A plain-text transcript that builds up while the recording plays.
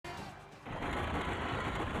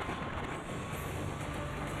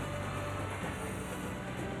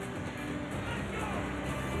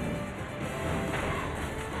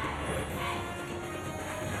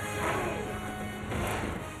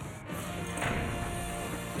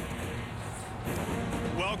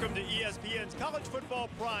Welcome to ESPN's College Football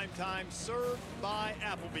Primetime, served by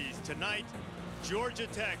Applebee's. Tonight, Georgia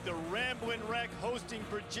Tech, the Ramblin' Wreck, hosting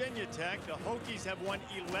Virginia Tech. The Hokies have won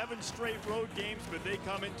 11 straight road games, but they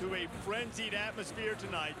come into a frenzied atmosphere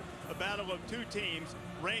tonight. A battle of two teams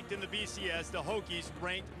ranked in the BCS. The Hokies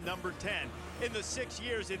ranked number 10. In the 6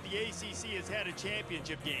 years that the ACC has had a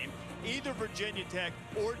championship game, either Virginia Tech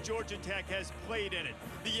or Georgia Tech has played in it.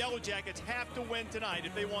 The Yellow Jackets have to win tonight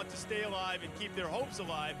if they want to stay alive and keep their hopes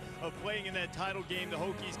alive of playing in that title game. The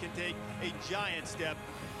Hokies can take a giant step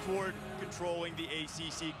toward controlling the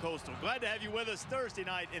ACC Coastal. Glad to have you with us Thursday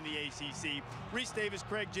night in the ACC. Reese Davis,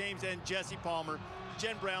 Craig James, and Jesse Palmer.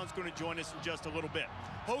 Jen Brown's going to join us in just a little bit.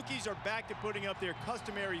 Hokies are back to putting up their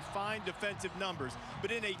customary fine defensive numbers,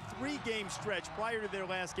 but in a three-game stretch prior to their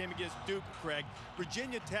last game against Duke, Craig,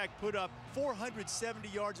 Virginia Tech put up 470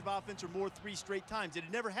 yards of offense or more 3 straight times. It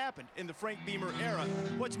had never happened in the Frank Beamer era.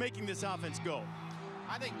 What's making this offense go?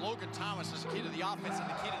 I think Logan Thomas is the key to the offense and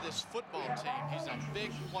the key to this football team. He's a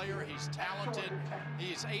big player. He's talented.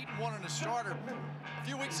 He's 8-1 in the starter. A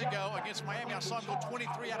few weeks ago against Miami, I saw him go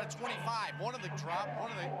 23 out of 25. One of the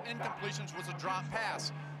incompletions was a drop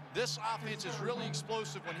pass. This offense is really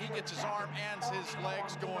explosive when he gets his arm and his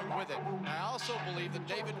legs going with it. And I also believe that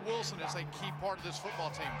David Wilson is a key part of this football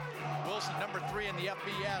team. Wilson, number 3 in the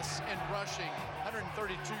FBS in rushing,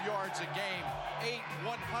 132 yards a game, 8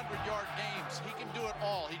 100-yard games. He can do it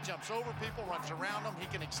all. He jumps over people, runs around them. He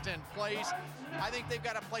can extend plays. I think they've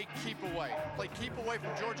got to play keep away. Play keep away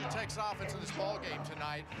from Georgia Tech's offense in this ball game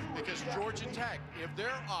tonight, because Georgia Tech, if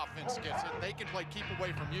their offense gets it, they can play keep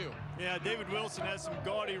away from you. Yeah, David Wilson has some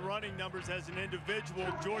gaudy running numbers as an individual.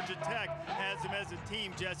 Georgia Tech has him as a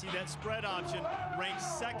team, Jesse. That spread option ranks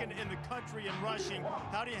 2nd in the country in rushing.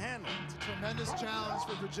 How do you handle it? It's a tremendous challenge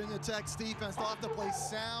for Virginia Tech's defense. They'll have to play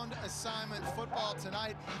sound assignment football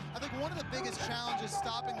tonight. I think one of the biggest challenges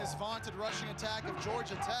stopping this vaunted rushing attack of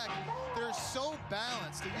Georgia Tech, they're so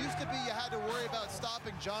balanced. It used to be you had to worry about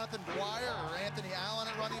stopping Jonathan Dwyer or Anthony Allen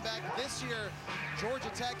at running back. This year, Georgia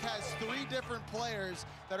Tech has 3 different players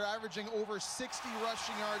that are averaging over 60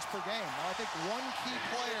 rushing yards per game. Now, I think one key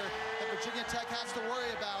player that Virginia Tech has to worry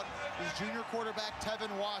about is junior quarterback Tevin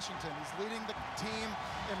Washington. He's leading the team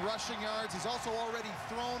in rushing yards. He's also already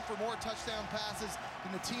thrown for more touchdown passes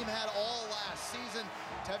than the team had all last season.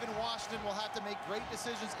 Tevin Washington will have to make great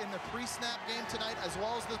decisions in the pre-snap game tonight as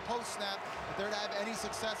well as the post-snap if they're to have any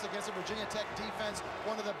success against a Virginia Tech defense,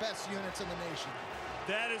 one of the best units in the nation.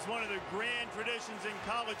 That is one of the grand traditions in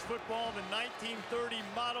college football, the 1930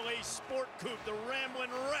 Model A Sport Coupe, the Ramblin'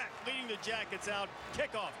 Wreck, leading the Jackets out.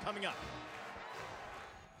 Kickoff coming up.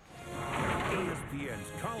 ESPN's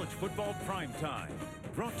College Football Primetime,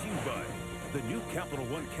 brought to you by the new Capital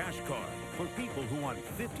One Cash Card for people who want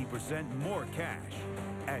 50% more cash,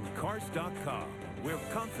 and Cars.com, where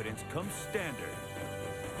confidence comes standard.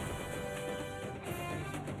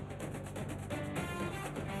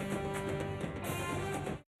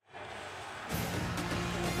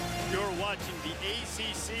 Watching the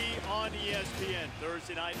ACC on ESPN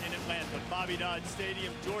Thursday night in Atlanta, Bobby Dodd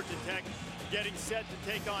Stadium. Georgia Tech getting set to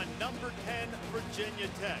take on number 10 Virginia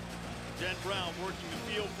Tech. Jen Brown working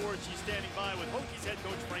the field for it. She's standing by with Hokies head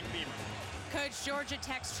coach Frank Beamer. Coach, Georgia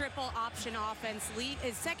Tech's triple option offense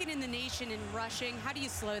is 2nd in the nation in rushing. How do you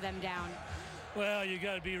slow them down? Well, you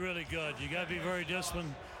got to be really good. You got to be very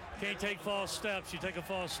disciplined. Can't take false steps. You take a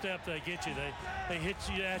false step, they get you. They hit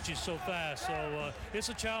you at you so fast. So it's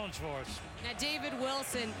a challenge for us. Now, David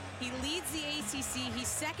Wilson, he leads the ACC. He's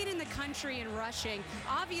 2nd in the country in rushing.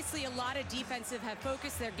 Obviously, a lot of defensive have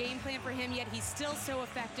focused their game plan for him, yet he's still so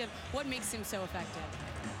effective. What makes him so effective?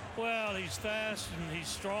 Well, he's fast and he's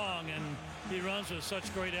strong, and he runs with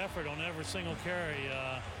such great effort on every single carry.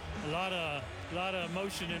 A lot of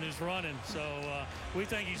motion in his running. So we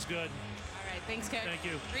think he's good. All right, thanks, Coach. Thank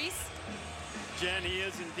you. Reese? Jen, he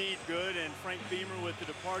is indeed good, and Frank Beamer, with the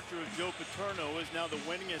departure of Joe Paterno, is now the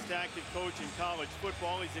winningest active coach in college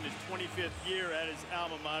football. He's in his 25th year at his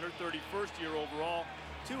alma mater, 31st year overall,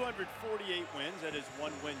 248 wins. That is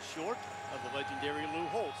 1 win short of the legendary Lou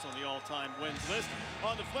Holtz on the all-time wins list.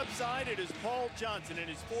 On the flip side, it is Paul Johnson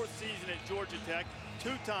in his 4th season at Georgia Tech. 2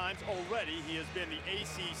 times already he has been the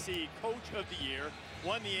ACC Coach of the Year,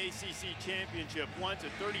 won the ACC championship once, a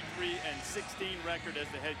 33-16 record as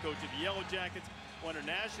the head coach of the Yellow Jackets, won a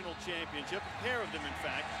national championship, a pair of them in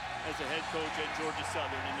fact, as the head coach at Georgia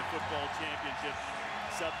Southern in the football championship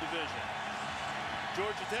subdivision.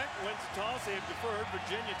 Georgia Tech wins the toss. They have deferred.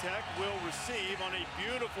 Virginia Tech will receive on a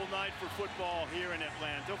beautiful night for football here in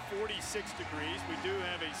Atlanta. 46 degrees. We do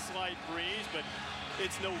have a slight breeze, but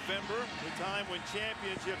It's November, the time when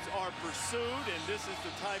championships are pursued, and this is the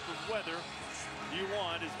type of weather you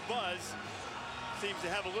want, as Buzz seems to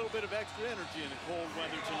have a little bit of extra energy in the cold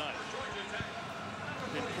weather tonight.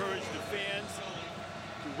 Encourage the fans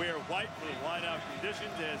to wear white for the whiteout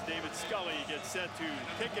conditions as David Scully gets set to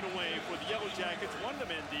kick it away for the Yellow Jackets. One of the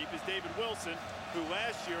men deep is David Wilson, who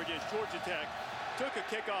last year against Georgia Tech took a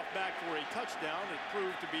kickoff back for a touchdown that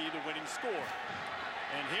proved to be the winning score.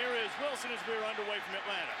 And here is Wilson as we're underway from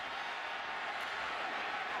Atlanta.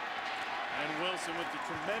 And Wilson with the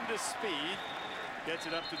tremendous speed gets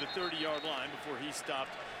it up to the 30-yard line before he's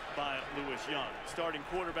stopped by Lewis Young. Starting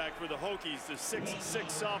quarterback for the Hokies, the 6'6"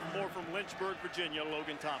 sophomore from Lynchburg, Virginia,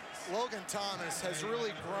 Logan Thomas. Logan Thomas has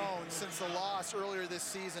really grown since the loss earlier this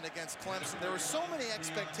season against Clemson. There were so many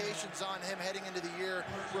expectations on him heading into the year,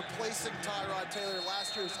 replacing Tyrod Taylor,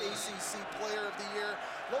 last year's ACC Player of the Year.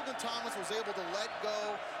 Logan Thomas was able to let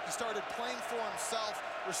go. He started playing for himself,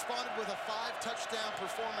 responded with a 5-touchdown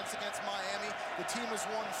performance against Miami. The team has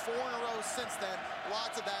won 4 in a row since then,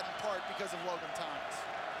 lots of that in part because of Logan Thomas.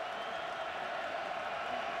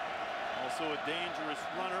 Also a dangerous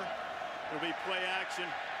runner. It'll be play action.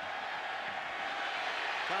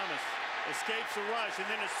 Thomas escapes the rush and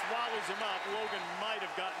then it swallows him up. Logan might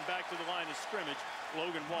have gotten back to the line of scrimmage.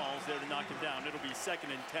 Logan Walls there to knock him down. It'll be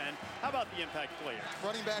 2nd and 10. How about the impact player?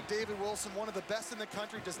 Running back David Wilson, one of the best in the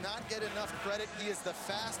country, does not get enough credit. He is the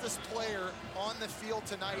fastest player on the field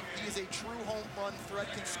tonight. He is a true home run threat,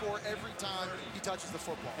 can score every time he touches the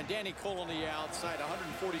football. And Danny Cole on the outside,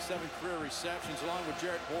 147 career receptions, along with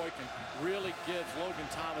Jarrett Boykin, really gives Logan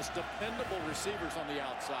Thomas dependable receivers on the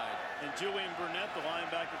outside. And Julian Burnett, the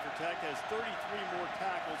linebacker for Tech, has 33 more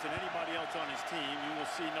tackles than anybody else on his team. You will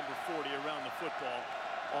see number 40 around the football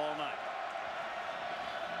all night.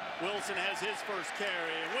 Wilson has his first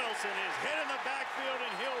carry, and Wilson is hit in the backfield,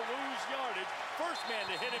 and he'll lose yardage. First man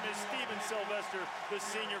to hit him is Steven Sylvester, the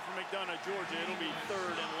senior from McDonough, Georgia. It'll be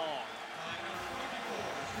 3rd and long.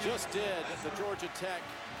 Just did the Georgia Tech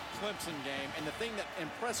Clemson game, and the thing that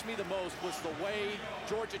impressed me the most was the way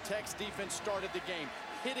Georgia Tech's defense started the game.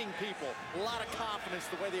 Hitting people, a lot of confidence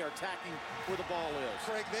the way they are attacking where the ball is.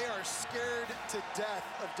 Craig, they are scared to death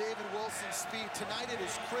of David Wilson's speed. Tonight it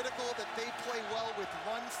is critical that they play well with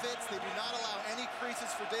run fits. They do not allow any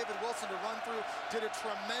creases for David Wilson to run through. Did a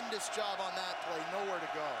tremendous job on that play, nowhere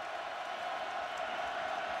to go.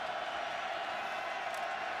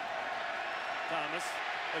 Thomas,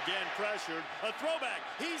 again pressured, a throwback.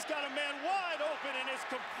 He's got a man wide open and it's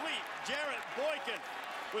complete. Jarrett Boykin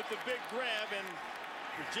with the big grab, and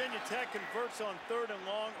Virginia Tech converts on 3rd and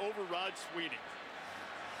long over Rod Sweeting.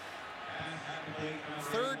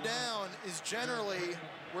 3rd down is generally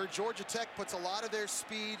where Georgia Tech puts a lot of their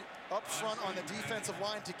speed up front on the defensive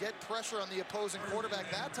line to get pressure on the opposing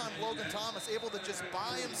quarterback. That time, Logan Thomas able to just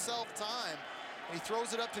buy himself time. And he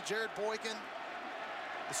throws it up to Jarrett Boykin,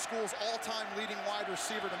 the school's all-time leading wide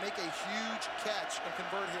receiver, to make a huge catch and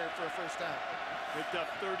convert here for a 1st down. Picked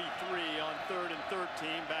up 33 on 3rd and 13,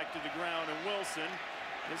 back to the ground, and Wilson.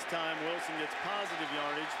 This time Wilson gets positive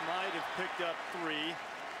yardage, might have picked up 3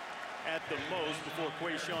 at the most before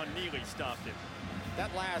Quayshawn Neely stopped him.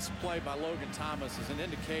 That last play by Logan Thomas is an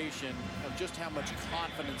indication of just how much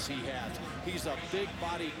confidence he has. He's a big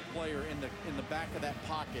body player in the back of that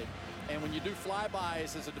pocket. And when you do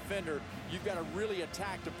flybys as a defender, you've got to really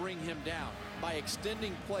attack to bring him down. By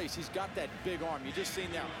extending plays, he's got that big arm. You just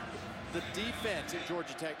seen now. The defense at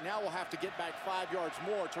Georgia Tech now will have to get back 5 yards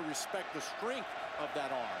more to respect the strength of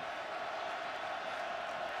that arm.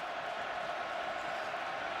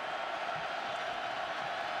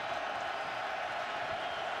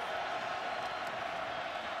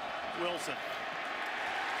 Wilson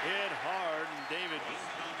hit hard, and David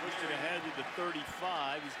pushed it ahead to the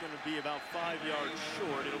 35. He's going to be about 5 yards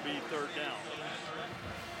short. It'll be 3rd down.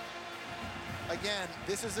 Again,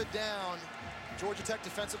 this is a down. Georgia Tech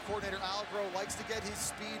defensive coordinator Al Groh likes to get his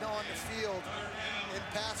speed on the field in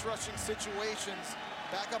pass rushing situations.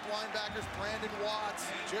 Backup linebackers Brandon Watts,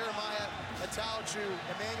 Jeremiah Atauchu,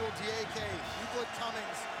 Emmanuel Diake, Euclid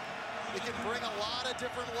Cummings. They can bring a lot of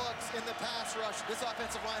different looks in the pass rush. This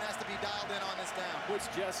offensive line has to be dialed in on this down. Which,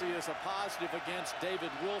 Jesse, is a positive against David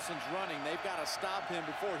Wilson's running. They've got to stop him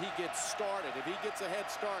before he gets started. If he gets a head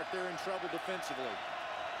start, they're in trouble defensively.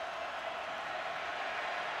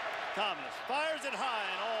 Thomas fires it high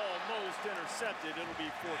and almost intercepted. It'll be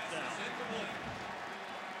 4th down.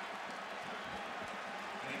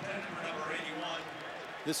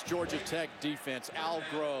 This Georgia Tech defense, Al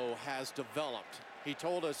Groh has developed. He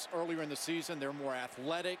told us earlier in the season they're more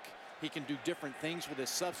athletic. He can do different things with his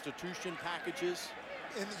substitution packages.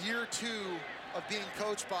 In year 2, of being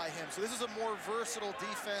coached by him. So this is a more versatile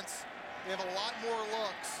defense. They have a lot more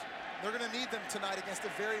looks. They're going to need them tonight against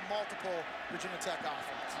a very multiple Virginia Tech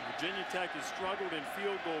offense. Virginia Tech has struggled in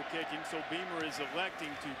field goal kicking, so Beamer is electing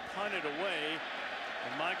to punt it away.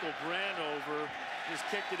 And Michael Brandover just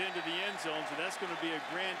kicked it into the end zone, so that's going to be a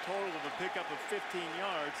grand total of a pickup of 15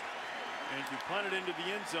 yards. And if you punt it into the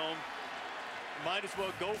end zone, might as well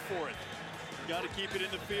go for it. You got to keep it in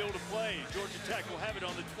the field of play. Georgia Tech will have it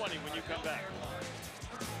on the 20 when you come back.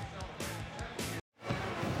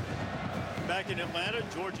 Back in Atlanta,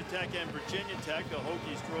 Georgia Tech and Virginia Tech. The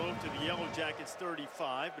Hokies drove to the Yellow Jackets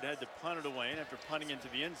 35, but had to punt it away. And after punting into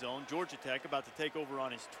the end zone, Georgia Tech about to take over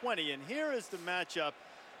on his 20. And here is the matchup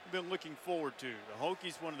we've been looking forward to. The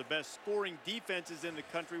Hokies, one of the best scoring defenses in the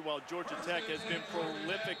country, while Georgia Tech has been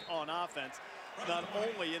prolific on offense. Not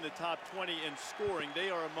only in the top 20 in scoring, they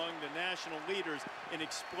are among the national leaders in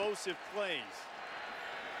explosive plays.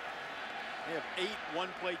 They have 8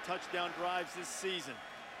 one-play touchdown drives this season.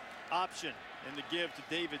 Option in the give to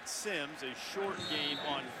David Sims, a short gain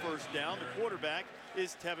on first down. The quarterback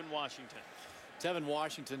is Tevin Washington. Tevin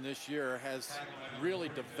Washington this year has really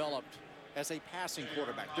developed as a passing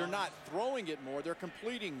quarterback. They're not throwing it more, they're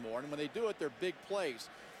completing more, and when they do it, they're big plays.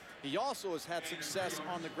 He also has had success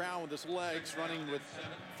on the ground with his legs, running with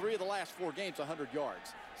 3 of the last 4 games 100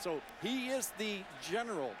 yards. So he is the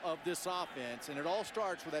general of this offense, and it all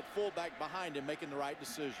starts with that fullback behind him making the right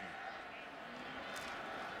decision.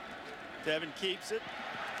 Tevin keeps it.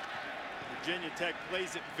 Virginia Tech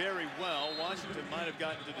plays it very well. Washington might have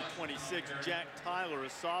gotten to the 26. Jack Tyler, a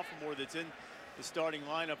sophomore that's in the starting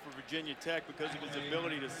lineup for Virginia Tech because of his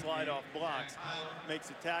ability to slide off blocks,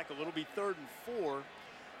 makes a tackle. It'll be 3rd and 4.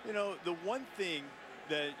 You know, the one thing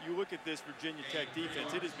that you look at this Virginia Tech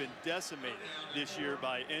defense, it has been decimated this year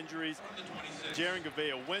by injuries. Jaron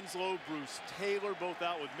Gavea-Winslow, Bruce Taylor, both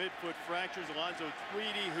out with midfoot fractures. Alonzo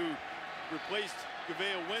Tweedy, who replaced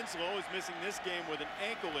Gavea-Winslow, is missing this game with an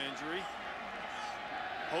ankle injury.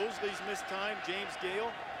 Hosley's missed time. James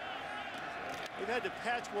Gale. They've had to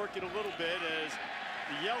patchwork it a little bit as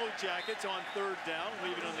the Yellow Jackets on 3rd down,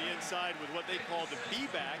 leave it on the inside with what they call the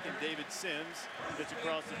B-back, and David Sims gets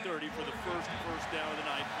across the 30 for the first down of the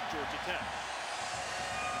night for Georgia Tech.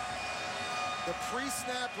 The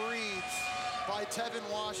pre-snap reads by Tevin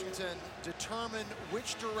Washington determine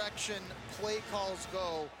which direction play calls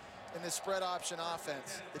go in the spread option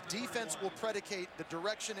offense. The defense will predicate the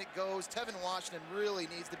direction it goes. Tevin Washington really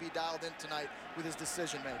needs to be dialed in tonight with his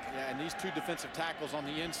decision making. Yeah, and these 2 defensive tackles on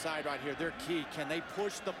the inside right here, they're key. Can they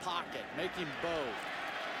push the pocket, make him bow?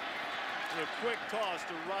 A quick toss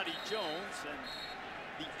to Roddy Jones,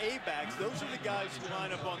 and the A-backs, those are the guys who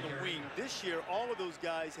line up on the wing. This year, all of those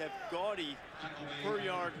guys have gaudy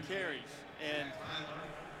per-yard carries, and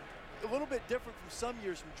a little bit different from some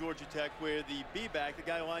years from Georgia Tech, where the B-back, the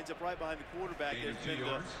guy who lines up right behind the quarterback, has been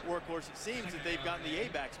the workhorse. It seems that they've gotten the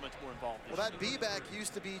A-backs much more involved. Well, that B-back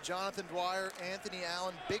used to be Jonathan Dwyer, Anthony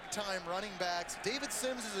Allen, big-time running backs. David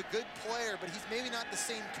Sims is a good player, but he's maybe not the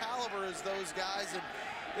same caliber as those guys, and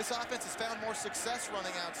this offense has found more success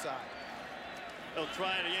running outside. They'll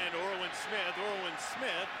try it again. Orwin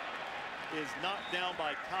Smith is knocked down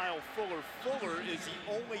by Kyle Fuller. Fuller is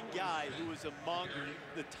the only guy who was among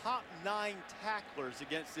the top 9 tacklers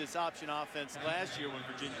against this option offense last year when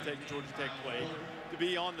Virginia Tech and Georgia Tech played, to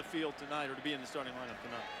be on the field tonight, or to be in the starting lineup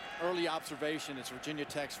tonight. Early observation is Virginia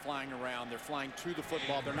Tech's flying around. They're flying to the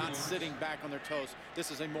football. They're not sitting back on their toes.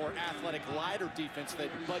 This is a more athletic, lighter defense that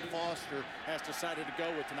Bud Foster has decided to go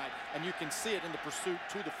with tonight. And you can see it in the pursuit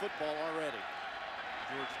to the football already.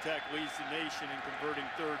 Georgia Tech leads the nation in converting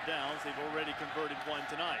 3rd downs. They've already converted 1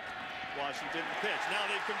 tonight. Washington the pitch. Now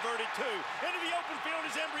they've converted 2. Into the open field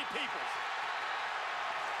is Embry Peoples.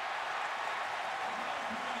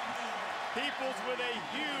 Peoples with a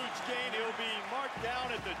huge gain. He'll be marked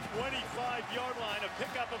down at the 25-yard line, a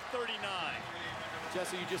pickup of 39.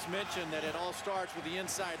 Jesse, you just mentioned that it all starts with the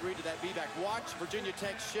inside read to that B-back. Watch Virginia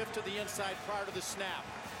Tech shift to the inside prior to the snap.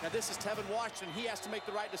 Now this is Tevin Washington. He has to make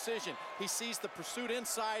the right decision. He sees the pursuit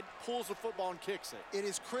inside, pulls the football, and kicks it. It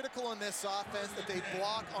is critical in this offense that they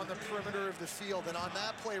block on the perimeter of the field. And on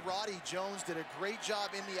that play, Roddy Jones did a great job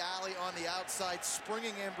in the alley on the outside,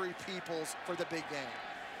 springing Embry Peoples for the big game.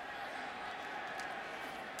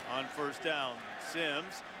 On 1st down,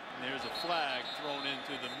 Sims. And there's a flag thrown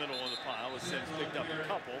into the middle of the pile as Sims picked up a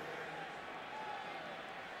couple.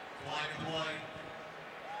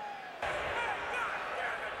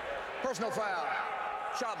 Personal foul,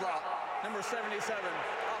 shot block, number 77,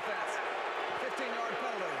 offense, 15-yard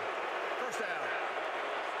penalty, 1st down.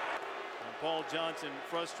 And Paul Johnson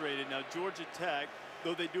frustrated. Now Georgia Tech,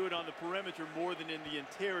 though they do it on the perimeter more than in the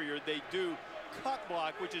interior, they do cut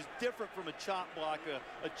block, which is different from a chop block.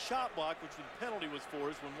 A chop block, which the penalty was for,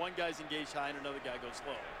 is when one guy's engaged high and another guy goes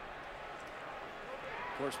slow.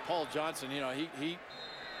 Of course, Paul Johnson, you know, he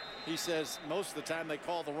says most of the time they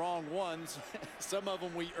call the wrong ones. Some of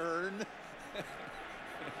them we earn.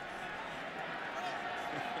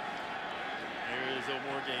 Here is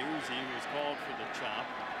Omorge Uzi, who was called for the chop.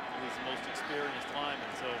 He's the most experienced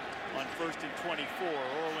lineman. So on 1st and 24,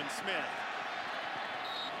 Orwin Smith.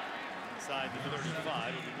 Inside the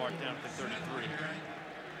 35, it'll be marked down at the 33.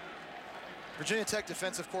 Virginia Tech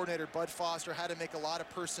defensive coordinator Bud Foster had to make a lot of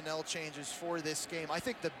personnel changes for this game. I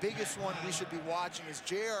think the biggest one we should be watching is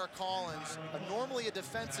J.R. Collins, normally a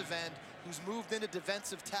defensive end who's moved into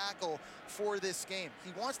defensive tackle for this game.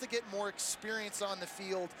 He wants to get more experience on the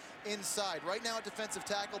field inside. Right now at defensive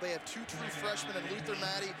tackle, they have 2 true freshmen in Luther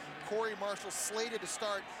Mattey, Corey Marshall slated to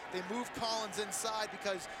start. They move Collins inside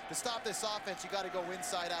because to stop this offense, you got to go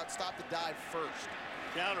inside out, stop the dive first.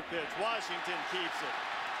 Counter pitch, Washington keeps it.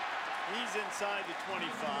 He's inside the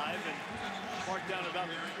 25 and marked down about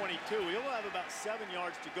the 22. He'll have about 7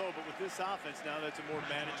 yards to go, but with this offense now, that's a more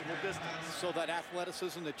manageable distance. So that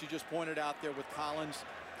athleticism that you just pointed out there with Collins,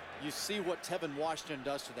 you see what Tevin Washington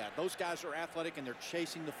does to that. Those guys are athletic and they're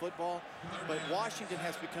chasing the football, but Washington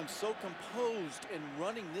has become so composed in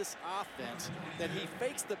running this offense that he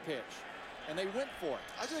fakes the pitch, and they went for it.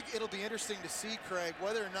 I think it'll be interesting to see, Craig,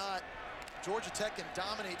 whether or not Georgia Tech can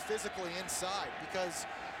dominate physically inside, because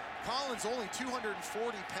Collins only 240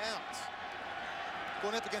 pounds,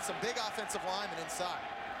 going up against some big offensive linemen inside.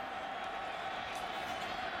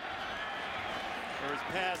 First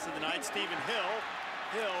pass of the night, Stephen Hill.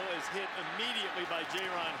 Hill is hit immediately by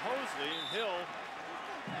Jaron Hosley, and Hill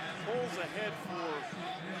pulls ahead for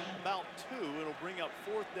about 2. It'll bring up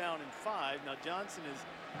 4th down and 5. Now Johnson is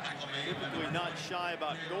typically not shy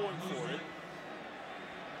about going for it.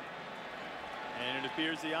 And it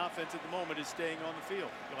appears the offense at the moment is staying on the field.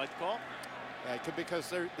 You like the call? Yeah, because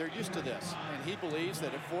they're used to this, and he believes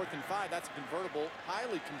that at 4th and 5, that's a convertible,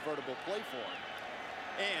 highly convertible play for him.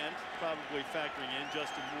 And probably factoring in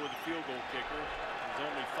Justin Moore, the field goal kicker, is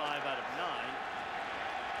only 5 out of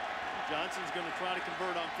 9. Johnson's going to try to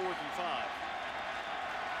convert on 4th and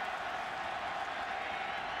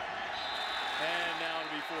 5. And now it'll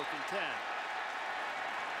be 4th and 10.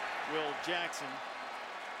 Will Jackson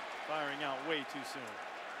firing out way too soon.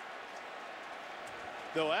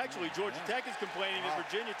 Though actually Georgia Tech is complaining that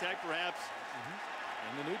Virginia Tech perhaps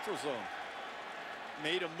in the neutral zone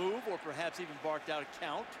made a move or perhaps even barked out a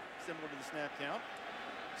count similar to the snap count.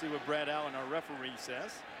 See what Brad Allen, our referee,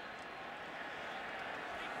 says.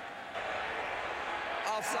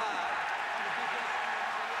 Offside.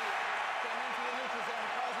 Came into the neutral zone,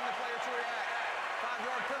 causing the player to react.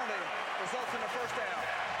 5-yard penalty results in a first down.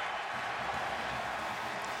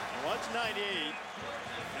 Watch 98,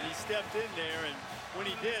 and he stepped in there, and when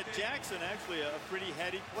he did, Jackson actually a pretty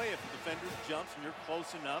heady play. If the defender jumps and you're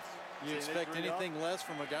close enough. You expect anything less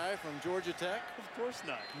from a guy from Georgia Tech? Of course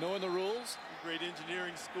not. Knowing the rules? Great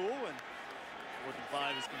engineering school, and 4th and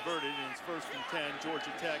 5 is converted, and it's 1st and 10,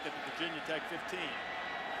 Georgia Tech at the Virginia Tech 15.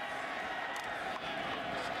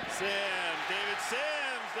 David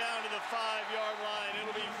Sims down to the 5-yard line.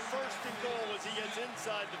 It'll be 1st and goal as he gets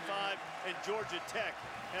inside the 5, and Georgia Tech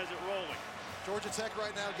has it rolling. Georgia Tech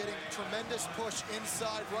right now getting tremendous push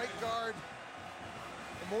inside. Right guard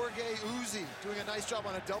Omorge Uzi doing a nice job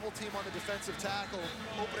on a double team on the defensive tackle,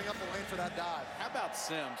 opening up the lane for that dive. How about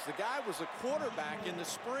Sims? The guy was a quarterback in the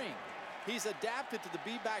spring. He's adapted to the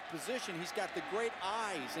B-back position. He's got the great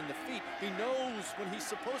eyes and the feet. He knows when he's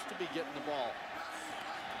supposed to be getting the ball.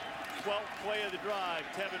 12th play of the drive,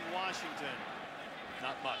 Tevin Washington.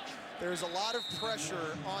 Not much. There's a lot of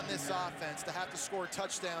pressure on this offense to have to score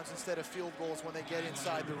touchdowns instead of field goals when they get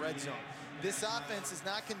inside the red zone. This offense is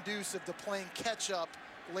not conducive to playing catch-up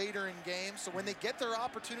later in games, so when they get their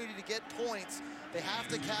opportunity to get points, they have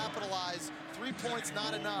to capitalize. 3 points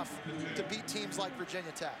not enough to beat teams like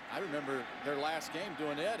Virginia Tech. I remember their last game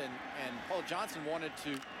doing it, and Paul Johnson wanted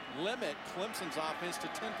to limit Clemson's offense to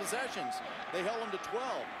 10 possessions. They held them to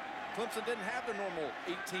 12. Clemson didn't have their normal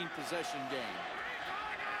 18-possession game.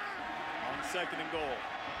 On 2nd and goal.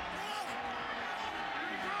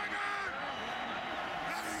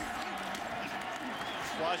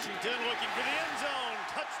 Washington looking for the end zone.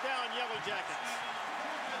 Touchdown, Yellow Jackets.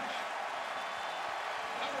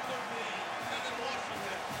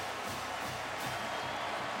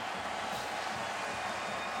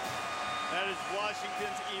 That is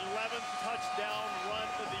Washington's 11th touchdown run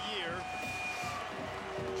of the year.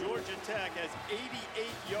 Georgia Tech has 88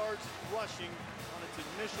 yards rushing on its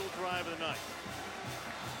initial drive of the night.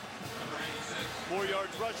 More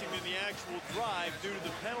yards rushing than the actual drive due to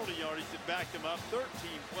the penalty yardage that backed him up. 13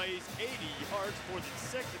 plays, 80 yards, more than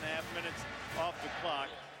 6.5 minutes off the clock.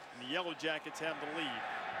 And the Yellow Jackets have the lead.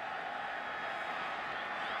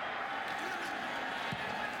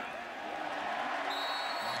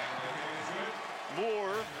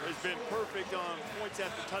 Moore has been perfect on points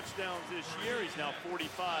after touchdowns this year. He's now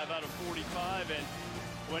 45 out of 45, and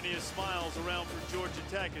plenty of smiles around for Georgia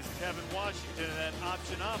Tech as Kevin Washington in that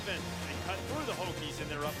option offense. They cut through the Hokies,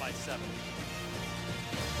 and they're up by 7.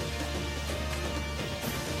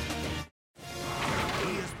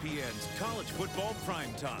 ESPN's College Football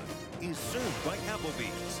Primetime is served by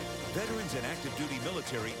Applebee's. Veterans and active duty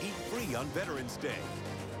military eat free on Veterans Day.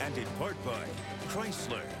 And in part by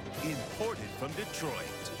Chrysler, imported from Detroit.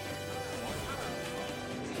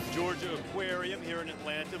 Georgia Aquarium here in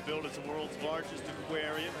Atlanta, built as the world's largest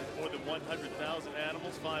aquarium with more than 100,000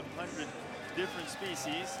 animals, 500 different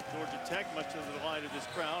species. Georgia Tech, much to the delight of this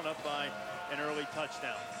crowd, up by an early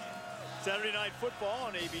touchdown. Saturday Night Football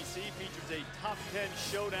on ABC features a top 10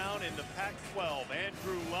 showdown in the Pac-12.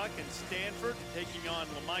 Andrew Luck and Stanford taking on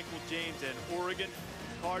LaMichael James and Oregon.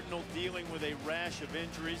 Cardinal dealing with a rash of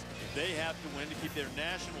injuries. They have to win to keep their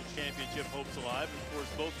national championship hopes alive. And of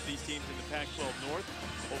course, both of these teams in the Pac-12 North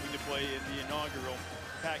hoping to play in the inaugural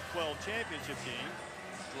Pac-12 championship game.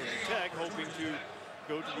 Georgia Tech hoping to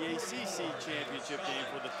go to the ACC championship game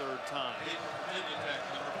for the 3rd time.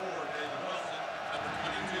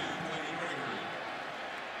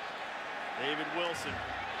 David Wilson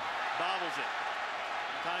bobbles it.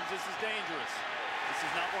 Sometimes this is dangerous. This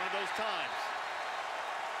is not one of those times.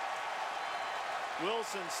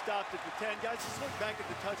 Wilson stopped at the 10. Guys, just look back at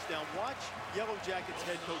the touchdown. Watch Yellow Jackets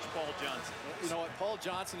head coach Paul Johnson. You know what? Paul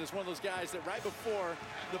Johnson is one of those guys that right before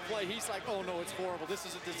the play, he's like, oh, no, it's horrible. This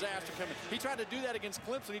is a disaster coming. He tried to do that against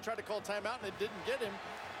Clemson. He tried to call timeout, and it didn't get him.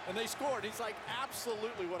 And they scored. He's like,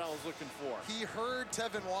 absolutely what I was looking for. He heard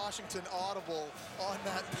Tevin Washington audible on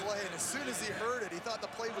that play, and as soon as he heard it, he thought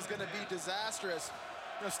the play was going to be disastrous.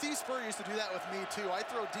 You know, Steve Spurrier used to do that with me, too. I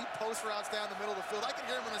throw deep post routes down the middle of the field. I can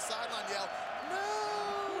hear him on the sideline yell, no!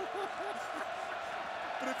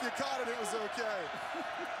 But if you caught it, it was okay.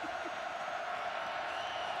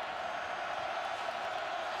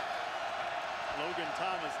 Logan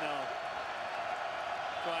Thomas now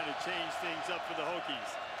trying to change things up for the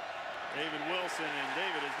Hokies. David Wilson, and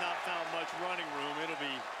David has not found much running room. It'll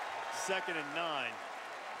be 2nd and 9.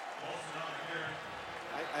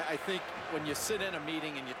 I think when you sit in a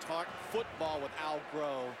meeting and you talk football with Al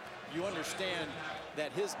Groh, you understand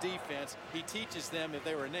that his defense, he teaches them, if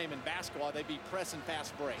they were a name in basketball, they'd be press and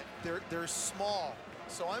pass break. They're small.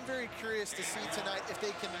 So I'm very curious to see tonight if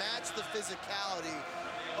they can match the physicality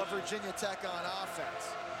of Virginia Tech on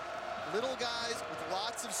offense. Little guys with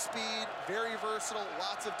lots of speed, very versatile,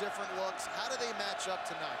 lots of different looks. How do they match up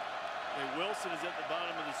tonight? Okay, Wilson is at the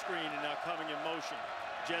bottom of the screen and now coming in motion.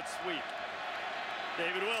 Jet sweep.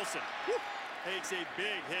 David Wilson takes a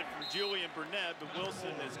big hit from Julian Burnett, but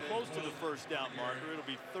Wilson is close to the 1st down marker. It'll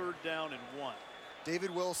be 3rd down and 1.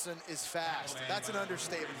 David Wilson is fast. That's an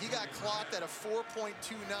understatement. He got clocked at a 4.29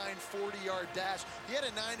 40-yard dash. He had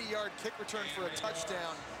a 90-yard kick return for a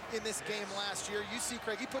touchdown in this game last year. You see,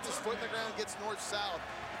 Craig, he puts his foot in the ground, gets north-south.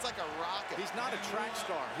 It's like a rocket. He's not a track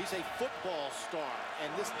star. He's a football star.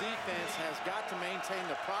 And this defense has got to maintain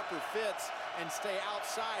the proper fits and stay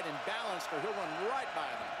outside and balanced, or he'll run right by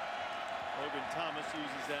them. Logan Thomas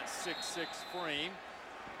uses that 6'6" frame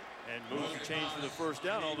and moves the change for the 1st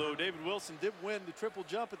down, although David Wilson did win the triple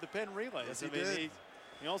jump at the Penn Relays. Yes, he did.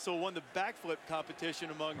 He also won the backflip competition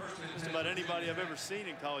among just about anybody I've ever seen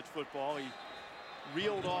in college football. He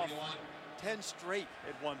reeled off 10 straight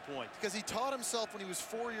at one point. Because he taught himself when he was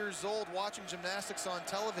 4 years old watching gymnastics on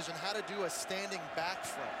television how to do a standing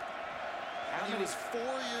backflip. He was 4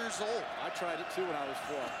 years old. I tried it too when I was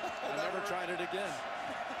 4. I never tried it again.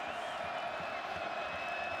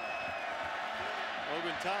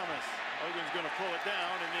 Logan Thomas. Logan's going to pull it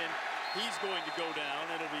down, and then he's going to go down.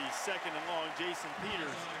 It'll be 2nd and long. Jason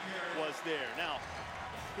Peters was there. Now,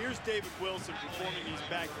 here's David Wilson performing these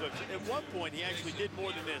backflips. At one point, he actually did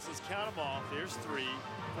more than this. Let's count them off. There's 3,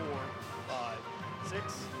 4, 5,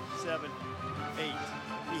 6, 7, 8.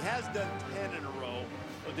 He has done 10 in a row.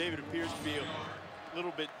 So David appears to be a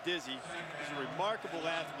little bit dizzy. He's a remarkable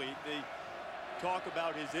athlete. They talk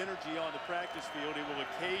about his energy on the practice field. He will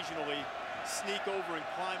occasionally sneak over and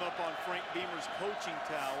climb up on Frank Beamer's coaching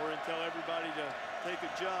tower and tell everybody to take a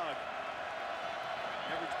jog.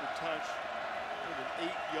 Average per touch, more than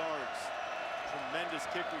 8 yards. Tremendous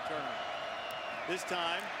kick return. This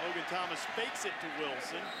time, Logan Thomas fakes it to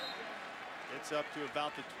Wilson. Gets up to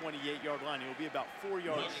about the 28-yard line. He'll be about 4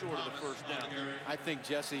 yards short of the first down. I think,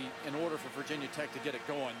 Jesse, in order for Virginia Tech to get it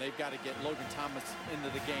going, they've got to get Logan Thomas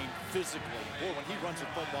into the game physically. Boy, when he runs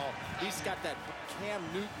the football, he's got that Cam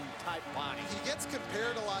Newton-type body. He gets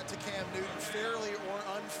compared a lot to Cam Newton, fairly or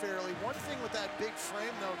unfairly. One thing with that big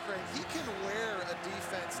frame, though, Craig, he can wear a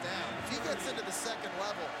defense down. If he gets into the second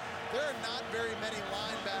level, there are not very many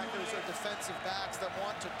linebackers or defensive backs that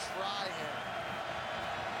want to try him.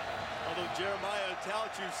 Although Jeremiah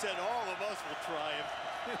Tauchu said all of us will try him.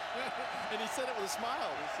 And he said it with a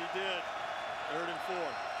smile. Yes, he did. 3rd and 4.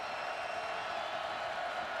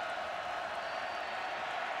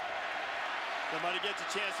 Somebody gets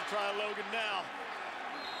a chance to try Logan now.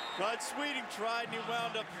 Rod Sweeting tried and he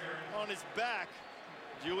wound up on his back.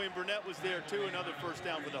 Julian Burnett was there too, another first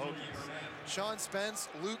down for the Hokies. Sean Spence,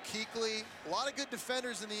 Luke Kuechly, a lot of good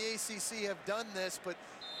defenders in the ACC have done this, but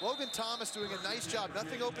Logan Thomas doing a nice job.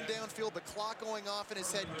 Nothing open downfield, the clock going off in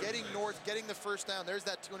his head, getting north, getting the first down. There's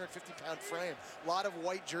that 250-pound frame. A lot of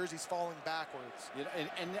white jerseys falling backwards. You know,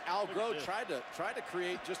 and Al Groh tried to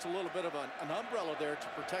create just a little bit of an umbrella there to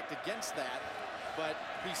protect against that. But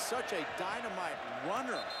he's such a dynamite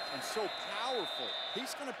runner and so powerful.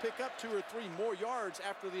 He's going to pick up 2 or 3 more yards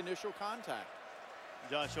after the initial contact.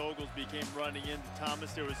 Josh Oglesby came running into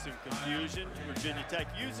Thomas. There was some confusion. Virginia Tech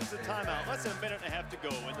uses a timeout. Less than a minute and a half to go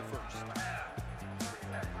in the first.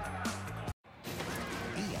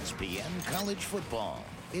 ESPN College Football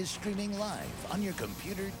is streaming live on your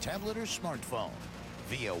computer, tablet, or smartphone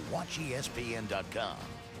via WatchESPN.com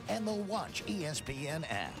and the Watch ESPN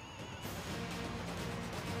app.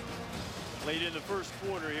 Late in the first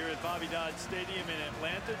quarter here at Bobby Dodd Stadium in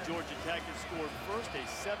Atlanta, Georgia Tech has scored first, a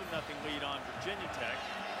 7-0 lead on Virginia Tech.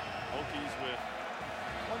 Hokies with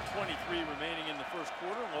 1:23 remaining in the first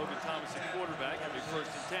quarter. Logan Thomas, a quarterback, having 1st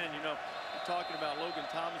and 10. You know, we're talking about Logan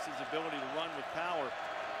Thomas's ability to run with power.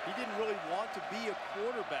 He didn't really want to be a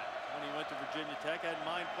quarterback when he went to Virginia Tech. Hadn't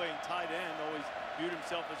mind playing tight end, always viewed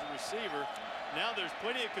himself as a receiver. Now there's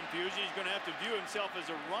plenty of confusion. He's going to have to view himself as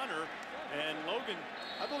a runner. And Logan,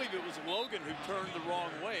 I believe it was Logan who turned the wrong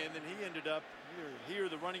way, and then he ended up, here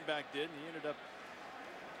the running back did, and he ended up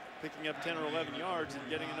picking up 10 or 11 yards and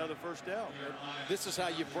getting another first down. This is how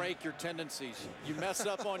you break your tendencies. You mess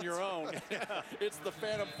up on your own. It's the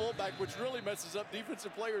phantom fullback, which really messes up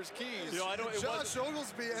defensive players' keys. You know, Josh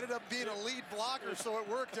Oglesby ended up being a lead blocker, so it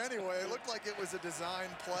worked anyway. It looked like it was a design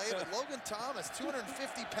play, but Logan Thomas,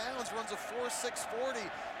 250 pounds, runs a 4.6 40,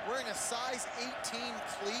 wearing a size 18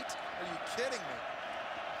 cleat. Are you kidding me?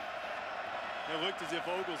 It looked as if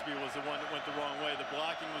Oglesby was the one that went the wrong way. The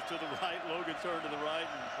blocking was to the right, Logan turned to the right,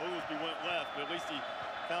 and Oglesby went left, but at least he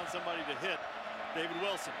found somebody to hit. David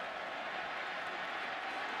Wilson.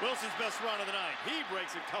 Wilson's best run of the night. He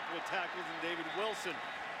breaks a couple of tackles, and David Wilson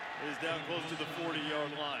is down close to the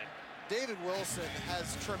 40-yard line. David Wilson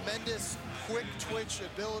has tremendous quick twitch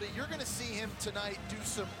ability. You're going to see him tonight do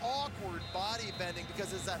some awkward body bending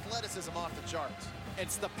because his athleticism off the charts.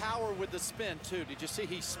 It's the power with the spin, too. Did you see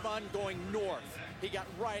he spun going north? He got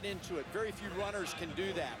right into it. Very few runners can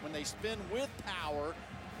do that. When they spin with power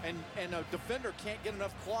and a defender can't get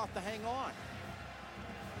enough cloth to hang on.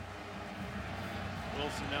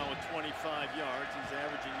 Wilson now with 25 yards. He's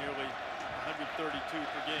averaging nearly 132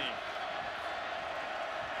 per game.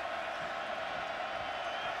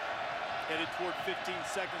 Headed toward 15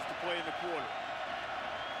 seconds to play in the quarter.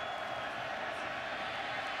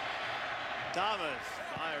 Thomas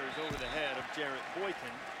fires over the head of Jarrett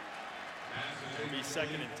Boykin. It'll be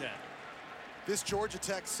 2nd and 10. This Georgia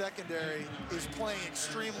Tech secondary is playing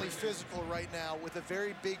extremely physical right now with a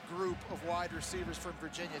very big group of wide receivers from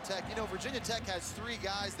Virginia Tech. You know, Virginia Tech has 3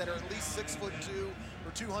 guys that are at least 6'2"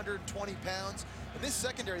 or 220 pounds. In this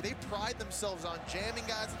secondary, they pride themselves on jamming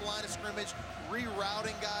guys at the line of scrimmage,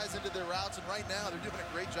 rerouting guys into their routes, and right now they're doing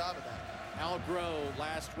a great job of that. Al Groh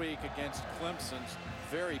last week against Clemson's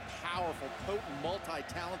very powerful, potent,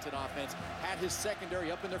 multi-talented offense had his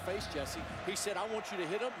secondary up in their face, Jesse. He said, I want you to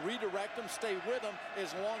hit them, redirect them, stay with them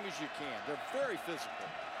as long as you can. They're very physical.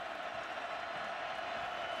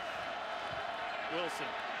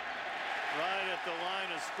 Wilson right at the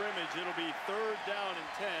line of scrimmage. It'll be 3rd down and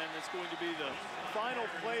 10. It's going to be the final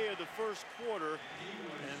play of the first quarter.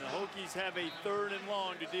 And the Hokies have a 3rd and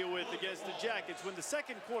long to deal with against the Jackets when the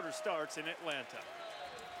second quarter starts in Atlanta.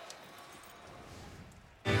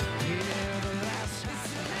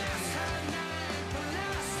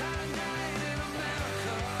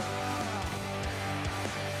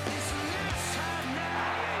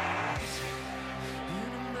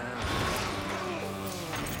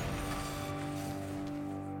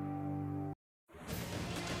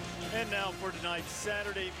 And now for tonight's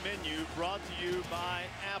Saturday menu, brought to you by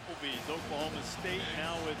Applebee's. Oklahoma State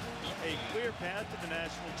now with a clear path to the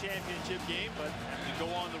national championship game, but have to go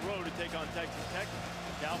on the road to take on Texas Tech.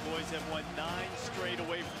 The Cowboys have won 9 straight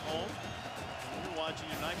away from home. We're watching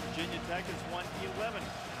tonight. Virginia Tech has won 11 in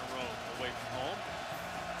a row away from home.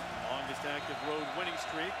 Longest active road winning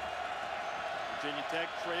streak. Virginia Tech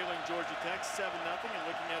trailing Georgia Tech 7-0 and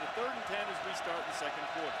looking at a 3rd and 10 as we start the second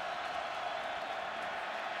quarter.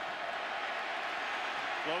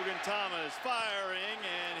 Logan Thomas firing,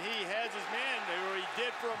 and he has his man there. He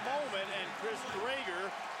did for a moment, and Chris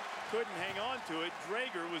Drager couldn't hang on to it.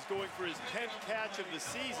 Drager was going for his 10th catch of the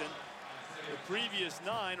season. The previous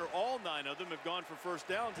 9, or all 9 of them, have gone for first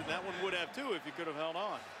downs, and that one would have too if he could have held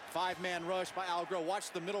on. 5-man rush by Algro.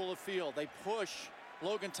 Watch the middle of the field. They push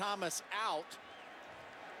Logan Thomas out,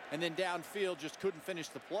 and then downfield just couldn't finish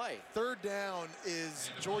the play. 3rd down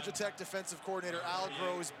is Georgia Tech defensive coordinator Al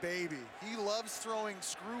Groh's baby. He loves throwing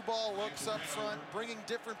screwball looks up front, bringing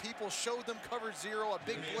different people, showed them cover 0, a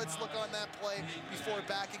big blitz look on that play before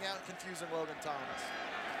backing out and confusing Logan Thomas.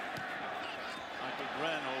 Michael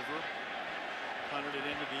Bren over, punted it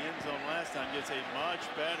into the end zone last time, gets a much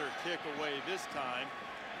better kick away this time.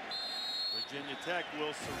 Virginia Tech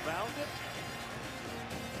will surround it.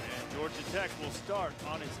 Georgia Tech will start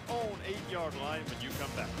on its own 8-yard line when you come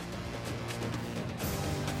back.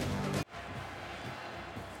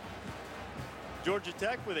 Georgia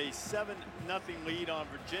Tech with a 7-0 lead on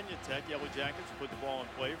Virginia Tech. Yellow Jackets put the ball in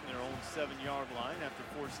play from their own 7-yard line after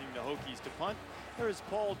forcing the Hokies to punt. There is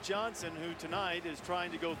Paul Johnson, who tonight is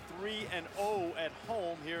trying to go 3-0 at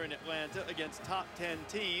home here in Atlanta against top 10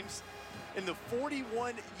 teams. In the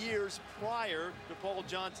 41 years prior to Paul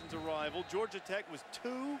Johnson's arrival, Georgia Tech was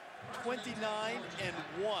 2-29-1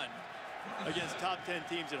 against top 10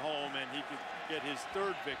 teams at home, and he could get his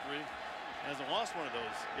 3rd victory. Hasn't lost one of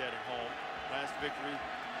those yet at home. Last victory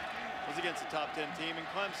was against the top 10 team in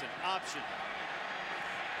Clemson. Option.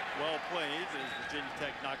 Well played as Virginia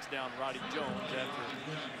Tech knocks down Roddy Jones after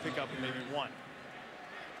pick up maybe 1.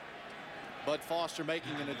 Bud Foster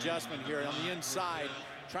making an adjustment here on the inside,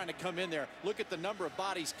 trying to come in there. Look at the number of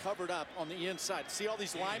bodies covered up on the inside. See all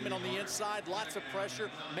these linemen on the inside, lots of pressure,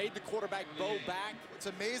 made the quarterback bow back. What's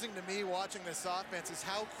amazing to me watching this offense is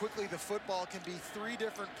how quickly the football can be 3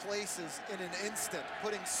 different places in an instant,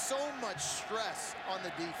 putting so much stress on the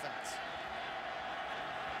defense.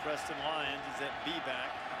 Preston Lyons is at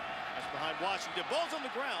B-back. That's behind Washington. Ball's on the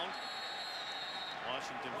ground.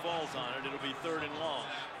 Washington falls on it. It'll be 3rd and long.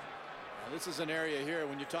 Now, this is an area here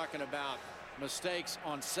when you're talking about mistakes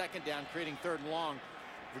on 2nd down, creating 3rd and long.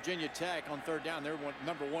 Virginia Tech on 3rd down, they're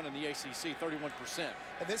number 1 in the ACC, 31%.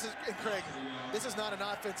 And this is, and Craig, this is not an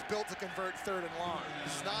offense built to convert 3rd and long.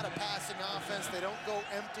 This is not a passing offense. They don't go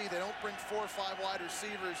empty. They don't bring 4 or 5 wide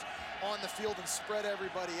receivers on the field and spread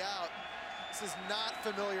everybody out. This is not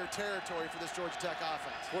familiar territory for this Georgia Tech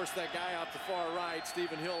offense. Of course, that guy out the far right,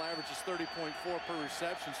 Stephen Hill, averages 30.4 per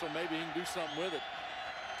reception, so maybe he can do something with it.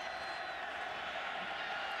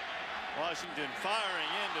 Washington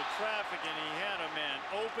firing into traffic, and he had a man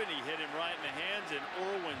open. He hit him right in the hands, and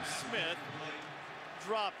Irwin Smith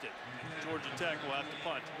dropped it. Georgia Tech will have to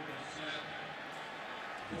punt.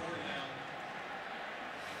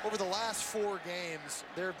 Over the last 4 games,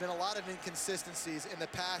 there have been a lot of inconsistencies in the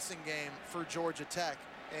passing game for Georgia Tech,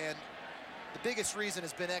 and the biggest reason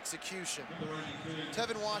has been execution.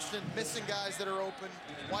 Tevin Washington missing guys that are open,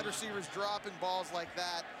 wide receivers dropping balls like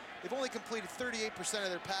that. They've only completed 38% of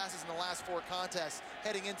their passes in the last 4 contests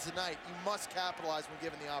heading in tonight. You must capitalize when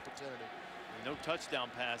given the opportunity. No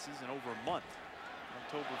touchdown passes in over a month.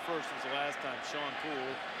 October 1st was the last time Sean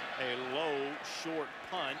Poole, a low, short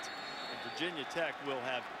punt. And Virginia Tech will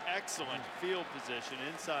have excellent field position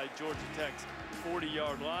inside Georgia Tech's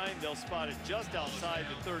 40-yard line. They'll spot it just outside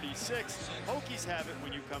the 36. Hokies have it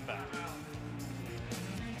when you come back.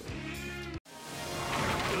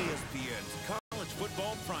 ESPN's College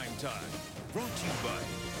Football Primetime, brought to you by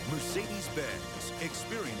Mercedes-Benz.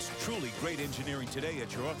 Experience truly great engineering today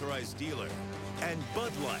at your authorized dealer. And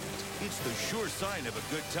Bud Light, it's the sure sign of a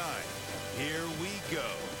good time. Here we go.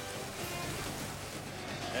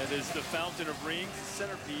 That is the Fountain of Rings,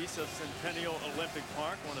 centerpiece of Centennial Olympic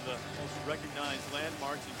Park, one of the most recognized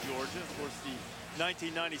landmarks in Georgia. Of course, the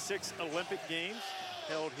 1996 Olympic Games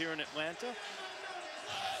held here in Atlanta.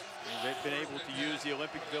 And they've been able to use the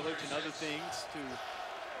Olympic Village and other things to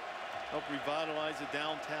help revitalize the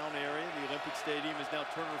downtown area. The Olympic Stadium is now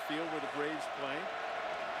Turner Field, where the Braves play.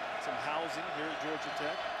 Some housing here at Georgia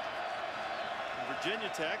Tech. And Virginia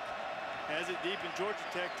Tech Has it deep in Georgia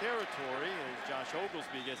Tech territory as Josh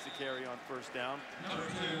Oglesby gets the carry on first down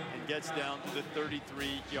and gets down to the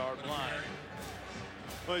 33-yard line.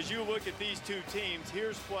 Well, as you look at these two teams,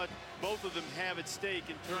 here's what both of them have at stake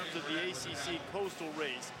in terms of the ACC Coastal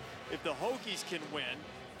race. If the Hokies can win,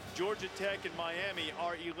 Georgia Tech and Miami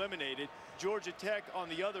are eliminated. Georgia Tech, on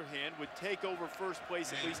the other hand, would take over first place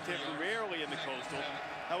at least temporarily in the Coastal.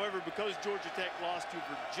 However, because Georgia Tech lost to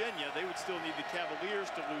Virginia, they would still need the Cavaliers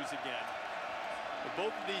to lose again. But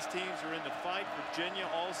both of these teams are in the fight. Virginia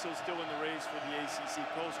also still in the race for the ACC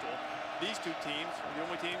Coastal. These two teams are the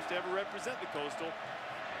only teams to ever represent the Coastal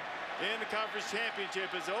in the conference championship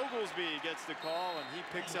as Oglesby gets the call, and he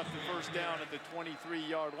picks up the first down at the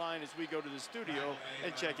 23-yard line as we go to the studio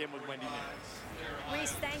and check in with Wendy Nance.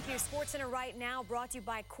 Reese, thank you. SportsCenter right now brought to you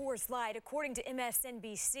by Coors Light. According to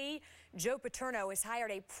MSNBC, Joe Paterno has hired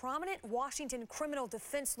a prominent Washington criminal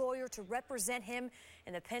defense lawyer to represent him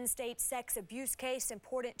in the Penn State sex abuse case.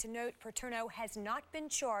 Important to note, Paterno has not been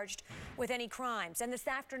charged with any crimes. And this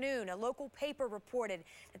afternoon, a local paper reported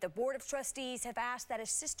that the Board of Trustees have asked that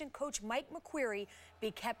assistant coach Mike McQueary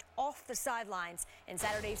be kept off the sidelines in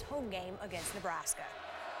Saturday's home game against Nebraska.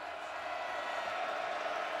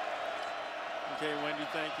 Okay, Wendy,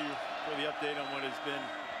 thank you for the update on what has been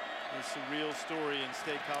a surreal story in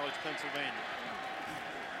State College, Pennsylvania.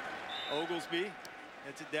 Oglesby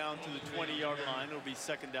gets it down to the 20-yard line. It'll be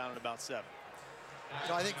second down at about 7. You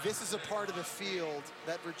know, I think this is a part of the field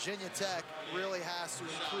that Virginia Tech really has to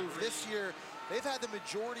improve. This year, they've had the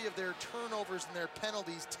majority of their turnovers and their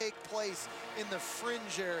penalties take place in the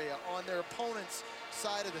fringe area on their opponent's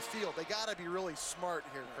side of the field. They got to be really smart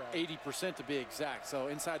here, Craig. 80% to be exact. So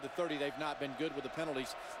inside the 30, they've not been good with the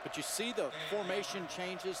penalties. But you see the formation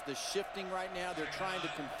changes, the shifting right now. They're trying to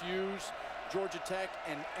confuse Georgia Tech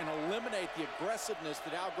and eliminate the aggressiveness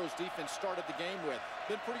that Algro's defense started the game with.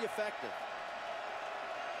 Been pretty effective.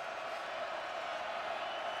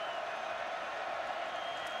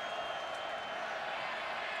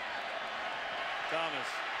 Thomas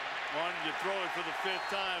wanted to throw it for the 5th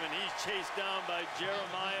time, and he's chased down by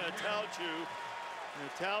Jeremiah Tauchu.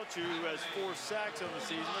 Tauchu, who has 4 sacks on the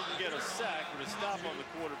season, doesn't get a sack, but a stop on the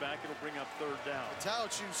quarterback. It'll bring up 3rd down.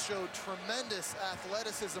 Tauchu showed tremendous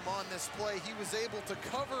athleticism on this play. He was able to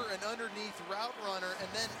cover an underneath route runner and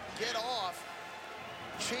then get off,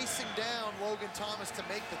 chasing down Logan Thomas to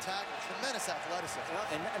make the tackle. Tremendous athleticism.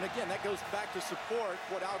 And again, that goes back to support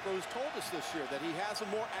what Algro's told us this year, that he has a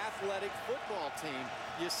more athletic football team.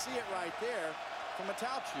 You see it right there from a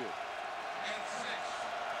Tauchu.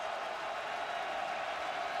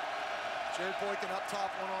 Jared Boykin up top,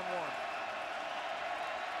 one-on-one.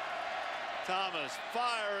 Thomas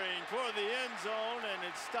firing for the end zone, and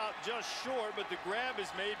it stopped just short, but the grab is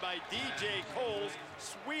made by DJ Coles.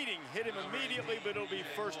 Sweeting hit him immediately, but it'll be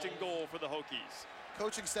 1st and goal for the Hokies.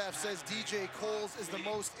 Coaching staff says DJ Coles is the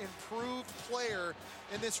most improved player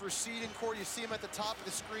in this receding court. You see him at the top of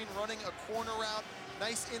the screen running a corner route,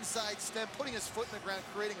 nice inside stem, putting his foot in the ground,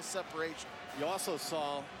 creating a separation. You also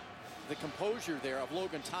saw the composure there of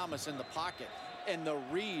Logan Thomas in the pocket and the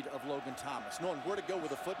read of Logan Thomas, knowing where to go with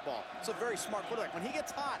the football. It's a very smart quarterback. When he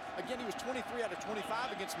gets hot, again, he was 23 out of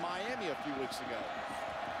 25 against Miami a few weeks ago.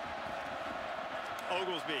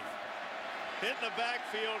 Oglesby hit in the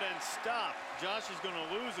backfield and stop. Josh is going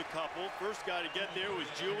to lose a couple. First guy to get there was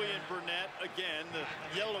Julian Burnett. Again, the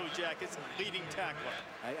Yellow Jackets leading tackler.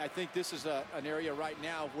 I think this is an area right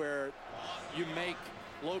now where you make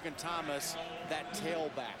Logan Thomas that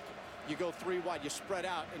tailback. You go 3 wide, you spread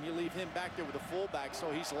out, and you leave him back there with a fullback, so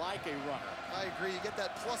he's like a runner. I agree. You get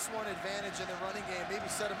that +1 advantage in the running game. Maybe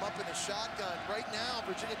set him up in a shotgun. Right now,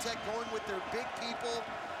 Virginia Tech going with their big people.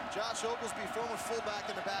 Josh Oglesby, former fullback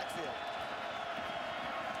in the backfield.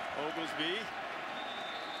 Oglesby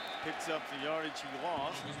picks up the yardage he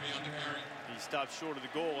lost. He stopped short of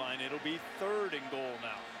the goal line. It'll be 3rd and goal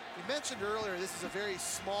now. We mentioned earlier this is a very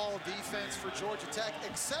small defense for Georgia Tech,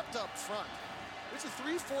 except up front. It's a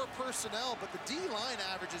 3-4 personnel, but the D-line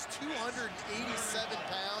averages 287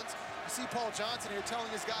 pounds. You see Paul Johnson here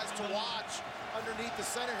telling his guys to watch underneath the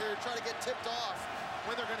center here, try to get tipped off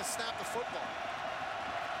when they're going to snap the football.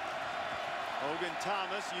 Logan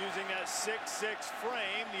Thomas using that 6'6"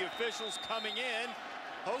 frame. The officials coming in.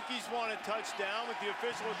 Hokies want a touchdown with the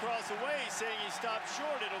official across the way saying he stopped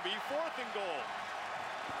short. It'll be 4th and goal.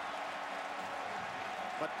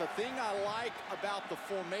 But the thing I like about the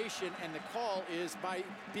formation and the call is by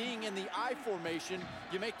being in the I formation,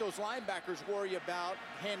 you make those linebackers worry about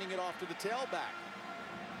handing it off to the tailback.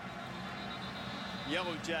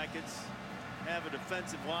 Yellow Jackets have a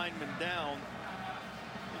defensive lineman down.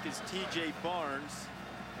 I think it's TJ Barnes.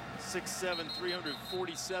 6'7",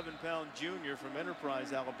 347-pound junior from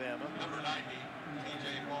Enterprise, Alabama.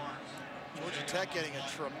 Georgia Tech getting a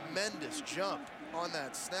tremendous jump on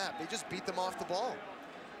that snap. They just beat them off the ball.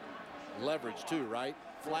 Leverage too, right?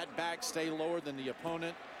 Flat back, stay lower than the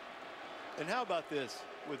opponent. And how about this?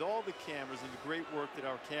 With all the cameras and the great work that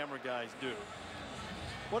our camera guys do,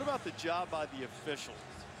 what about the job by the officials?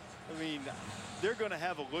 I mean, they're going to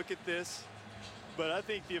have a look at this, but I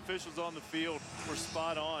think the officials on the field were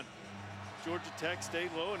spot on. Georgia Tech stayed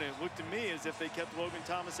low, and it looked to me as if they kept Logan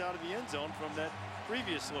Thomas out of the end zone from that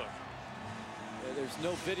previous look. Yeah, there's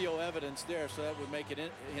no video evidence there, so that would make it,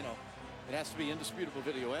 you know, it has to be indisputable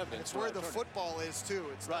video evidence. It's where the football is, too.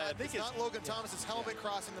 It's right, not, I think it's not Logan Thomas's helmet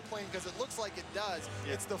crossing the plane, because it looks like it does.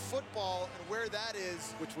 Yeah. It's the football and where that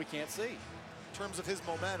is. Which we can't see. In terms of his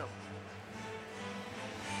momentum.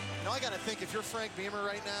 Now I got to think, if you're Frank Beamer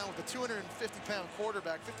right now with a 250-pound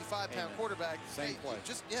quarterback, 55-pound quarterback, same play.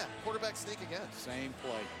 Just, yeah, quarterback sneak again. Same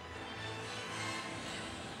play.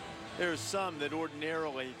 There's some that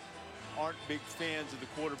ordinarily aren't big fans of the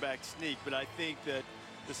quarterback sneak, but I think that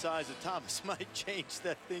the size of Thomas might change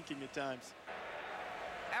that thinking at times.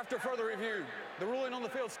 After further review, the ruling on the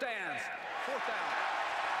field stands. 4th down.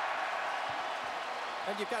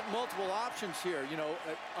 And you've got multiple options here, you know,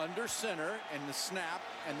 under center and the snap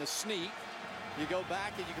and the sneak. You go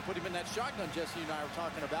back and you can put him in that shotgun Jesse and I were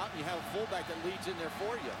talking about, and you have a fullback that leads in there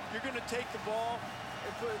for you. You're going to take the ball and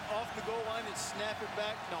put it off the goal line and snap it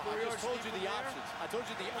back. No, I just told you the options. I told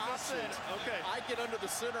you the options. Okay. I get under the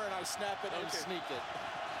center and I snap it and sneak it.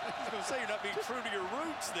 I was going to say you're not being true to your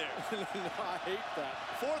roots there. No, I hate that.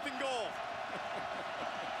 4th and goal.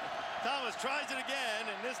 Thomas tries it again,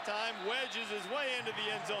 and this time wedges his way into the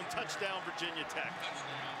end zone. Touchdown, Virginia Tech.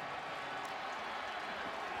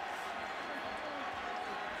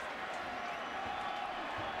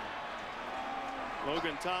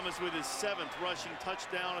 Logan Thomas with his 7th rushing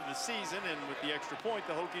touchdown of the season, and with the extra point,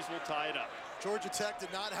 the Hokies will tie it up. Georgia Tech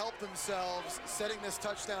did not help themselves setting this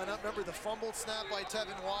touchdown up. Remember the fumbled snap by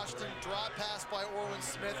Tevin Washington, drop pass by Orwin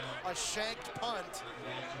Smith, a shanked punt.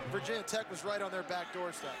 Virginia Tech was right on their back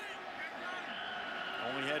doorstep.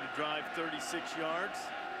 Only had to drive 36 yards.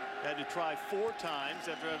 Had to try 4 times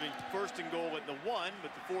after having 1st and goal at the 1,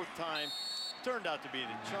 but the 4th time turned out to be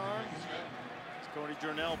the charm. Cody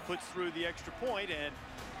Journell puts through the extra point, and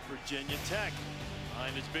Virginia Tech,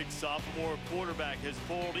 behind its big sophomore quarterback, has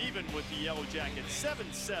pulled even with the Yellow Jackets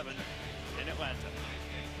 7-7 in Atlanta.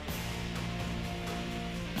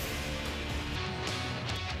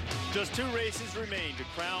 Just 2 races remain to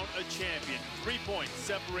crown a champion. 3 points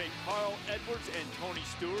separate Carl Edwards and Tony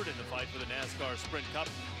Stewart in the fight for the NASCAR Sprint Cup.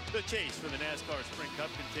 The chase for the NASCAR Sprint Cup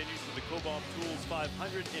continues with the Cobalt Tools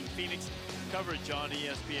 500 in Phoenix. Coverage on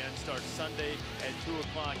ESPN starts Sunday at 2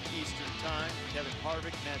 o'clock Eastern Time. Kevin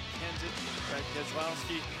Harvick, Matt Kenseth, Brad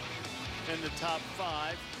Keselowski in the top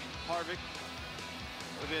 5. Harvick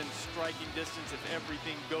within striking distance if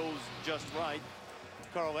everything goes just right.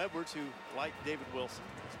 Carl Edwards, who, like David Wilson,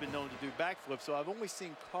 has been known to do backflips, so I've only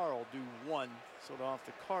seen Carl do one sort of off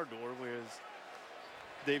the car door, whereas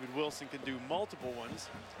David Wilson can do multiple ones.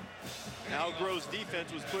 Al Groh's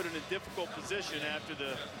defense was put in a difficult position after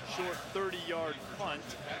the short 30-yard punt.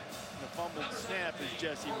 The fumbled snap, as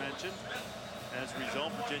Jesse mentioned. As a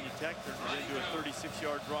result, Virginia Tech turned it into a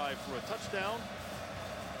 36-yard drive for a touchdown.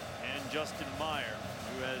 And Justin Meyer,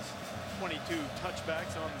 who has 22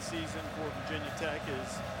 touchbacks on the season for Virginia Tech,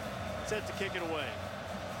 is set to kick it away.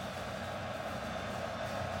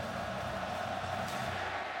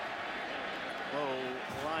 Low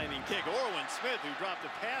lining kick. Orwin Smith, who dropped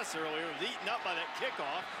a pass earlier, was eaten up by that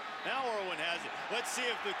kickoff. Now Orwin has it. Let's see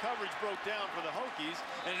if the coverage broke down for the Hokies.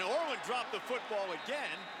 And Orwin dropped the football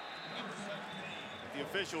again. The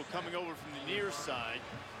official coming over from the near side,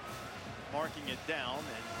 marking it down,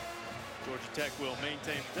 and Georgia Tech will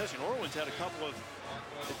maintain possession. Orwin's had a couple of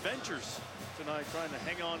adventures tonight trying to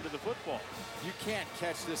hang on to the football. You can't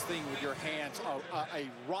catch this thing with your hands. A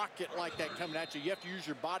rocket like that coming at you. You have to use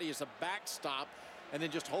your body as a backstop and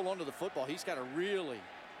then just hold on to the football. He's got to really,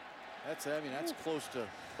 that's close to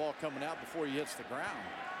ball coming out before he hits the ground.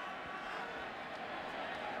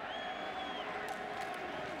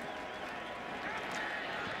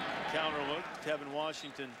 Counter look, Tevin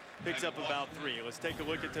Washington picks up about 3. Let's take a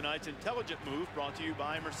look at tonight's intelligent move brought to you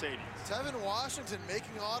by Mercedes. Tevin Washington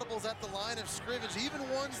making audibles at the line of scrimmage, even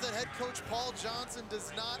ones that head coach Paul Johnson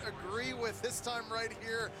does not agree with. This time right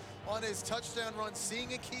here on his touchdown run,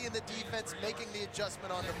 seeing a key in the defense, making the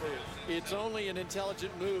adjustment on the move. It's only an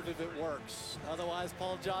intelligent move if it works. Otherwise,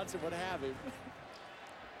 Paul Johnson would have him.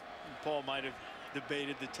 Paul might have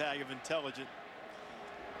debated the tag of intelligent.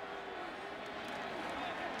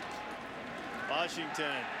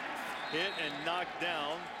 Washington hit and knocked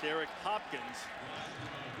down Derek Hopkins,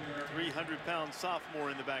 300-pound sophomore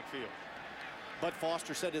in the backfield. Bud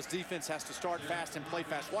Foster said his defense has to start fast and play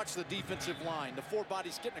fast. Watch the defensive line. The four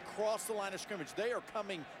bodies getting across the line of scrimmage. They are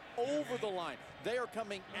coming over the line. They are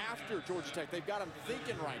coming after Georgia Tech. They've got them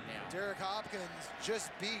thinking right now. Derek Hopkins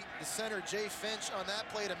just beat the center, Jay Finch, on that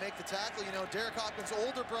play to make the tackle. You know, Derek Hopkins'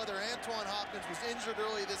 older brother, Antoine Hopkins, was injured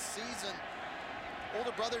early this season.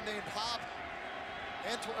 Older brother named Hop.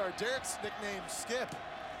 Derek's nickname Skip.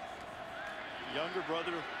 Younger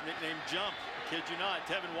brother nicknamed Jump. Kid you not.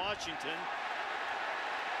 Tevin Washington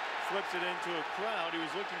flips it into a crowd. He was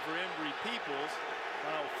looking for Embry Peoples.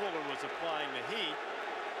 Kyle Fuller was applying the heat.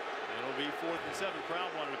 It'll be 4th and 7. Crowd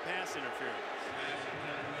wanted a pass interference.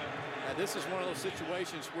 Now this is one of those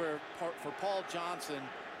situations where for Paul Johnson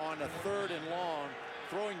on a 3rd and long,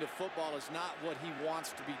 throwing the football is not what he wants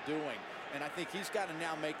to be doing. And I think he's got to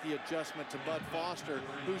now make the adjustment to Bud Foster,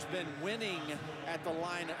 who's been winning at the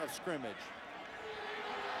line of scrimmage.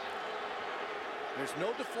 There's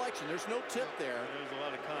no deflection. There's no tip there. There's a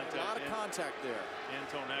lot of contact. A lot of contact there.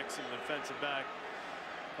 Antone Exum, the defensive back,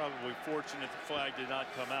 probably fortunate the flag did not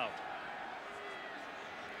come out.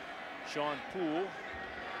 Sean Poole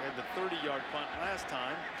had the 30-yard punt last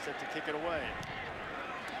time, set to kick it away.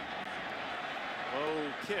 Low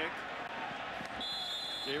kick.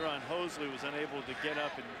 Jaron Hosley was unable to get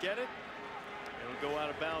up and get it. It'll go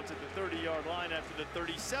out of bounds at the 30-yard line after the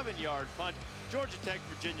 37-yard punt. Georgia Tech,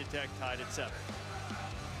 Virginia Tech tied at 7.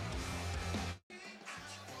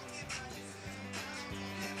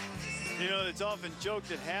 You know, it's often joked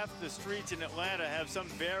that half the streets in Atlanta have some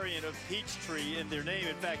variant of Peachtree in their name.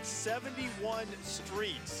 In fact, 71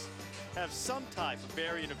 streets have some type of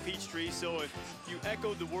variant of Peachtree. So if you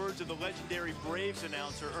echoed the words of the legendary Braves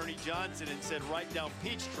announcer Ernie Johnson and said write down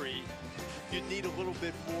Peachtree, you'd need a little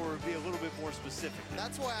bit more, be a little bit more specific.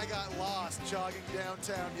 That's why I got lost jogging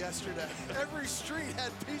downtown yesterday. Every street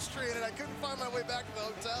had Peachtree in it. I couldn't find my way back to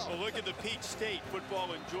the hotel. Well, look at the Peach State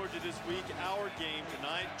football in Georgia this week. Our game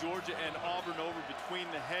tonight, Georgia and Auburn over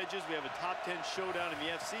between the hedges. We have a top 10 showdown in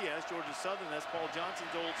the FCS. Georgia Southern, that's Paul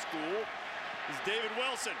Johnson's old school, is David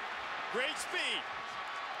Wilson. Great speed.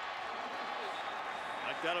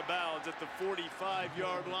 Knocked out of bounds at the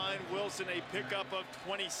 45-yard line. Wilson, a pickup of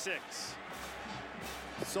 26.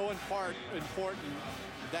 So important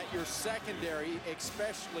that your secondary,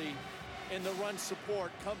 especially in the run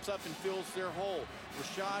support, comes up and fills their hole.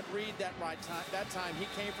 Rashad Reed that time he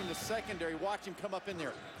came from the secondary. Watch him come up in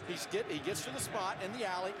there. He gets to the spot in the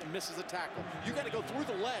alley and misses a tackle. You got to go through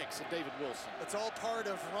the legs of David Wilson. It's all part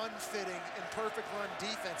of run fitting and perfect run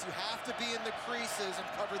defense. You have to be in the creases and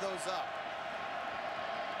cover those up.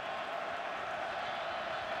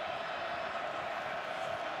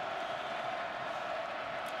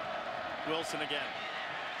 Wilson again.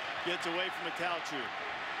 Gets away from Metalchu.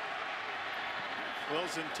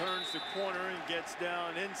 Wilson turns the corner and gets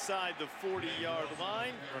down inside the 40-yard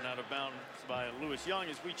line. Run out of bounds by Lewis Young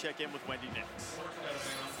as we check in with Wendy Nix.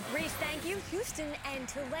 Reese, thank you. Houston and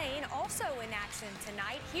Tulane also in action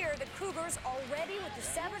tonight. Here, the Cougars already with the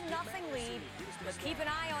 7-0 lead. But keep an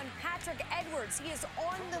eye on Patrick Edwards. He is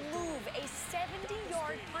on the move. A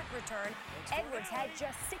 70-yard punt return. Edwards had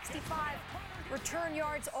just 65 return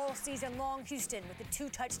yards all season long. Houston with a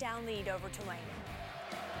 2-touchdown lead over Tulane.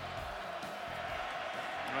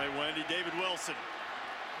 All right, Wendy, David Wilson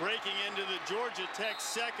breaking into the Georgia Tech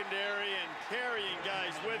secondary and carrying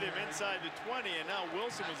guys with him inside the 20. And now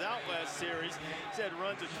Wilson was out last series. He's had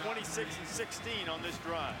runs of 26 and 16 on this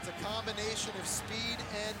drive. It's a combination of speed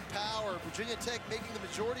and power. Virginia Tech making the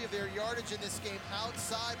majority of their yardage in this game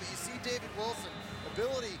outside. But you see David Wilson,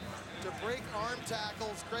 ability to break arm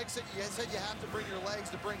tackles. Craig said you have to bring your legs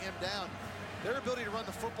to bring him down. Their ability to run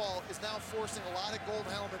the football is now forcing a lot of gold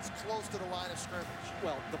helmets close to the line of scrimmage.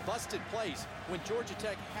 Well, the busted plays, when Georgia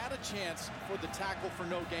Tech had a chance for the tackle for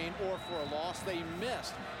no gain or for a loss, they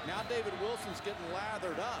missed. Now David Wilson's getting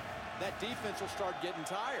lathered up. That defense will start getting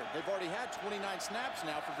tired. They've already had 29 snaps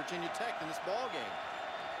now for Virginia Tech in this ball game.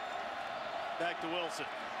 Back to Wilson.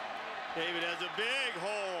 David has a big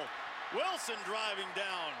hole. Wilson driving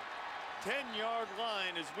down. 10-yard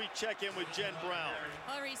line as we check in with Jen Brown.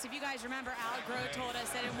 Well, Reese, if you guys remember, Al Groh told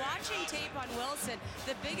us that in watching tape on Wilson,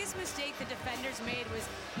 the biggest mistake the defenders made was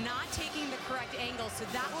not taking the correct angle. So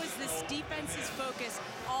that was this defense's focus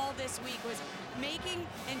all this week, was making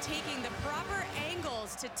and taking the proper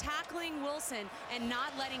angles to tackling Wilson and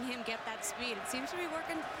not letting him get that speed. It seems to be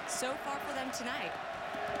working so far for them tonight.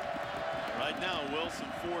 Right now, Wilson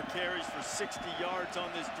 4 carries for 60 yards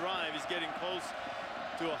on this drive. He's getting close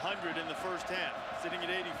to 100 in the first half, sitting at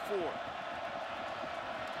 84.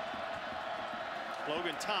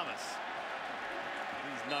 Logan Thomas.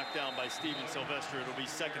 He's knocked down by Steven Sylvester. It'll be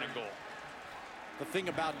 2nd and goal. The thing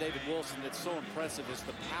about David Wilson that's so impressive is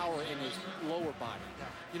the power in his lower body.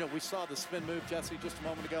 You know, we saw the spin move, Jesse, just a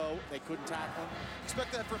moment ago. They couldn't tackle him.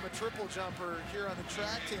 Expect that from a triple jumper here on the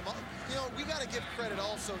track team. You know, we got to give credit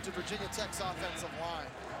also to Virginia Tech's offensive line.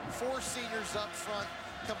 4 seniors up front,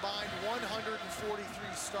 combined 143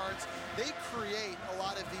 starts. They create a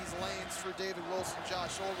lot of these lanes for David Wilson,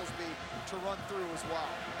 Josh Oglesby to run through as well.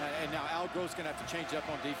 And now Al Groh's going to have to change up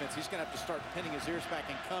on defense. He's going to have to start pinning his ears back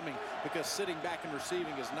and coming because sitting back and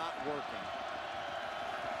receiving is not working.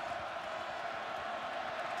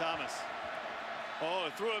 Thomas. Oh,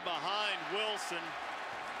 threw it behind Wilson.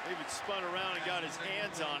 David spun around and got his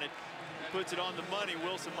hands on it. Puts it on the money.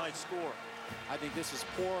 Wilson might score. I think this is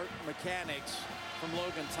poor mechanics from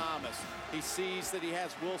Logan Thomas. He sees that he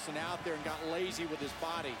has Wilson out there and got lazy with his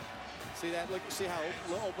body. See that? Look, see how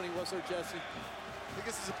open he was there, Jesse? I think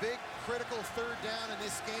this is a big, critical 3rd down in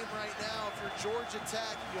this game right now for Georgia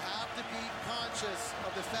Tech. You have to be conscious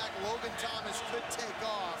of the fact Logan Thomas could take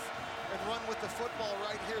off and run with the football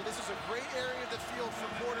right here. This is a great area of the field for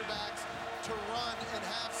quarterbacks to run and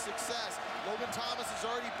have success. Logan Thomas has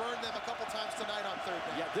already burned them a couple times tonight on 3rd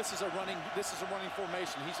down. Yeah, this is a running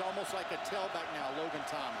formation. He's almost like a tailback now, Logan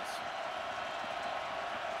Thomas.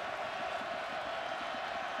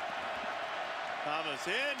 Thomas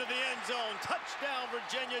into the end zone. Touchdown,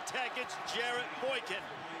 Virginia Tech. It's Jarrett Boykin.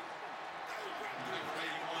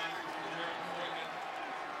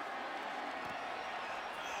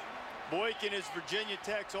 Boykin is Virginia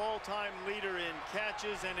Tech's all-time leader in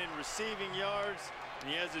catches and in receiving yards. And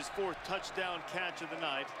he has his 4th touchdown catch of the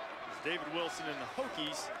night as David Wilson and the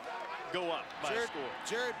Hokies go up by a score.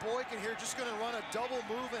 Jarrett Boykin here just going to run a double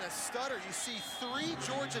move and a stutter. You see 3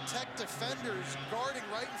 Georgia Tech defenders guarding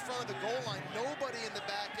right in front of the goal line. Nobody in the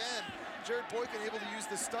back end. Jarrett Boykin able to use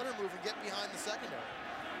the stutter move and get behind the secondary.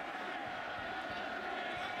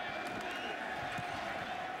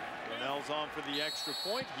 Brunell's on for the extra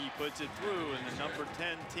point. He puts it through, and the number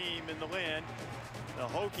 10 team in the land, the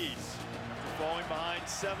Hokies, falling behind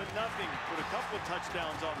 7-0, put a couple of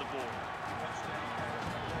touchdowns on the board.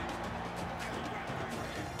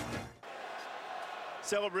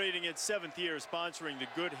 Celebrating its 7th year sponsoring the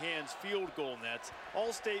Good Hands Field Goal Nets,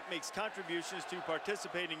 Allstate makes contributions to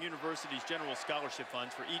participating universities' general scholarship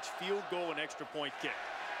funds for each field goal and extra point kick.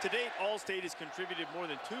 To date, Allstate has contributed more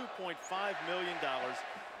than $2.5 million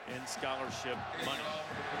in scholarship money.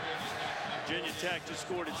 Virginia Tech just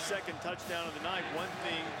scored its 2nd touchdown of the night. One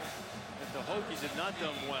thing that the Hokies have not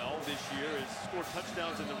done well this year is score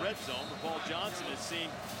touchdowns in the red zone. But Paul Johnson has seen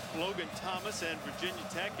Logan Thomas and Virginia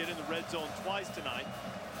Tech get in the red zone twice tonight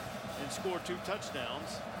and score 2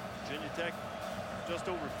 touchdowns. Virginia Tech just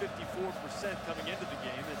over 54% coming into the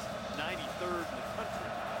game. It's 93rd in the country.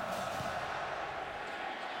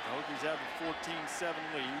 The Hokies have a 14-7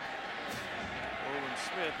 lead. Owen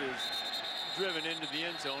Smith is driven into the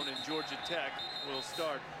end zone, and Georgia Tech will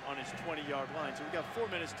start on his 20-yard line. So we've got 4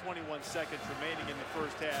 minutes, 21 seconds remaining in the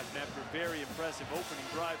first half. And after a very impressive opening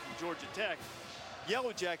drive from Georgia Tech,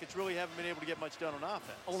 Yellow Jackets really haven't been able to get much done on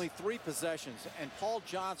offense. Only 3 possessions, and Paul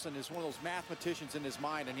Johnson is one of those mathematicians in his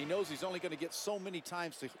mind, and he knows he's only going to get so many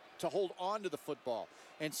times to hold on to the football.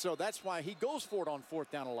 And so that's why he goes for it on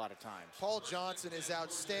 4th down a lot of times. Paul Johnson is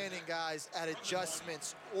outstanding, guys, at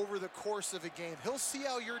adjustments over the course of a game. He'll see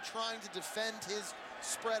how you're trying to defend his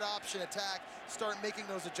spread option attack, start making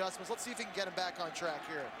those adjustments. Let's see if he can get him back on track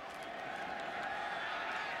here.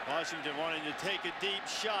 Washington wanting to take a deep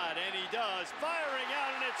shot, and he does. Firing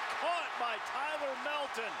out, and it's caught by Tyler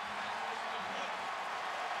Melton.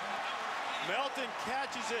 Melton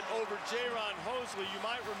catches it over Jaron Hosley. You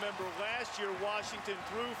might remember last year Washington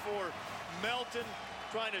threw for Melton,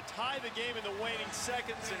 trying to tie the game in the waning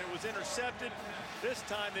seconds, and it was intercepted. This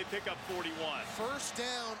time they pick up 41. First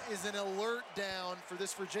down is an alert down for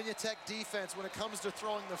this Virginia Tech defense when it comes to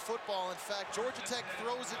throwing the football. In fact, Georgia Tech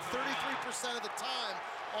throws it 33% of the time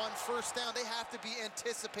on first down. They have to be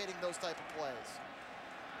anticipating those type of plays.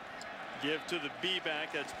 Give to the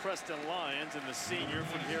B-back, that's Preston Lyons, and the senior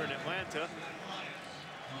from here in Atlanta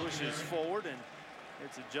pushes forward, and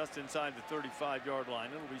it's just inside the 35-yard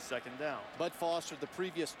line. It'll be 2nd down. Bud Foster, the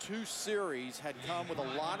previous 2 series, had come with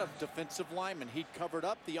a lot of defensive linemen. He'd covered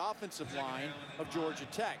up the offensive line of Georgia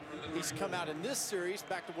Tech. He's come out in this series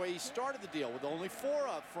back the way he started the deal with only 4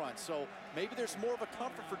 up front. So maybe there's more of a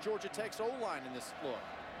comfort for Georgia Tech's O-line in this look.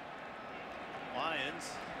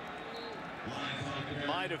 Lions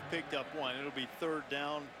might have picked up 1. It'll be 3rd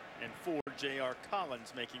down and 4. J.R.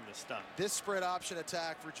 Collins making the stunt. This spread option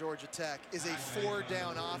attack for Georgia Tech is a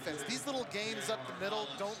 4-down offense. These little games up the middle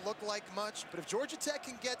don't look like much, but if Georgia Tech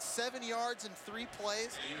can get 7 yards in 3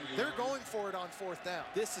 plays, they're going for it on 4th down.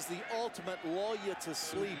 This is the ultimate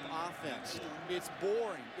lull-you-to-sleep offense. It's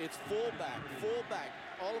boring. It's fullback.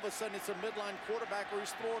 All of a sudden, it's a midline quarterback where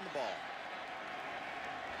he's throwing the ball.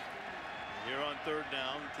 Here on 3rd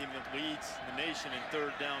down, the team that leads the nation in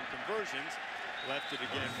 3rd down conversions left it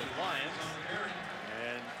again with Lyons.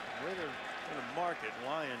 And where they're going to mark it,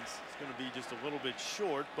 Lyons is going to be just a little bit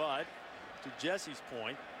short, but to Jesse's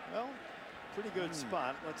point, well, pretty good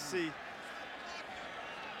spot. Let's see.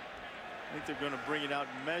 I think they're going to bring it out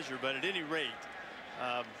and measure, but at any rate,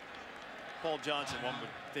 Paul Johnson, one would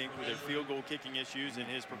think, with their field goal kicking issues and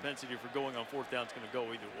his propensity for going on 4th down, is going to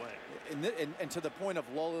go either way. And to the point of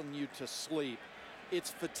lulling you to sleep, it's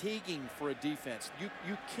fatiguing for a defense.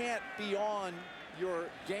 You can't be on your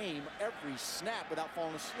game every snap without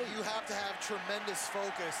falling asleep. You have to have tremendous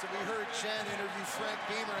focus. And we heard Jen interview Frank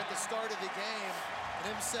Beamer at the start of the game and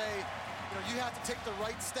him say, you have to take the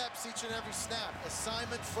right steps each and every snap.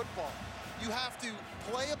 Assignment football. You have to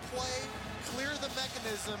play a play, clear the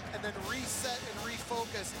mechanism, and then reset and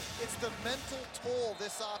refocus. It's the mental toll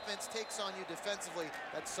this offense takes on you defensively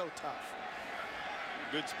that's so tough.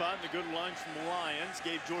 Good spot and a good lunge from the Lions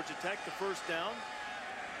gave Georgia Tech the 1st down.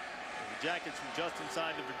 The Jackets from just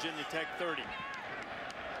inside the Virginia Tech 30.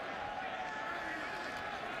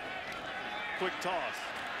 Quick toss.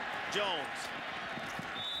 Jones.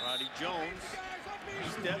 Roddy Jones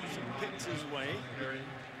steps and picks his way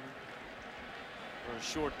for a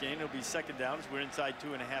short gain. It'll be 2nd down as we're inside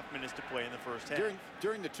 2.5 minutes to play in the 1st half.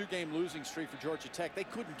 During the 2-game losing streak for Georgia Tech, they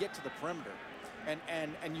couldn't get to the perimeter.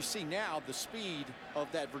 And you see now the speed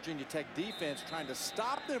of that Virginia Tech defense trying to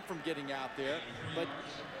stop them from getting out there. But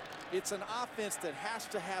it's an offense that has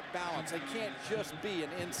to have balance. They can't just be an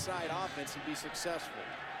inside offense and be successful.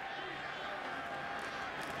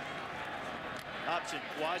 Option.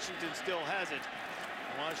 Washington still has it.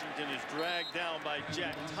 Washington is dragged down by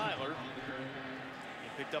Jack Tyler. He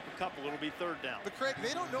picked up a couple. It'll be 3rd down. But Craig,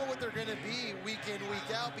 they don't know what they're going to be week in,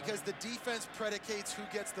 week out because the defense predicates who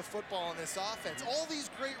gets the football in this offense. All these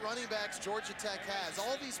great running backs Georgia Tech has,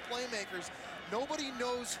 all these playmakers, nobody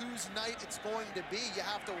knows whose night it's going to be. You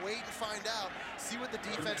have to wait and find out, see what the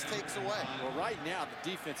defense takes away. Well, right now, the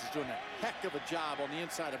defense is doing a heck of a job on the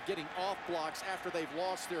inside of getting off blocks after they've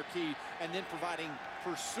lost their key and then providing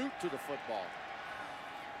pursuit to the football.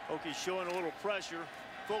 Hokies showing a little pressure.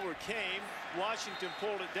 Fuller came. Washington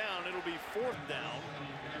pulled it down. It'll be 4th down.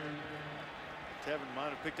 Tevin might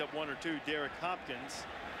have picked up 1 or 2. Derek Hopkins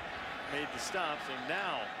made the stop. So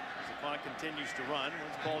now, as the clock continues to run,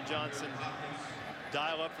 once Paul Johnson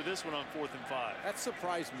dial up for this one on 4th and 5. That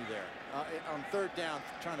surprised me there. On 3rd down,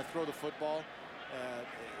 trying to throw the football.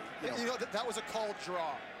 That was a called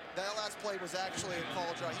draw. That last play was actually a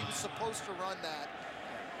called draw. He was supposed to run that.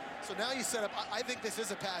 So now you set up, I think this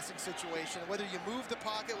is a passing situation. Whether you move the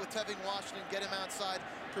pocket with Tevin Washington, get him outside,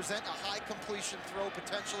 present a high completion throw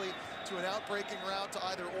potentially to an outbreaking route to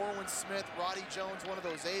either Orwin Smith, Roddy Jones, one of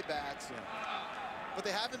those A-backs. Yeah. But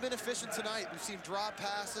they haven't been efficient tonight. We've seen drop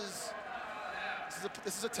passes.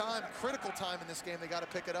 This is a time, critical time in this game. They got to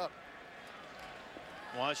pick it up.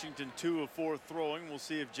 Washington 2 of 4 throwing. We'll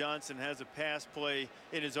see if Johnson has a pass play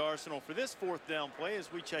in his arsenal for this 4th down play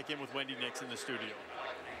as we check in with Wendy Nix in the studio.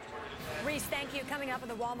 Reese, thank you. Coming up in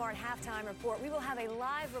the Walmart halftime report, we will have a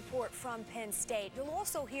live report from Penn State. You'll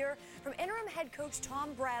also hear from interim head coach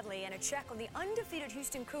Tom Bradley and a check on the undefeated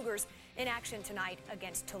Houston Cougars in action tonight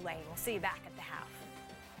against Tulane. We'll see you back at the half.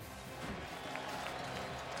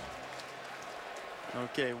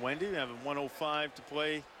 Okay, Wendy, we have a 1:05 to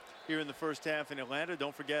play here in the 1st half in Atlanta.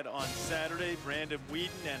 Don't forget on Saturday, Brandon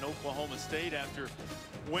Whedon and Oklahoma State, after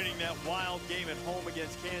winning that wild game at home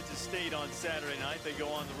against Kansas State on Saturday night, they go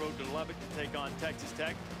on the road to Lubbock to take on Texas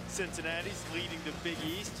Tech. Cincinnati's leading the Big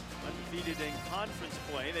East, undefeated in conference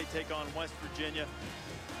play. They take on West Virginia.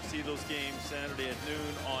 See those games Saturday at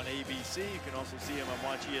noon on ABC. You can also see them on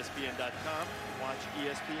WatchESPN.com, Watch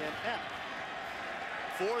ESPN app.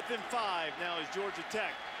 4th and 5 now as Georgia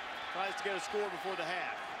Tech tries to get a score before the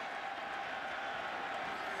half.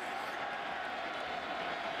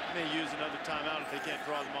 May use another timeout if they can't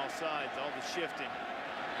draw them off sides. All the shifting.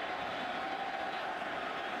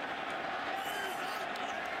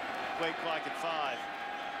 Play clock at 5.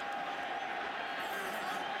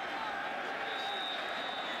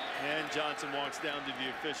 And Johnson walks down to the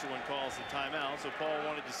official and calls the timeout. So Paul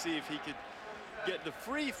wanted to see if he could get the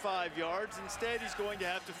free 5 yards. Instead, he's going to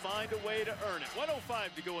have to find a way to earn it.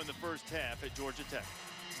 1:05 to go in the 1st half at Georgia Tech.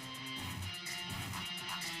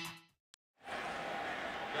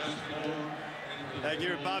 Back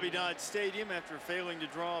here at Bobby Dodd Stadium, after failing to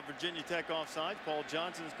draw Virginia Tech offside, Paul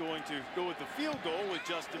Johnson's going to go with the field goal with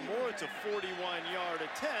Justin Moore. It's a 41-yard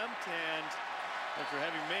attempt, and after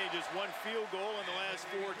having made just one field goal in the last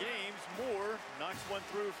 4 games, Moore knocks one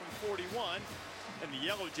through from 41, and the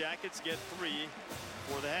Yellow Jackets get 3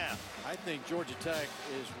 for the half. I think Georgia Tech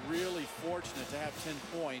is really fortunate to have 10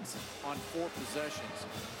 points on 4 possessions.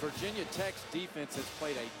 Virginia Tech's defense has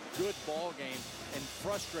played a good ball game and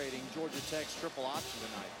frustrating Georgia Tech's triple option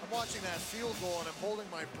tonight. I'm watching that field goal and I'm holding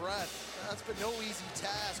my breath. That's been no easy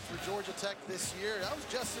task for Georgia Tech this year. That was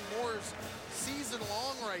Justin Moore's season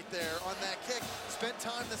long right there on that kick. Spent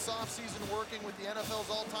time this offseason working with the NFL's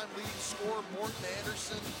all-time leading scorer, Morton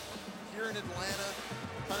Anderson, here in Atlanta,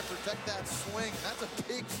 trying to protect that swing. That's a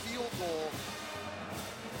big field goal.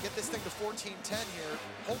 Get this thing to 14-10 here.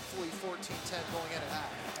 Hopefully 14-10 going in at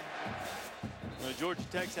half. Well, Georgia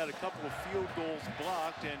Tech's had a couple of field goals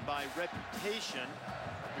blocked, and by reputation,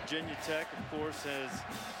 Virginia Tech, of course, has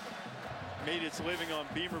made its living on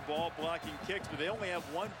Beamer ball blocking kicks, but they only have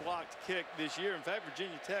 1 blocked kick this year. In fact,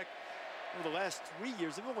 Virginia Tech, over the last 3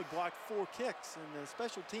 years, they've only blocked 4 kicks, and the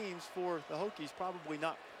special teams for the Hokies probably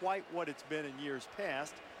not quite what it's been in years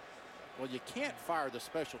past. Well, you can't fire the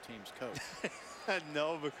special teams coach.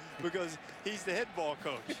 No, because he's the head ball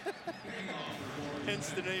coach. Hence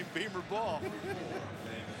the name Beamer Ball.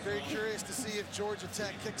 Very curious to see if Georgia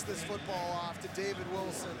Tech kicks this football off to David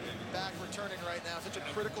Wilson, back returning right now. Such a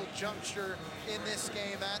critical juncture in this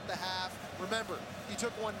game at the half. Remember, he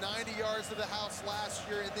took one 90 yards to the house last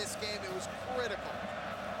year. In this game, it was critical.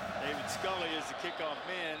 David Scully is the kickoff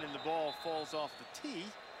man, and the ball falls off the tee.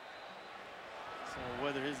 So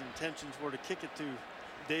whether his intentions were to kick it to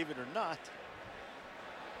David or not,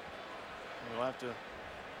 we'll have to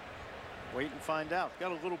wait and find out.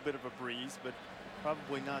 Got a little bit of a breeze, but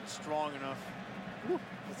probably not strong enough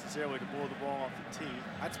necessarily to blow the ball off the tee.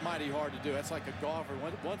 That's mighty hard to do. That's like a golfer.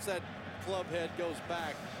 Once that club head goes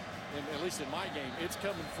back, and at least in my game, it's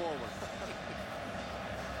coming forward.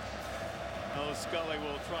 Oh, Scully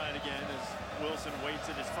will try it again as Wilson waits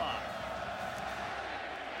at his 5.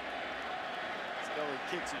 Scully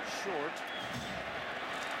kicks it short.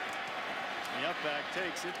 The upback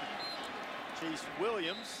takes it. Chase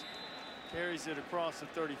Williams carries it across the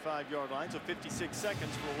 35-yard line, so 56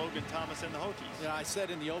 seconds for Logan Thomas and the Hokies. Yeah, I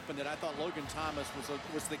said in the open that I thought Logan Thomas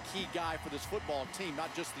was the key guy for this football team,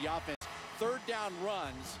 not just the offense. 3rd down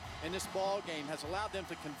runs in this ball game has allowed them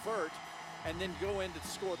to convert and then go in to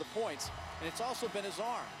score the points. And it's also been his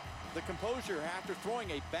arm. The composure after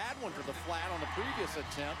throwing a bad one to the flat on the previous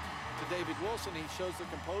attempt to David Wilson, he shows the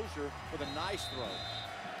composure with a nice throw.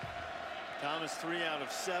 Thomas 3 out of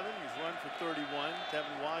 7. He's run for 31.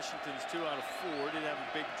 Tevin Washington's 2 out of 4. Did have a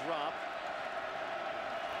big drop.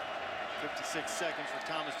 56 seconds for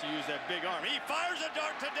Thomas to use that big arm. He fires a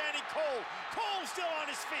dart to Danny Cole. Cole still on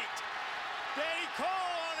his feet. Danny Cole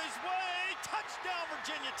on his way. Touchdown,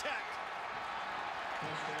 Virginia Tech.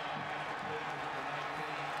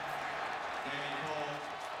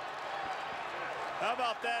 How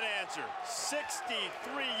about that answer? 63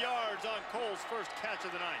 yards on Cole's first catch of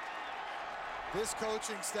the night. This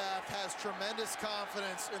coaching staff has tremendous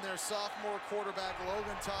confidence in their sophomore quarterback,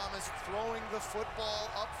 Logan Thomas, throwing the football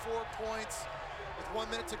up 4 points with 1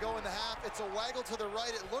 minute to go in the half. It's a waggle to the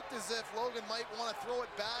right. It looked as if Logan might want to throw it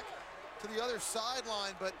back to the other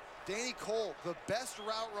sideline, but Danny Cole, the best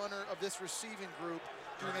route runner of this receiving group,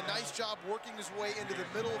 doing a nice job working his way into the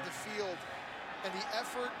middle of the field, and the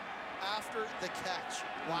effort after the catch.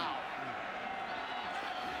 Wow.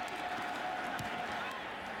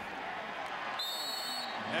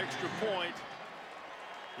 Extra point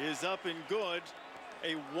is up and good.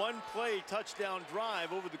 A 1-play touchdown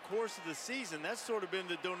drive over the course of the season. That's sort of been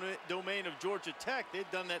the domain of Georgia Tech. They've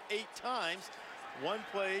done that 8 times. 1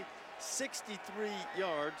 play, 63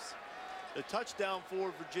 yards. The touchdown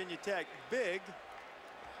for Virginia Tech, big,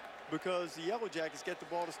 because the Yellow Jackets get the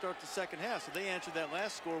ball to start the second half. So they answered that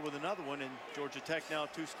last score with another one, and Georgia Tech now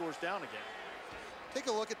 2 scores down again. Take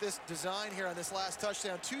a look at this design here on this last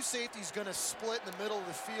touchdown. 2 safeties going to split in the middle of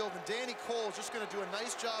the field, and Danny Cole is just going to do a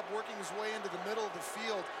nice job working his way into the middle of the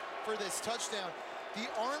field for this touchdown. The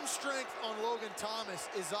arm strength on Logan Thomas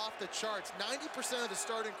is off the charts. 90% of the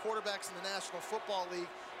starting quarterbacks in the National Football League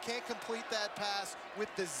can't complete that pass with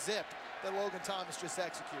the zip that Logan Thomas just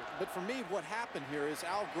executed. But for me, what happened here is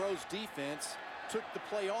Al Groh's defense took the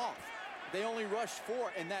play off. They only rushed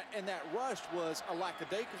 4, and that rush was a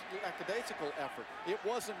lackadaisical effort. It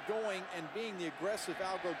wasn't going and being the aggressive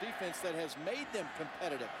Al Groh defense that has made them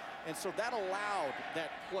competitive. And so that allowed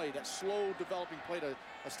that play, that slow developing play, to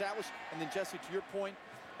establish. And then, Jesse, to your point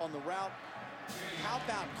on the route, How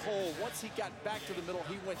about Cole? Once he got back to the middle,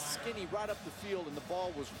 he went skinny right up the field, and the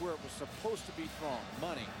ball was where it was supposed to be thrown.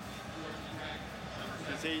 Money.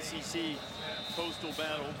 This ACC Coastal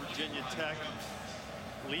battle, Virginia Tech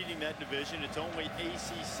leading that division. Its only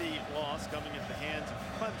ACC loss coming at the hands of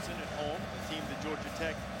Clemson at home, the team that Georgia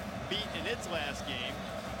Tech beat in its last game.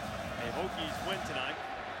 A Hokies win tonight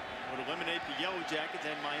would eliminate the Yellow Jackets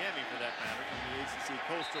and Miami, for that matter, from the ACC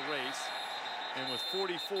Coastal race. And with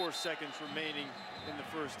 44 seconds remaining in the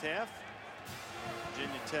first half,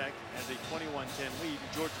 Virginia Tech has a 21-10 lead,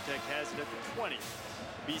 and Georgia Tech has it at the 20.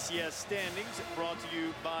 BCS standings brought to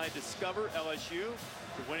you by Discover. LSU,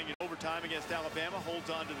 for winning in overtime against Alabama, holds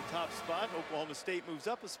on to the top spot. Oklahoma State moves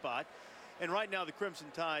up a spot. And right now the Crimson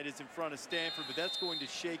Tide is in front of Stanford, but that's going to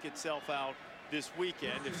shake itself out this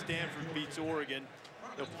weekend. If Stanford beats Oregon,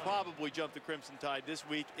 they'll probably jump the Crimson Tide this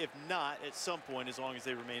week, if not at some point, as long as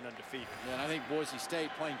they remain undefeated. Yeah, and I think Boise State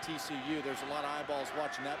playing TCU, there's a lot of eyeballs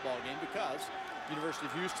watching that ball game because University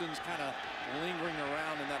of Houston's kind of lingering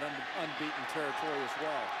around in that unbeaten territory as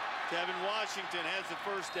well. Tevin Washington has the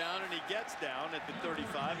first down, and he gets down at the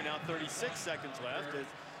 35, and now 36 seconds left as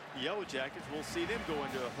the Yellow Jackets will see them go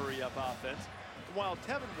into a hurry-up offense. And while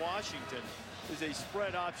Tevin Washington is a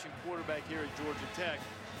spread option quarterback here at Georgia Tech,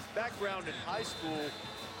 his background in high school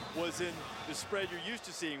was in the spread you're used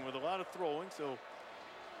to seeing with a lot of throwing, so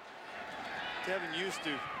Tevin used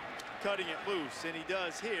to cutting it loose, and he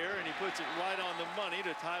does here, and he puts it right on the money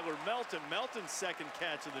to Tyler Melton. Melton's second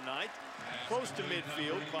catch of the night. Close to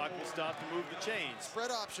midfield. Clock will stop to move the chains. Spread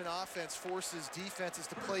option offense forces defenses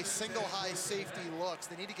to play single high safety looks.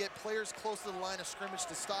 They need to get players close to the line of scrimmage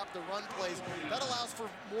to stop the run plays. That allows for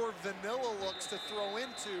more vanilla looks to throw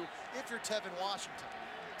into if you're Tevin Washington.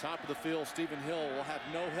 Top of the field, Stephen Hill will have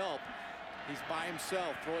no help. He's by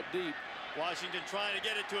himself. Throw it deep. Washington trying to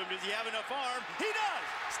get it to him. Does he have enough arm? He does!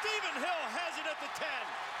 Stephen Hill has it at the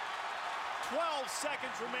 10. 12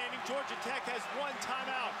 seconds remaining. Georgia Tech has one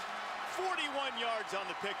timeout. 41 yards on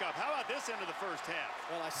the pickup. How about this end of the first half?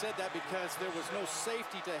 Well, I said that because there was no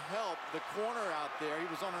safety to help the corner out there. He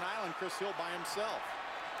was on an island, Chris Hill, by himself.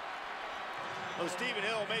 Oh, Stephen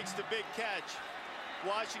Hill makes the big catch.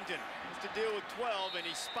 Washington has to deal with 12, and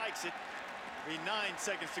he spikes it. 9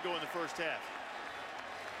 seconds to go in the first half.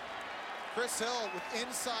 Chris Hill with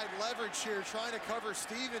inside leverage here, trying to cover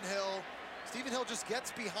Stephen Hill. Stephen Hill just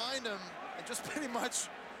gets behind him and just pretty much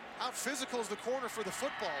out physicals the corner for the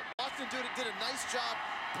football. Washington did a nice job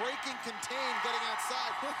breaking, contain, getting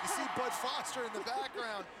outside. You see Bud Foster in the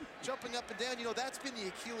background jumping up and down. You know, that's been the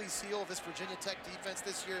Achilles heel of this Virginia Tech defense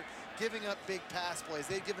this year, giving up big pass plays.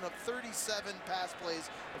 They've given up 37 pass plays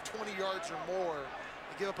of 20 yards or more.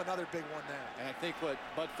 They give up another big one there. And I think what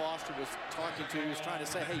Bud Foster was talking to, he was trying to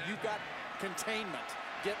say, hey, you've got containment.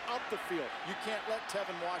 Get up the field. You can't let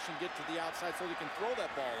Tevin Washington get to the outside so he can throw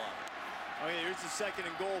that ball up. Okay, here's the second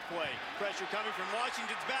and goal play. Pressure coming from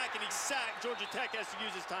Washington's back, and he's sacked. Georgia Tech has to use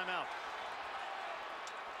his timeout.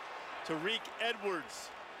 Tariq Edwards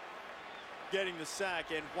getting the sack,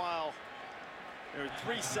 and while there are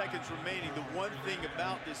 3 seconds remaining, the one thing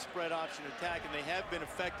about this spread option attack, and they have been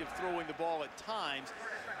effective throwing the ball at times,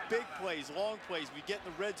 big plays, long plays, we get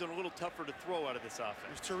in the red zone a little tougher to throw out of this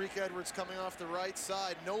offense. There's Tariq Edwards coming off the right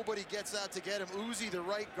side. Nobody gets out to get him. Uzi, the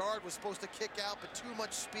right guard, was supposed to kick out, but too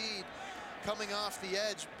much speed coming off the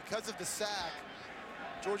edge because of the sack.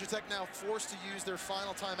 Georgia Tech now forced to use their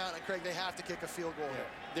final timeout, and Craig, they have to kick a field goal here.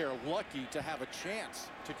 They're lucky to have a chance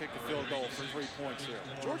to kick a field goal for 3 points here.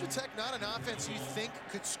 Georgia Tech, not an offense you think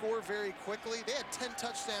could score very quickly. They had 10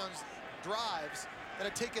 touchdowns drives that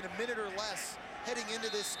had taken a minute or less heading into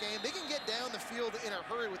this game. They can get down the field in a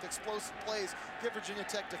hurry with explosive plays. Give Virginia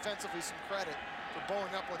Tech defensively some credit for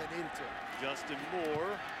bowling up when they needed to. Justin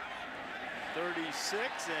Moore, 36,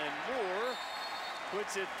 and Moore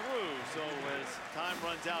puts it through. So as time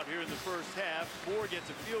runs out here in the first half, Moore gets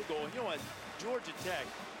a field goal. And you know what? Georgia Tech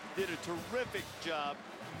did a terrific job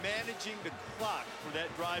managing the clock for that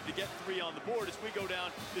drive to get 3 on the board as we go down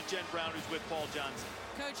to Jen Brown, who's with Paul Johnson.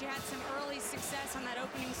 Coach, you had some early success on that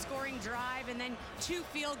opening scoring drive and then 2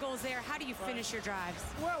 field goals there. How do you finish your drives?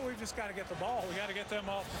 Well, we just got to get the ball. We got to get them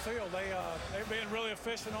off the field. They've been really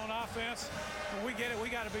efficient on offense. When we get it, we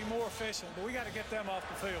got to be more efficient, but we got to get them off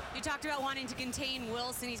the field. You talked about wanting to contain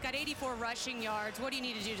Wilson. He's got 84 rushing yards. What do you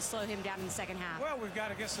need to do to slow him down in the second half? Well, we've got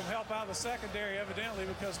to get some help out of the secondary, evidently,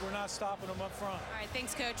 because we're not stopping them up front. All right,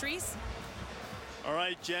 thanks, Coach. Reese? All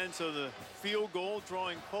right, Jen, so the field goal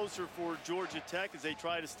drawing closer for Georgia Tech as they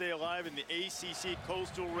try to stay alive in the ACC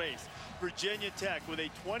Coastal race. Virginia Tech with a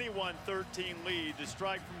 21-13 lead. The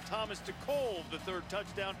strike from Thomas to Cole, the 3rd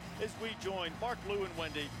touchdown, as we join Mark, Lou, and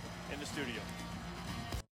Wendy in the studio.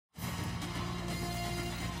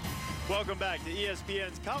 Welcome back to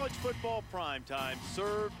ESPN's College Football Primetime,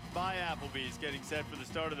 served by Applebee's. Getting set for the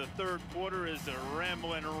start of the third quarter is the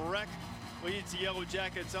Ramblin' Wreck. Leads the Yellow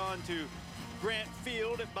Jackets on to Grant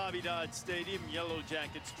Field at Bobby Dodd Stadium. Yellow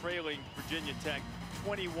Jackets trailing Virginia Tech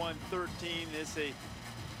 21-13. This is a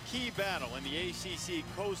key battle in the ACC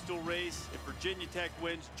Coastal race. If Virginia Tech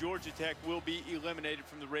wins, Georgia Tech will be eliminated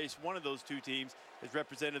from the race. One of those two teams has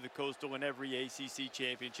represented the Coastal in every ACC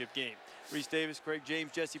championship game. Reese Davis, Craig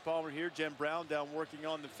James, Jesse Palmer here. Jen Brown down working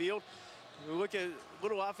on the field. We look at a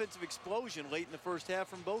little offensive explosion late in the first half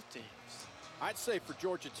from both teams. I'd say for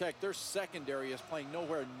Georgia Tech, their secondary is playing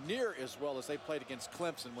nowhere near as well as they played against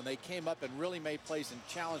Clemson when they came up and really made plays and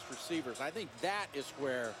challenged receivers. I think that is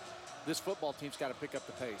where this football team's got to pick up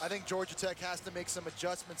the pace. I think Georgia Tech has to make some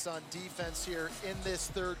adjustments on defense here in this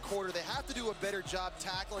third quarter. They have to do a better job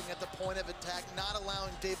tackling at the point of attack, not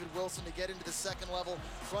allowing David Wilson to get into the second level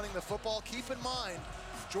running the football. Keep in mind,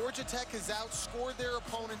 Georgia Tech has outscored their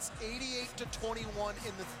opponents 88-21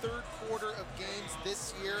 in the third quarter of games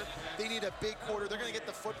this year. They need a big quarter. They're going to get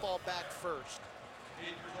the football back first.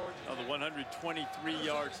 The 123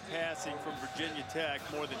 yards passing from Virginia Tech,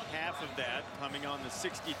 more than half of that coming on the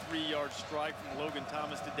 63-yard strike from Logan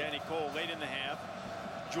Thomas to Danny Cole late in the half.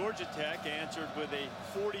 Georgia Tech answered with a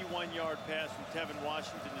 41-yard pass from Tevin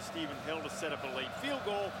Washington to Stephen Hill to set up a late field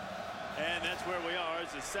goal. And that's where we are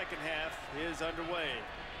as the second half is underway.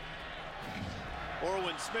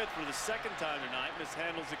 Orwin Smith, for the second time tonight,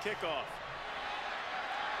 mishandles the kickoff.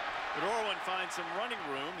 But Orwin finds some running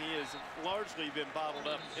room. He has largely been bottled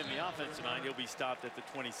up in the offense tonight. He'll be stopped at the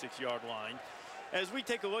 26-yard line. As we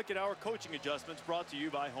take a look at our coaching adjustments brought to you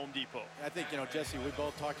by Home Depot. I think, Jesse, we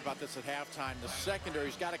both talked about this at halftime. The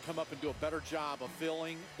secondary's got to come up and do a better job of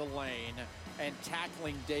filling the lane and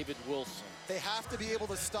tackling David Wilson. They have to be able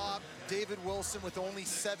to stop David Wilson with only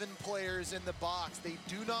 7 players in the box. They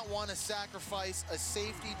do not want to sacrifice a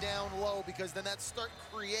safety down low because then that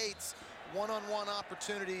creates one-on-one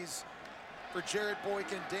opportunities for Jared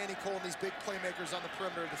Boykin, Danny Cole, and these big playmakers on the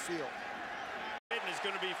perimeter of the field. Is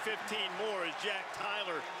going to be 15 more as Jack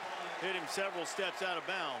Tyler hit him several steps out of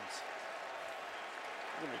bounds.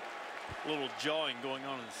 Little jawing going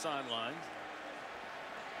on the sidelines.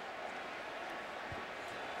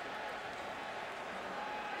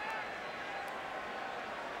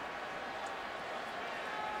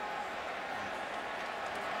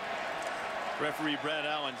 Referee Brad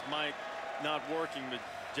Allen's mic not working, but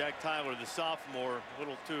Jack Tyler, the sophomore, a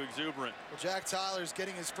little too exuberant. Well, Jack Tyler's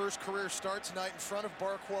getting his first career start tonight in front of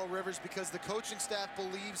Barquell Rivers because the coaching staff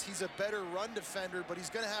believes he's a better run defender, but he's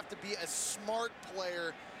going to have to be a smart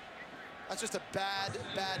player. That's just a bad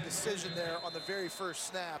decision there on the very first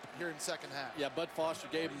snap here in second half. Yeah, Bud Foster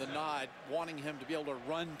gave him the nod, wanting him to be able to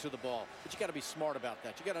run to the ball. But you got to be smart about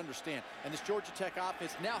that. You got to understand. And this Georgia Tech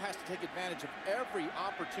offense now has to take advantage of every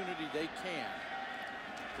opportunity they can.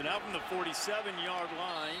 So now from the 47-yard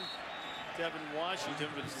line, Tevin Washington,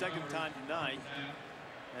 for the second time tonight,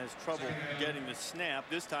 has trouble getting the snap.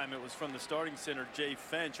 This time it was from the starting center, Jay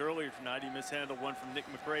Finch. Earlier tonight, he mishandled one from Nick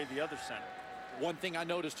McRae, the other center. One thing I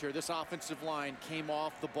noticed here, this offensive line came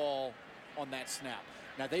off the ball on that snap.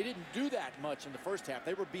 Now, they didn't do that much in the first half.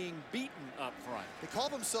 They were being beaten up front. They call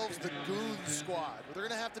themselves the Goon Squad. They're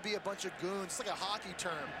going to have to be a bunch of goons. It's like a hockey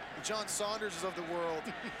term. The John Saunderses of the world.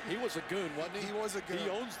 He was a goon, wasn't he? He was a goon. He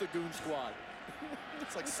owns the Goon Squad.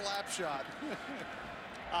 It's like slap shot.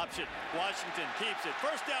 Option. Washington keeps it.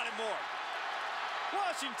 First down and more.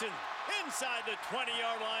 Washington inside the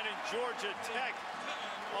 20-yard line, and Georgia Tech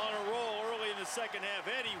on a roll early in the second half.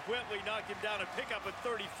 Eddie Whitley knocked him down and pick up at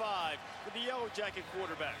 35 for the Yellow Jacket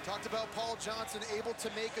quarterback. Talked about Paul Johnson able to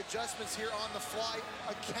make adjustments here on the fly.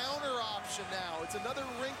 A counter option now. It's another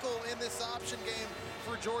wrinkle in this option game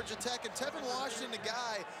for Georgia Tech. And Tevin Washington, a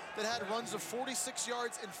guy that had runs of 46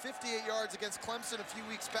 yards and 58 yards against Clemson a few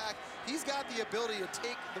weeks back, he's got the ability to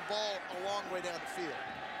take the ball a long way down the field.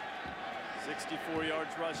 64 yards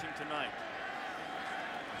rushing tonight.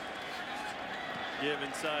 Give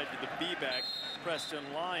inside to the B-back, Preston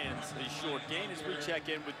Lyons, a short gain as we check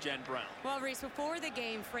in with Jen Brown. Well, Reese, before the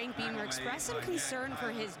game, Frank Beamer expressed some concern for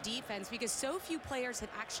his defense because so few players had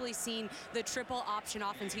actually seen the triple option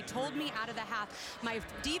offense. He told me out of the half, my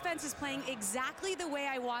defense is playing exactly the way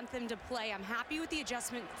I want them to play. I'm happy with the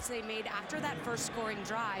adjustments they made after that first scoring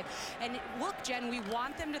drive. And look, Jen, we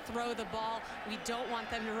want them to throw the ball. We don't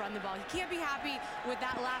want them to run the ball. He can't be happy with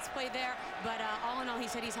that last play there, but all in all, he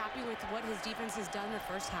said he's happy with what his defense has done in the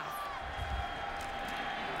first half.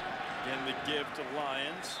 Again, the give to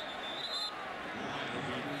Lyons.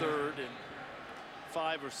 It'll be 3rd and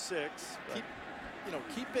 5 or 6. you know,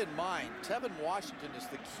 keep in mind, Tevin Washington is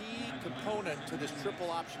the key component to this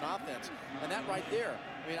triple option offense. And that right there,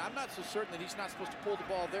 I mean, I'm not so certain that he's not supposed to pull the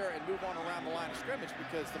ball there and move on around the line of scrimmage,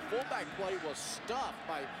 because the fullback play was stuffed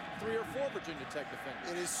by 3 or 4 Virginia Tech defenders.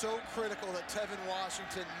 It is so critical that Tevin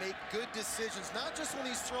Washington make good decisions, not just when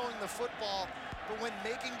he's throwing the football, but when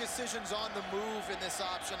making decisions on the move in this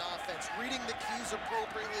option offense, reading the keys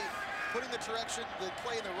appropriately, putting the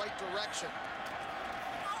play in the right direction.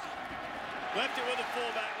 Left it with a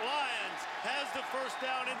fullback. Lyons has the first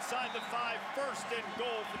down inside the 5. First and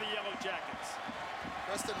goal for the Yellow Jackets.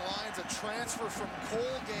 Preston Lyons, a transfer from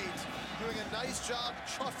Colgate, doing a nice job,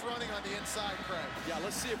 tough running on the inside, Craig. Yeah,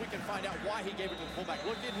 let's see if we can find out why he gave it to the fullback.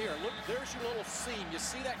 Look in here. Look, there's your little seam. You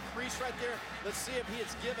see that crease right there? Let's see if he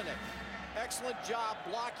has given it. Excellent job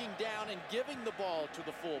blocking down and giving the ball to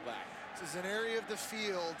the fullback. This is an area of the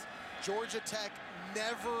field Georgia Tech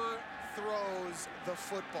never throws the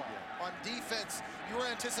football. Yeah. On defense, you were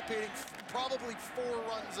anticipating probably 4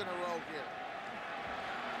 runs in a row here.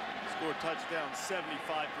 Score touchdown 75%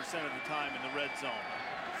 of the time in the red zone.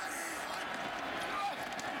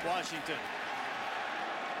 Washington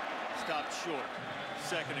stopped short.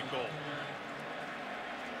 Second and goal.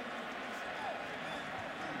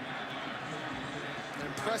 An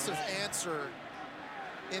impressive answer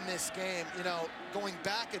in this game. You know, going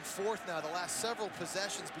back and forth now, the last several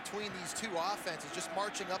possessions between these two offenses, just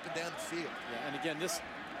marching up and down the field. Yeah, and again, this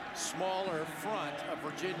smaller front of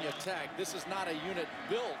Virginia Tech, this is not a unit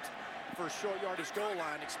built for short yardage goal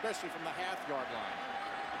line, especially from the half-yard line.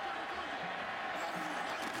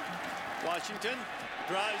 Washington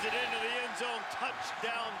drives it into the end zone.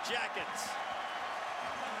 Touchdown, Jackets.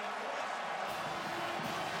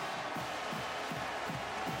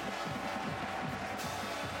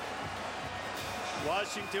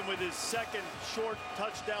 Washington with his second short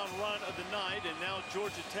touchdown run of the night, and now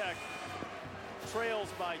Georgia Tech trails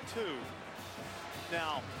by 2.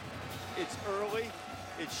 Now, it's early,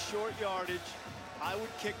 it's short yardage. I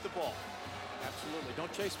would kick the ball. Absolutely.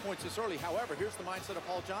 Don't chase points this early. However, here's the mindset of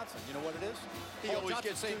Paul Johnson. You know what it is? He always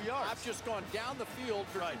gets 2 yards. I've just gone down the field.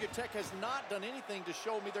 Virginia Tech has not done anything to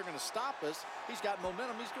show me they're going to stop us. He's got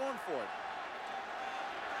momentum. He's going for it.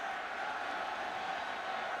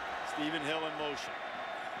 Stephen Hill in motion.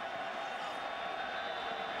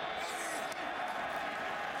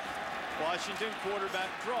 Washington quarterback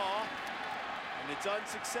draw, and it's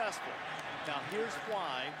unsuccessful. Now here's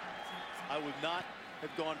why I would not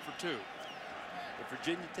have gone for 2. If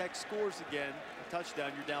Virginia Tech scores again, a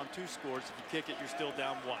touchdown, you're down 2 scores. If you kick it, you're still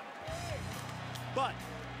down 1. But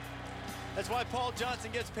that's why Paul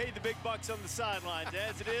Johnson gets paid the big bucks on the sidelines.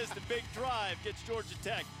 As it is, the big drive gets Georgia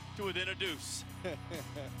Tech to within a deuce.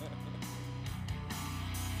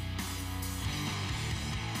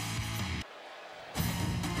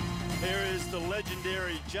 Here is the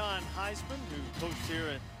legendary John Heisman, who coached here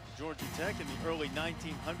at Georgia Tech in the early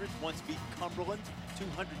 1900s, once beat Cumberland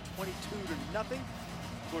 222-0.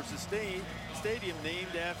 Of course, the stadium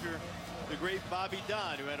named after the great Bobby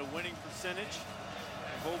Dodd, who had a winning percentage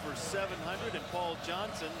of over 700, and Paul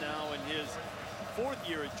Johnson, now in his 4th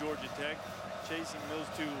year at Georgia Tech, chasing those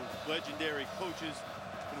 2 legendary coaches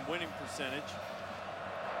in winning percentage.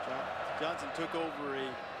 Johnson took over a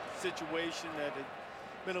situation that had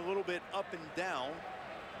been a little bit up and down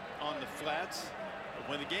on the flats. But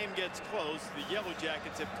when the game gets close, the Yellow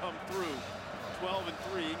Jackets have come through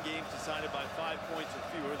 12-3 in games decided by 5 points or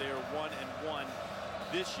fewer. They are 1-1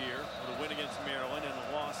 this year with a win against Maryland and a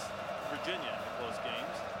loss to Virginia in the close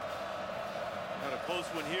games. Got a close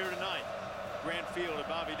one here tonight. Grant Field at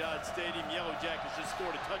Bobby Dodd Stadium. Yellow Jackets just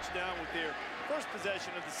scored a touchdown with their first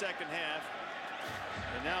possession of the second half.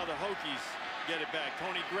 And now the Hokies get it back.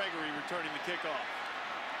 Tony Gregory returning the kickoff.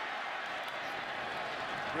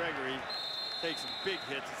 Gregory takes some big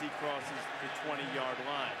hits as he crosses the 20-yard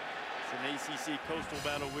line. It's an ACC Coastal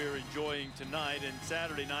battle we're enjoying tonight, and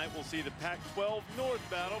Saturday night we'll see the Pac-12 North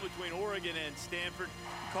battle between Oregon and Stanford.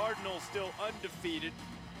 Cardinals still undefeated,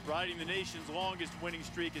 riding the nation's longest winning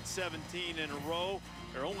streak at 17 in a row.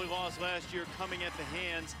 Their only loss last year coming at the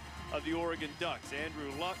hands of the Oregon Ducks. Andrew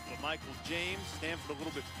Luck, Michael James. Stanford a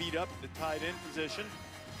little bit beat up at the tight end position.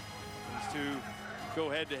 These two go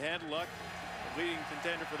head-to-head. Luck, leading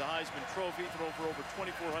contender for the Heisman Trophy, throw for over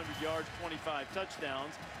 2,400 yards, 25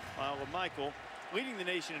 touchdowns, while Michael leading the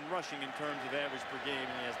nation in rushing in terms of average per game,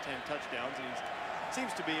 and he has 10 touchdowns, and he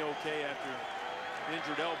seems to be okay after an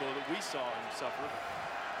injured elbow that we saw him suffer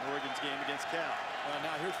in Oregon's game against Cal.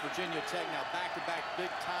 Now here's Virginia Tech, now back-to-back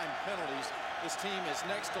big-time penalties. This team is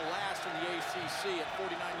next to last in the ACC at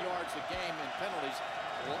 49 yards a game in penalties,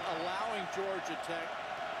 allowing Georgia Tech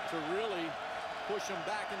to really push them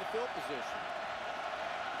back into field position.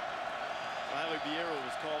 Riley Biero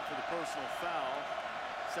was called for the personal foul.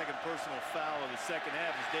 Second personal foul of the second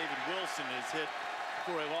half as David Wilson is hit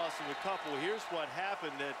for a loss of a couple. Here's what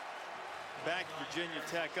happened that backed Virginia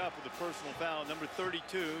Tech up with a personal foul. Number 32,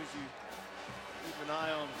 as you keep an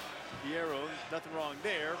eye on Biero. Nothing wrong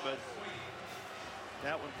there, but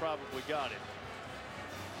that one probably got him.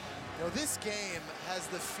 You know, this game has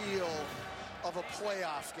the feel of a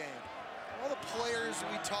playoff game. All the players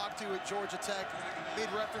we talked to at Georgia Tech made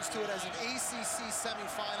reference to it as an ACC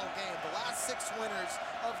semifinal game. The last 6 winners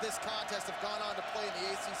of this contest have gone on to play in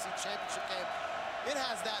the ACC championship game. It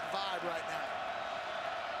has that vibe right now.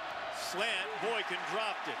 Slant, Boykin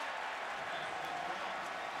dropped it.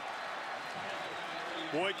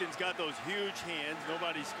 Boykin's got those huge hands.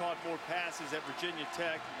 Nobody's caught more passes at Virginia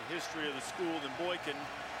Tech in the history of the school than Boykin.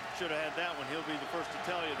 Should have had that one. He'll be the first to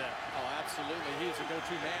tell you that. Oh, absolutely. He's a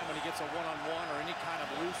go-to man when he gets a one-on-one or any kind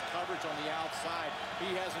of loose coverage on the outside.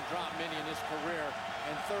 He hasn't dropped many in his career.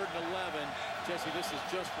 And 3rd and 11, Jesse, this is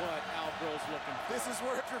just what Al Groh's looking for. This is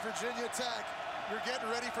where, if you're Virginia Tech, you're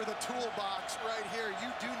getting ready for the toolbox right here.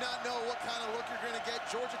 You do not know what kind of look you're going to get.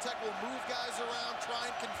 Georgia Tech will move guys around,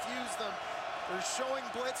 try and confuse them. They're showing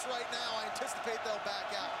blitz right now. I anticipate they'll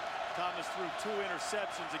back out. Thomas threw 2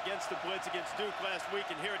 interceptions against the blitz against Duke last week,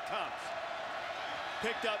 and here it comes.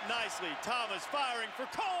 Picked up nicely. Thomas firing for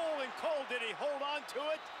Cole, and Cole, did he hold on to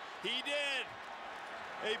it? He did.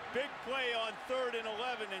 A big play on 3rd and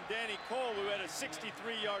 11, and Danny Cole, who had a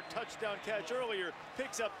 63-yard touchdown catch earlier,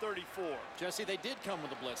 picks up 34. Jesse, they did come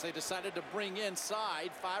with a blitz. They decided to bring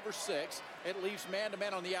inside 5 or 6. It leaves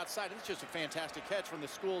man-to-man on the outside. It's just a fantastic catch from the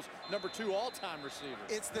school's number 2 all-time receiver.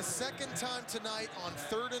 It's the second time tonight on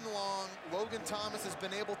 3rd and long. Logan Thomas has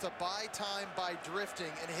been able to buy time by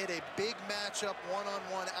drifting and hit a big matchup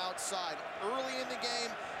one-on-one outside. Early in the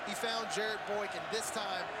game, he found Jared Boykin. This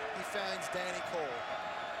time, he finds Danny Cole.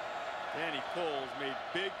 Danny Cole's made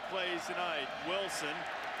big plays tonight. Wilson,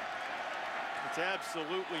 it's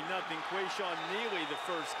absolutely nothing. Quayshawn Neely, the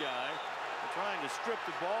first guy. They're trying to strip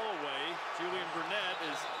the ball away. Julian Burnett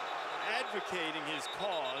is advocating his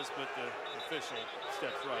cause, but the official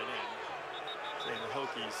steps right in, saying the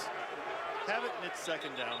Hokies have it, and it's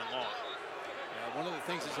 2nd down and long. Yeah, one of the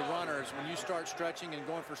things as a runner is when you start stretching and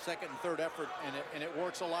going for 2nd and 3rd effort, and it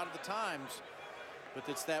works a lot of the times, but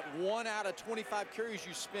it's that 1 out of 25 carries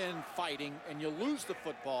you spend fighting and you lose the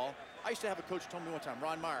football. I used to have a coach tell me one time,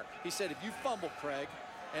 Ron Meyer, he said, if you fumble, Craig,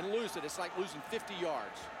 and lose it, it's like losing 50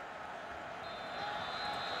 yards.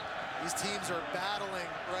 These teams are battling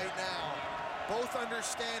right now, both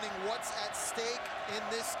understanding what's at stake in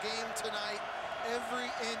this game tonight. Every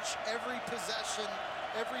inch, every possession,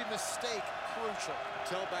 every mistake, crucial.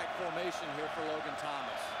 Tailback formation here for Logan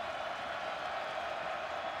Thomas.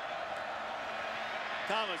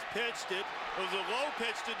 Thomas pitched it. It was a low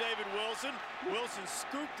pitch to David Wilson. Wilson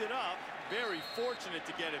scooped it up. Very fortunate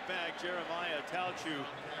to get it back. Jeremiah Tauchu,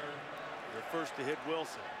 the first to hit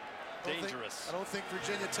Wilson. Dangerous. I don't think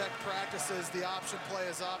Virginia Tech practices the option play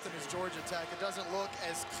as often as Georgia Tech. It doesn't look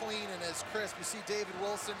as clean and as crisp. You see David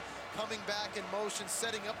Wilson coming back in motion,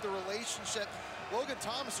 setting up the relationship. Logan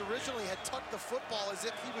Thomas originally had tucked the football as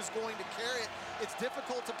if he was going to carry it. It's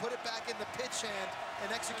difficult to put it back in the pitch hand and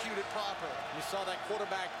execute it properly. You saw that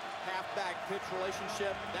quarterback halfback pitch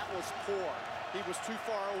relationship. That was poor. He was too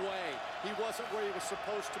far away. He wasn't where he was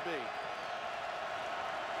supposed to be.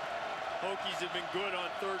 Hokies have been good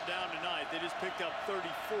on 3rd down tonight. They just picked up 34.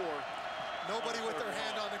 Nobody with their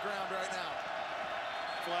hand on the ground right now.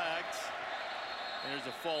 Flags. And there's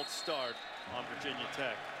a false start on Virginia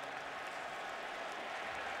Tech.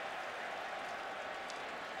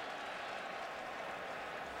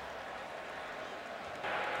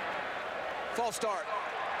 False start.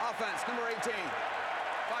 Offense, number 18.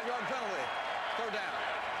 5-yard penalty. 3rd down.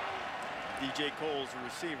 DJ Cole's the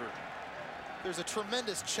receiver. There's a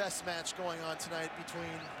tremendous chess match going on tonight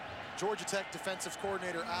between Georgia Tech defensive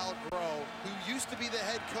coordinator Al Groh, who used to be the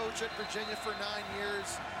head coach at Virginia for 9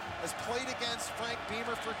 years, has played against Frank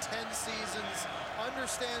Beamer for 10 seasons,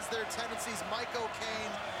 understands their tendencies. Mike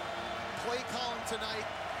O'Kane, play calling tonight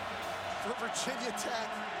for Virginia Tech.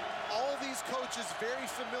 All these coaches very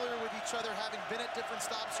familiar with each other, having been at different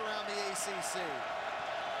stops around the ACC.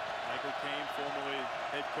 Michael Kane, formerly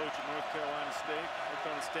head coach at North Carolina State, worked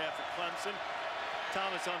on the staff at Clemson.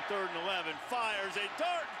 Thomas on 3rd and 11, fires a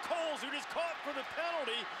dart. Coles, who just caught for the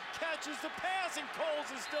penalty, catches the pass, and Coles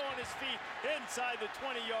is still on his feet inside the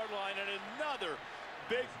 20-yard line, and another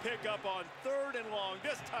big pickup on 3rd and long,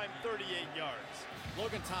 this time 38 yards.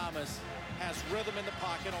 Logan Thomas has rhythm in the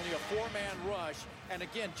pocket, only a 4-man rush, and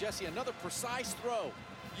again, Jesse, another precise throw.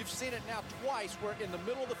 You've seen it now twice where in the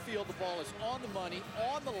middle of the field, the ball is on the money,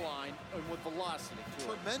 on the line, and with velocity to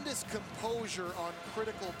it. Tremendous composure on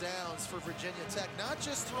critical downs for Virginia Tech. Not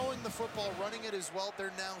just throwing the football, running it as well.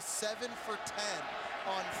 They're now 7 for 10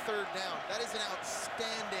 on 3rd down. That is an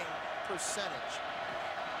outstanding percentage.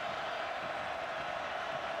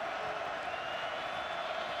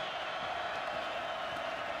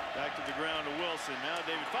 Back to the ground to Wilson. Now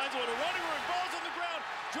David finds one, a running room, ball's on the ground.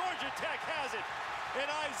 Georgia Tech has it. And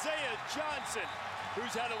Isaiah Johnson,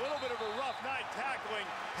 who's had a little bit of a rough night tackling,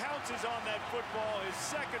 pounces on that football, his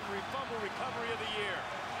second fumble recovery of the year.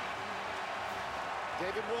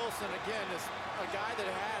 David Wilson, again, is a guy that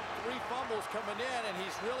had 3 fumbles coming in, and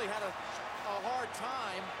he's really had a hard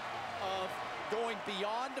time of going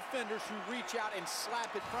beyond defenders who reach out and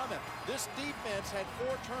slap it from him. This defense had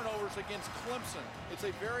 4 turnovers against Clemson. It's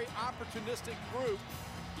a very opportunistic group.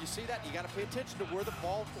 You see that? You got to pay attention to where the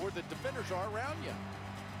ball or the defenders are around you.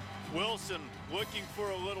 Wilson looking for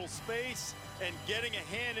a little space and getting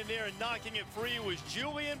a hand in there and knocking it free was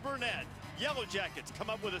Julian Burnett. Yellow Jackets come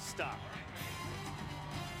up with a stop.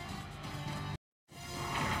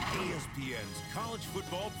 ESPN's College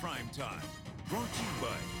Football Primetime. Brought to you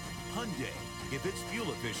by Hyundai. If it's fuel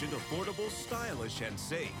efficient, affordable, stylish, and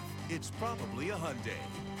safe, it's probably a Hyundai.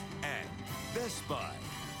 And Best Buy.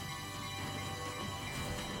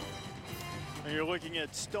 And you're looking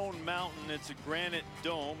at Stone Mountain. It's a granite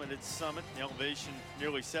dome at its summit. The elevation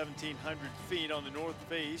nearly 1,700 feet on the north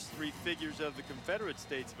face. 3 figures of the Confederate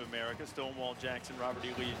States of America. Stonewall Jackson, Robert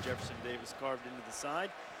E. Lee, and Jefferson Davis carved into the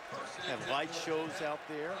side. Have light shows out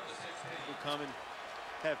there. We'll come and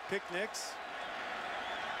have picnics.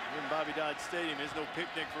 In Bobby Dodd Stadium, there's no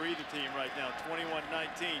picnic for either team right now.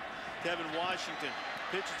 21-19. Kevin Washington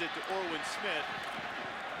pitches it to Orwin Smith.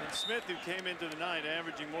 And Smith, who came into the night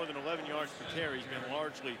averaging more than 11 yards per carry, has been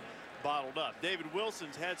largely bottled up. David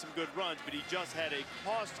Wilson's had some good runs, but he just had a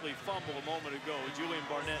costly fumble a moment ago. Julian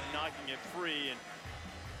Barnett knocking it free, and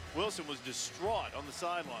Wilson was distraught on the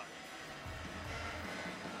sideline.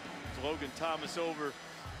 Logan Thomas over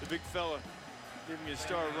the big fella, giving his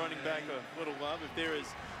star running back a little love. If there has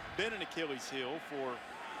been an Achilles heel for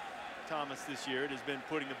Thomas this year, it has been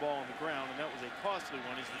putting the ball on the ground, and that was a costly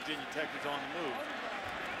one as Virginia Tech was on the move.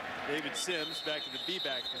 David Sims back to the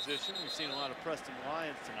B-back position. We've seen a lot of Preston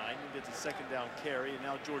Lyons tonight. He gets a 2nd down carry, and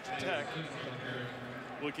now Georgia Tech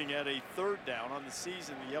looking at a 3rd down on the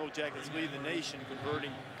season. The Yellow Jackets lead the nation,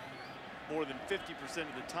 converting more than 50%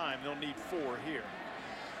 of the time. They'll need 4 here.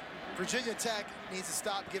 Virginia Tech needs to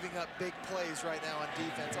stop giving up big plays right now on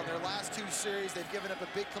defense. On their last 2 series, they've given up a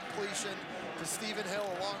big completion to Stephen Hill,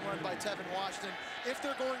 a long run by Tevin Washington. If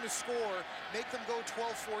they're going to score, make them go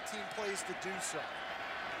 12, 14 plays to do so.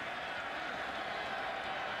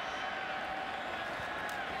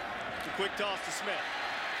 It's a quick toss to Smith.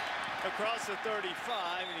 Across the 35,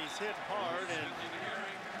 and he's hit hard and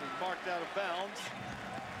he's marked out of bounds.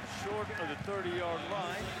 Short of the 30-yard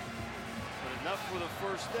line. But enough for the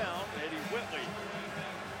 1st down. Eddie Whitley.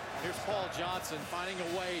 Here's Paul Johnson finding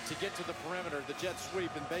a way to get to the perimeter, the jet sweep,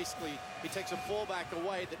 and basically he takes a fullback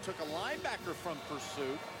away that took a linebacker from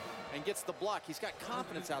pursuit and gets the block. He's got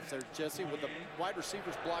confidence out there, Jesse, with the wide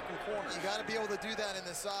receivers blocking corners. You got to be able to do that in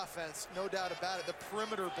this offense, no doubt about it. The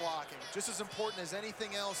perimeter blocking, just as important as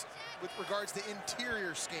anything else with regards to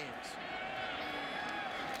interior schemes.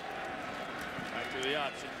 Back to the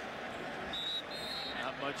option.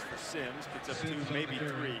 Not much for Sims. Picks up 2, maybe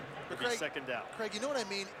 3. Could be 2nd down. Craig, you know what I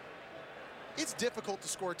mean? It's difficult to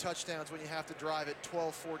score touchdowns when you have to drive it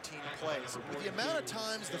 12, 14 plays. With the amount of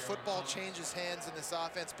times the football changes hands in this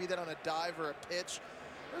offense, be that on a dive or a pitch,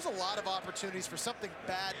 there's a lot of opportunities for something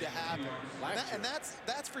bad to happen. And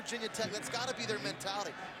that's Virginia Tech. That's got to be their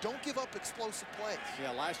mentality. Don't give up explosive plays.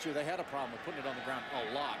 Yeah, last year they had a problem with putting it on the ground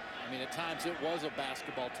a lot. I mean, at times it was a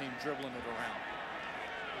basketball team dribbling it around.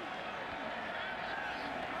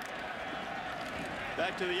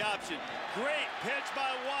 Back to the option. Great pitch by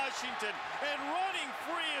Washington, and running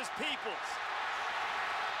free is Peoples.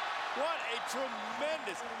 What a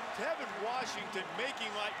tremendous Kevin Washington, making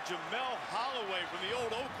like Jamel Holloway from the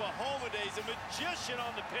old Oklahoma days, a magician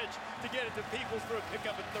on the pitch to get it to Peoples for a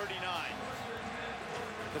pickup at 39.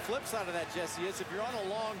 The flip side of that, Jesse, is if you're on a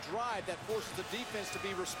long drive, that forces the defense to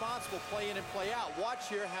be responsible, play in and play out. Watch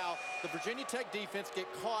here how the Virginia Tech defense get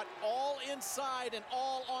caught all inside and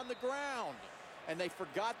all on the ground. And they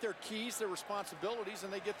forgot their keys, their responsibilities,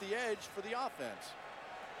 and they get the edge for the offense.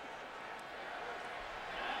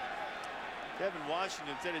 Kevin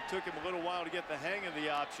Washington said it took him a little while to get the hang of the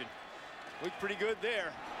option. Looked pretty good there.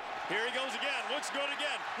 Here he goes again. Looks good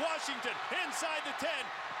again. Washington inside the 10.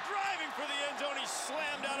 driving for the end zone. He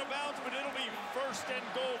slammed out of bounds, but it'll be first and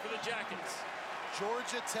goal for the Jackets.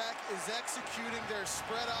 Georgia Tech is executing their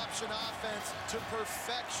spread option offense to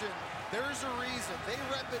perfection. There's a reason. They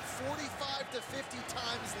rep it 45 to 50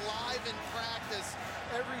 times live in practice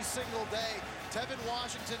every single day. Tevin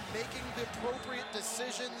Washington making the appropriate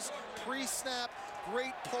decisions pre-snap.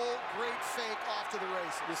 Great pull, great fake off to the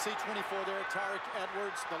races. You see 24 there, Tyreek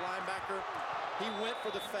Edwards, the linebacker. He went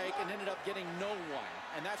for the fake and ended up getting no one.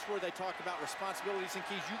 And that's where they talk about responsibilities and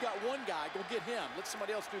keys. You got one guy, go get him. Let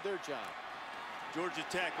somebody else do their job. Georgia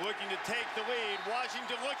Tech looking to take the lead.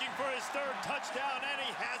 Washington looking for his third touchdown, and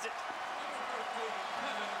he has it.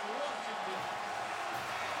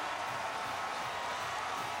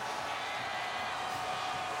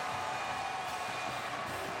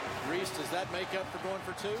 Reese, does that make up for going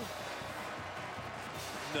for two?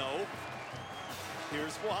 No.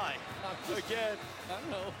 Here's why. Again,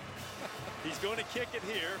 I know. He's going to kick it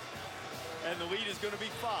here, and the lead is going to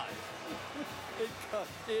be 5.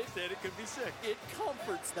 Instead, it could be 6. It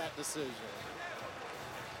comforts that decision.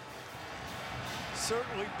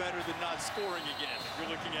 Certainly better than not scoring again, if you're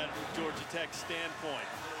looking at it from Georgia Tech's standpoint.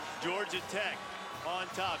 Georgia Tech on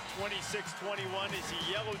top, 26-21 is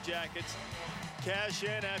the Yellow Jackets cash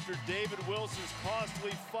in after David Wilson's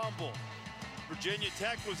costly fumble. Virginia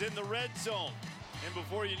Tech was in the red zone, and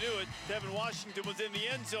before you knew it, Tevin Washington was in the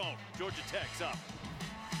end zone. Georgia Tech's up.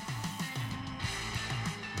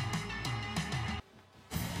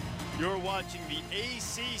 You're watching the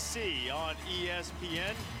ACC on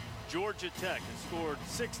ESPN. Georgia Tech has scored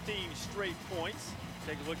 16 straight points.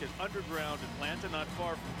 Take a look at Underground Atlanta, not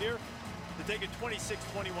far from here, to take a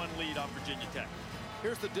 26-21 lead on Virginia Tech.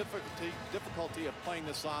 Here's the difficulty of playing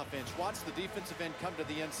this offense. Watch the defensive end come to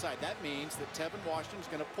the inside. That means that Tevin Washington's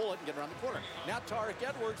going to pull it and get around the corner. Now Tyreek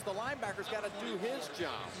Edwards, the linebacker's got to do his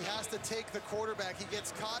job. He has to take the quarterback. He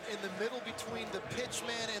gets caught in the middle between the pitch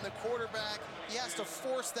man and the quarterback. He has to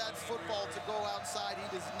force that football to go outside. He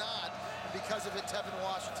does not. And because of it, Tevin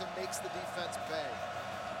Washington makes the defense pay.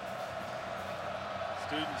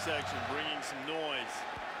 Student section bringing some noise.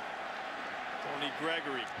 Tony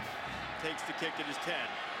Gregory takes the kick at his 10.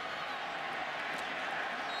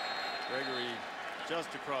 Gregory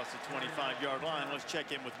just across the 25-yard line. Let's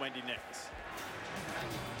check in with Wendy Nix.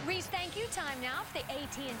 Reese, thank you. Time now for the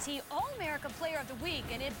AT&T All-America Player of the Week,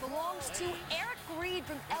 and it belongs to Eric Reed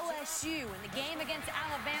from LSU. In the game against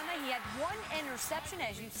Alabama, he had 1 interception,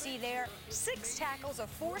 as you see there, 6 tackles, a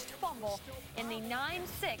forced fumble in the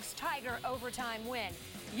 9-6 Tiger overtime win.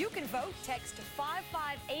 You can vote. Text to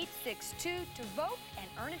 55862 to vote and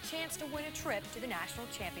earn a chance to win a trip to the national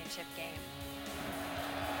championship game.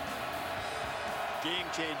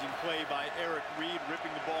 Game-changing play by Eric Reed,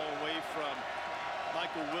 ripping the ball away from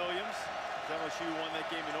Michael Williams. LSU won that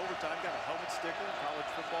game in overtime, got a helmet sticker, college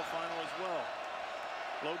football final as well.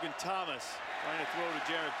 Logan Thomas trying to throw to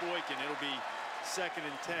Jarrett Boykin. It'll be 2nd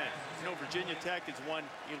and 10. You know, Virginia Tech has won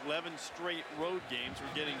 11 straight road games.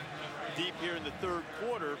 We're getting deep here in the 3rd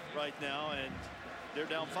quarter right now, and they're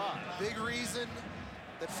down 5. Big reason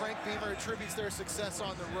that Frank Beamer attributes their success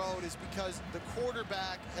on the road is because the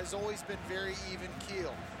quarterback has always been very even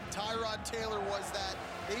keel. Tyrod Taylor was that.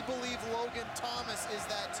 They believe Logan Thomas is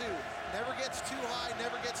that too. Never gets too high,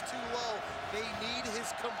 never gets too low. They need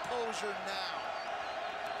his composure now.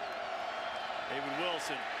 David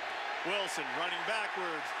Wilson. Wilson running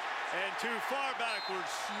backwards and too far backwards,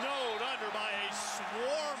 snowed under by a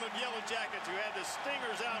swarm of Yellow Jackets who had the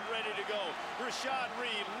stingers out ready to go. Rashad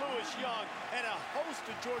Reed, Lewis Young, and a host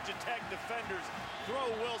of Georgia Tech defenders throw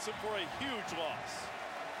Wilson for a huge loss.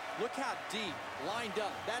 Look how deep, lined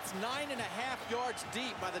up. That's 9.5 yards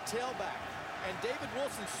deep by the tailback. And David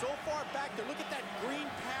Wilson so far back there. Look at that green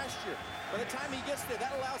pasture. By the time he gets there,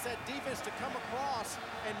 that allows that defense to come across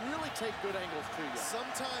and really take good angles to you.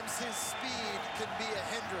 Sometimes his speed can be a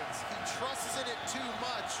hindrance. He trusts in it too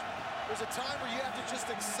much. There's a time where you have to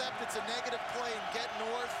just accept it's a negative play and get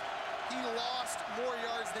north. He lost more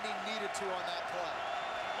yards than he needed to on that play.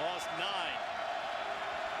 Lost 9.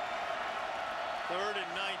 3rd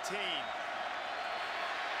and 19.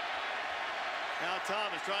 Now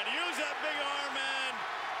Thomas trying to use that big arm, and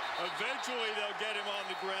eventually they'll get him on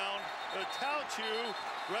the ground. Tauchu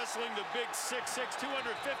wrestling the big 6'6",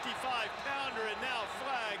 255-pounder, and now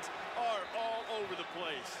flags are all over the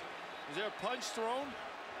place. Is there a punch thrown?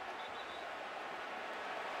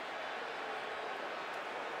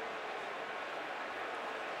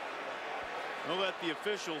 We'll let the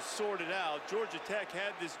officials sort it out. Georgia Tech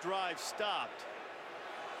had this drive stopped.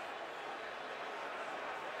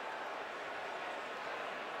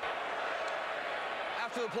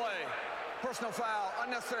 After the play, Personal foul,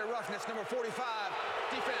 unnecessary roughness, number 45.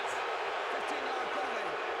 Defense, 15-yard penalty,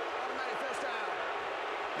 automatic first down.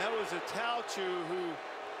 That was a Tauchu who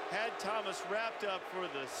had Thomas wrapped up for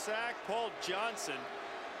the sack. Paul Johnson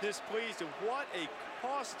displeased, and what a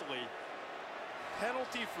costly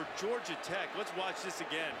penalty for Georgia Tech. Let's watch this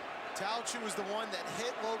again. Tauchu was the one that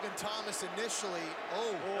hit Logan Thomas initially.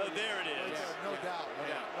 Oh, there it is. No doubt.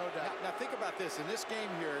 No doubt. Now think about this. In this game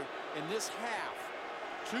here, in this half,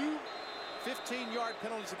 2 15-yard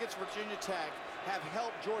penalties against Virginia Tech have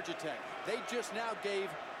helped Georgia Tech. They just now gave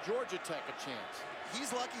Georgia Tech a chance. He's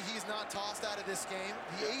lucky he's not tossed out of this game.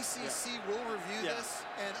 The ACC will review this,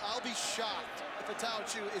 and I'll be shocked if a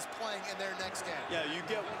Tauchu is playing in their next game. Yeah, you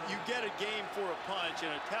get a game for a punch, and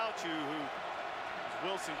a Tauchu who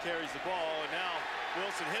Wilson carries the ball, and now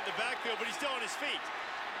Wilson hit the backfield, but he's still on his feet.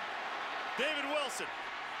 David Wilson.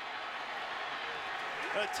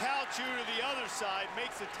 A Tauchu to the other side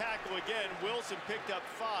makes the tackle again. Wilson picked up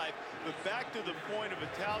 5, but back to the point of a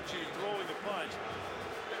Tauchu throwing the punch.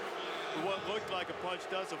 What looked like a punch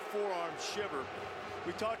does a forearm shiver.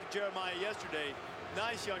 We talked to Jeremiah yesterday.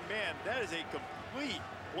 Nice young man. That is a complete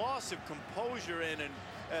loss of composure, and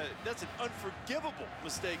that's an unforgivable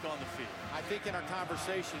mistake on the field. I think in our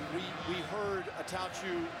conversation, we heard a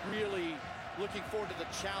Tauchu really looking forward to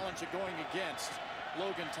the challenge of going against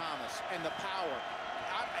Logan Thomas and the power.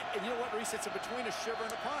 And you know what, Reese? It's in between a shiver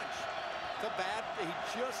and a punch. The bad, he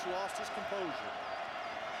just lost his composure.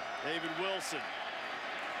 David Wilson.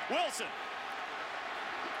 Wilson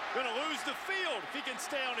gonna lose the field if he can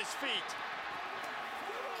stay on his feet.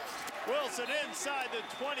 Wilson inside the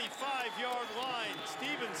 25-yard line.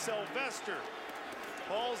 Steven Sylvester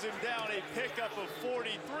hauls him down, a pickup of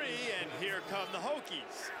 43, and here come the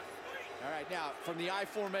Hokies. All right, now, from the I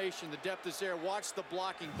formation, the depth is there. Watch the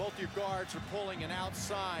blocking. Both your guards are pulling and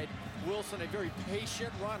outside. Wilson, a very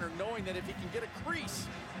patient runner, knowing that if he can get a crease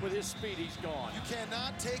with his speed, he's gone. You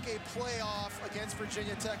cannot take a play off against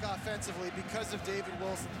Virginia Tech offensively because of David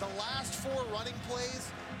Wilson. The last 4 running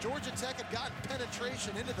plays, Georgia Tech had gotten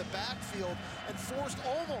penetration into the backfield and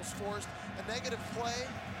almost forced a negative play.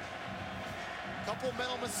 Couple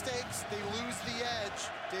mental mistakes, they lose the edge.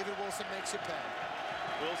 David Wilson makes you pay.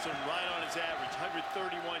 Wilson right on his average,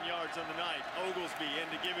 131 yards on the night. Oglesby in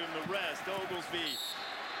to give him the rest. Oglesby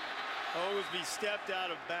stepped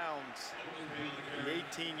out of bounds. The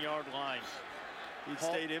 18-yard line. He'd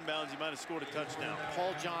stayed inbounds, he might have scored a touchdown.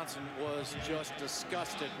 Paul Johnson was just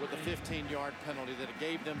disgusted with the 15-yard penalty that it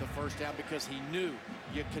gave them the first down, because he knew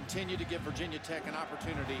you continue to give Virginia Tech an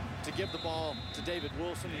opportunity to give the ball to David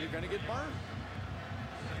Wilson, and you're going to get burned.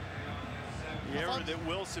 The error that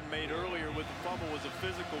Wilson made earlier with the fumble was a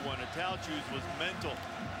physical one. A Tauchu's was mental,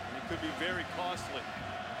 and it could be very costly.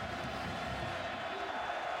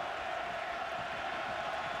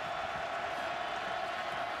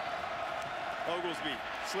 Oglesby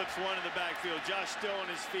slips one in the backfield. Josh still on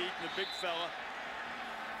his feet, and the big fella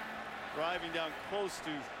driving down close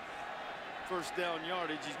to first down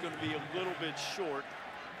yardage. He's going to be a little bit short.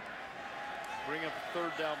 Bring up a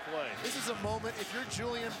 3rd down play. This is a moment, if you're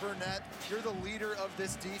Julian Burnett, you're the leader of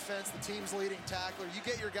this defense, the team's leading tackler. You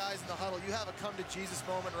get your guys in the huddle. You have a come to Jesus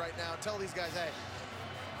moment right now. Tell these guys, hey,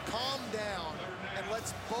 calm down and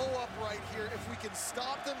let's bow up right here. If we can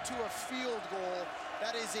stop them to a field goal,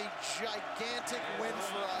 that is a gigantic win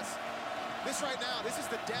for us. This right now, this is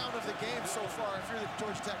the down of the game so far if you're the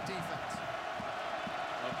Georgia Tech defense.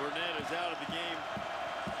 Burnett is out of the game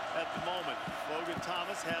at the moment. Logan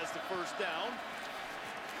Thomas has the first down.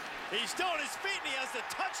 He's still on his feet, and he has the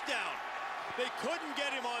touchdown. They couldn't get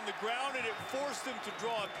him on the ground, and it forced them to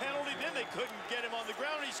draw a penalty. Then they couldn't get him on the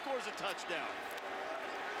ground, and he scores a touchdown.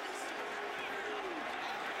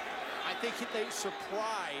 I think they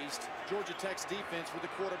surprised Georgia Tech's defense with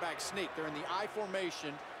the quarterback sneak. They're in the I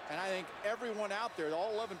formation, and I think everyone out there,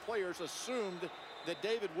 all 11 players, assumed that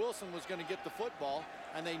David Wilson was going to get the football,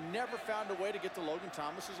 and they never found a way to get to Logan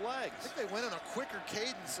Thomas's legs. I think they went on a quicker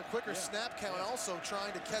cadence, a quicker snap count, also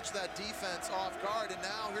trying to catch that defense off guard. And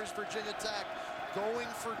now here's Virginia Tech going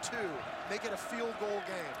for 2. Make it a field goal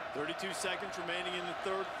game. 32 seconds remaining in the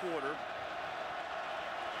 3rd quarter.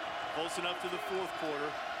 Close enough to the 4th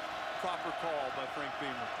quarter. Proper call by Frank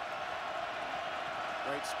Beamer.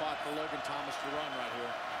 Great spot for Logan Thomas to run right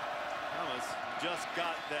here. Thomas just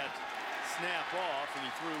got that snap off, and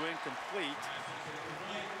he threw incomplete.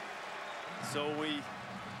 So we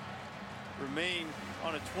remain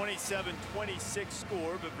on a 27-26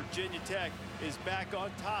 score, but Virginia Tech is back on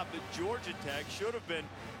top. But Georgia Tech should have been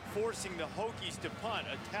forcing the Hokies to punt.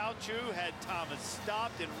 A Tauchu had Thomas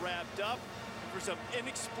stopped and wrapped up. For some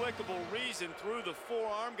inexplicable reason, through the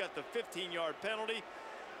forearm, got the 15-yard penalty.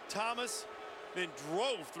 Thomas, then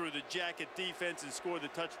drove through the jacket defense and scored the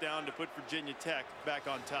touchdown to put Virginia Tech back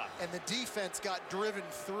on top. And the defense got driven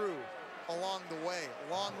through along the way.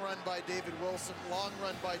 Long run by David Wilson, long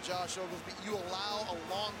run by Josh Oglesby. You allow a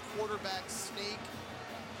long quarterback sneak.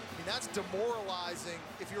 I mean, that's demoralizing.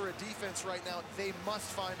 If you're a defense right now, they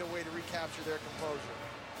must find a way to recapture their composure.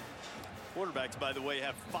 Quarterbacks, by the way,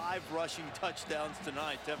 have 5 rushing touchdowns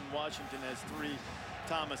tonight. Tevin Washington has 3.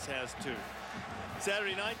 Thomas has 2.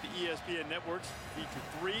 Saturday night, the ESPN networks feature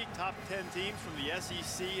 3 top 10 teams from the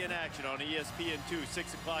SEC in action on ESPN2,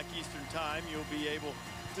 6 o'clock Eastern time. You'll be able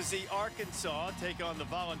to see Arkansas take on the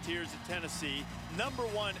Volunteers of Tennessee. Number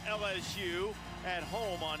 1 LSU at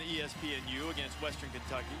home on ESPNU against Western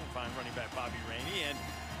Kentucky. We'll find running back Bobby Rainey. And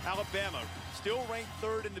Alabama still ranked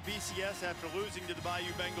 3rd in the BCS after losing to the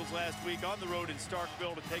Bayou Bengals last week on the road in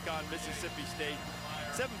Starkville to take on Mississippi State.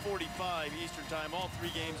 7:45 Eastern time, all 3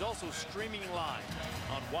 games also streaming live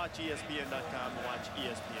on WatchESPN.com, the Watch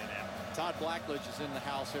ESPN app. Todd Blackledge is in the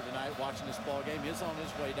house here tonight watching this ball game. He's on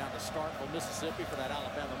his way down to Starkville, Mississippi for that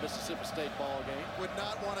Alabama-Mississippi State ball game. Would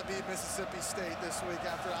not want to be Mississippi State this week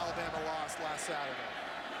after Alabama lost last Saturday.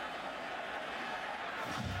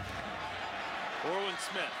 Orlin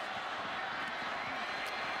Smith.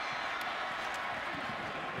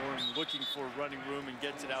 Orlin looking for running room and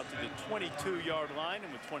gets it out to the 22-yard line.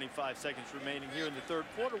 And with 25 seconds remaining here in the 3rd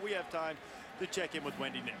quarter, we have time to check in with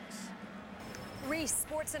Wendy Nix. Reese,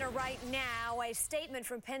 SportsCenter right now. A statement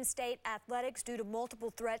from Penn State Athletics due to multiple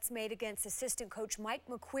threats made against assistant coach Mike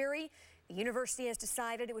McQueary. The university has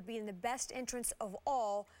decided it would be in the best interest of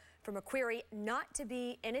all for McQueary not to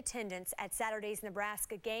be in attendance at Saturday's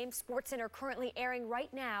Nebraska game. SportsCenter currently airing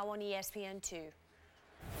right now on ESPN2.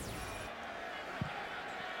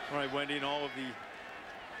 All right, Wendy, and all of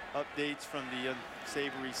the updates from the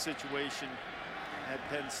unsavory situation at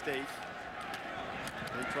Penn State.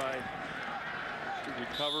 They try to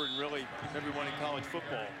recover, and really everyone in college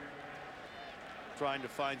football trying to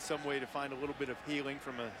find some way to find a little bit of healing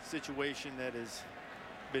from a situation that has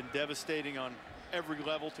been devastating on every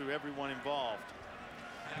level to everyone involved.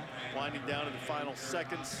 Winding down to the final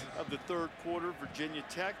seconds of the 3rd quarter, Virginia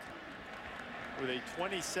Tech with a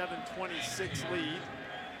 27-26 lead.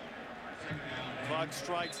 Clock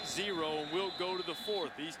strikes 0 and we'll go to the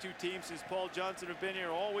 4th. These 2 teams, since Paul Johnson have been here,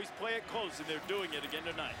 always play it close, and they're doing it again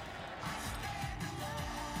tonight.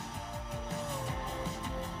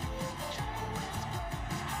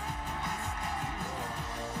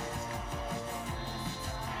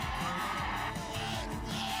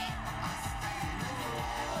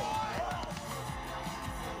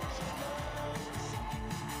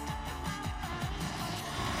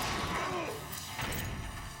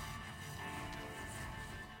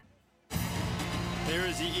 Here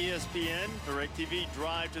is the ESPN DirecTV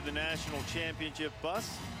drive to the national championship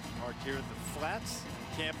bus, parked here at the Flats,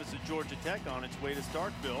 campus of Georgia Tech, on its way to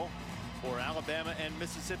Starkville for Alabama and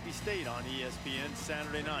Mississippi State on ESPN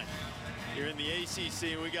Saturday night. Here in the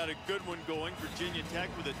ACC, we got a good one going. Virginia Tech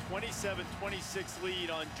with a 27-26 lead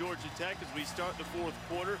on Georgia Tech as we start the 4th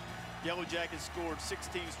quarter. Yellow Jackets scored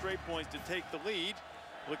 16 straight points to take the lead.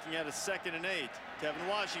 Looking at a 2nd and 8. Tevin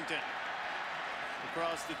Washington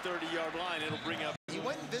across the 30-yard line. It'll bring up. He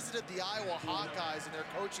went and visited the Iowa Hawkeyes and their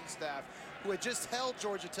coaching staff, who had just held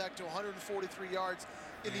Georgia Tech to 143 yards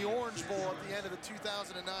in the Orange Bowl at the end of the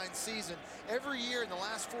 2009 season. Every year in the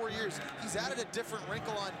last 4 years, he's added a different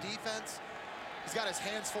wrinkle on defense. He's got his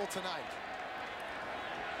hands full tonight.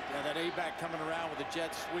 Yeah, that A-back coming around with a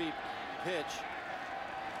jet sweep pitch.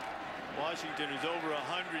 Washington is over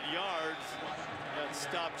 100 yards. Got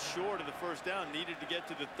stopped short of the 1st down. Needed to get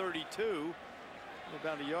to the 32.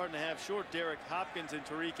 About a yard and a half short. Derek Hopkins and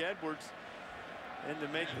Tariq Edwards in to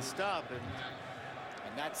make the stop. And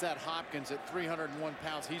that's that Hopkins at 301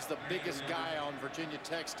 pounds. He's the biggest guy on Virginia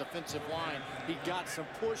Tech's defensive line. He got some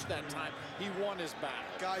push that time. He won his battle.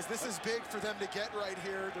 Guys, this is big for them to get right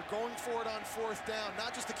here. They're going for it on 4th down,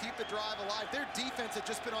 not just to keep the drive alive. Their defense had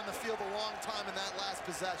just been on the field a long time in that last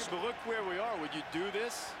possession. But look where we are. Would you do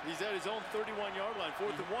this? He's at his own 31-yard line,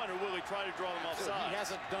 4th and 1, or will he try to draw them offside? He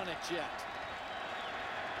hasn't done it yet.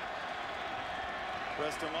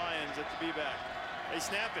 Preston Lyons at the B-back. They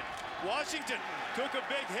snap it. Washington took a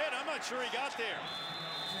big hit. I'm not sure he got there.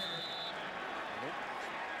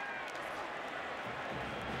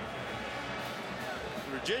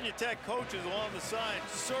 Virginia Tech coach is along the side,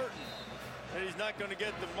 certain that he's not going to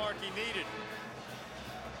get the mark he needed.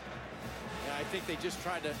 Yeah, I think they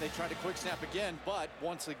tried to quick snap again, but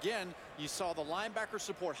once again, you saw the linebacker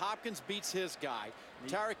support. Hopkins beats his guy.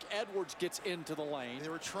 Tariq Edwards gets into the lane. They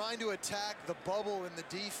were trying to attack the bubble in the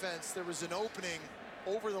defense. There was an opening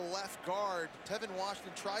over the left guard. Tevin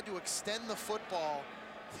Washington tried to extend the football.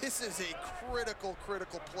 This is a critical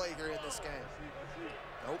play here in this game.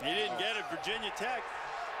 Nope. He didn't get it. Virginia Tech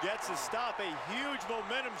gets a stop, a huge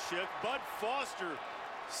momentum shift. Bud Foster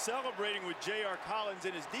celebrating with J.R. Collins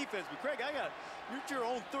in his defense. But Craig, you're at your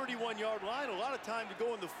own 31-yard line. A lot of time to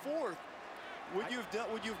go in the fourth. Would you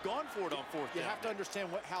have gone for it on fourth down? You have to understand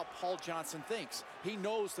how Paul Johnson thinks. He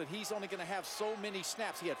knows that he's only going to have so many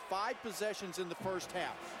snaps. He had 5 possessions in the first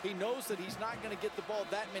half. He knows that he's not going to get the ball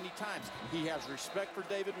that many times. He has respect for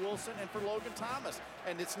David Wilson and for Logan Thomas.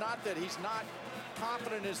 And it's not that he's not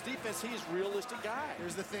confident in his defense. He's a realistic guy.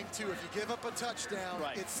 Here's the thing, too. If you give up a touchdown,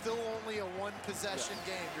 it's still only a 1-possession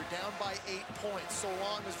game. You're down by 8 points, so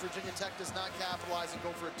long as Virginia Tech does not capitalize and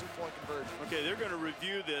go for a 2-point conversion. Okay, they're going to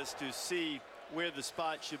review this to see where the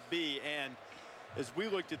spot should be, and as we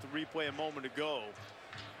looked at the replay a moment ago,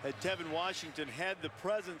 had Tevin Washington had the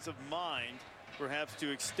presence of mind perhaps to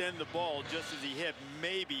extend the ball just as he hit,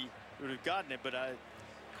 maybe he would have gotten it, but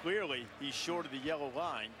clearly he's short of the yellow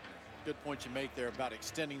line. Good point you make there about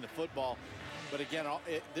extending the football, but again,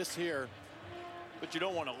 this here. But you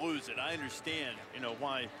don't want to lose it. I understand, you know,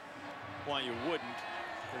 why you wouldn't,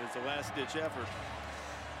 but it's a last-ditch effort.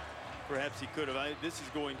 Perhaps he could have. This is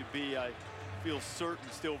going to be, I feel certain,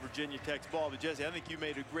 still Virginia Tech's ball. But Jesse, I think you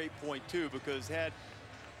made a great point too, because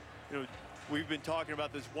we've been talking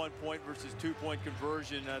about this 1-point versus 2-point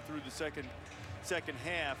conversion through the second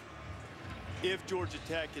half. If Georgia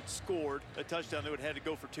Tech had scored a touchdown, they would have had to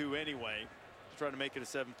go for 2 anyway to try to make it a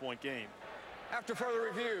 7-point game. After further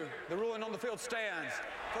review, the ruling on the field stands.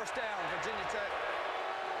 First down, Virginia Tech.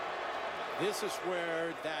 This is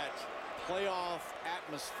where that playoff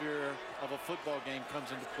atmosphere of a football game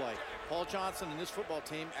comes into play. Paul Johnson and this football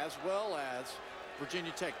team, as well as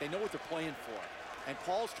Virginia Tech, they know what they're playing for. And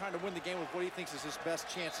Paul's trying to win the game with what he thinks is his best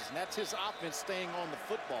chances, and that's his offense staying on the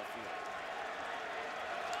football field.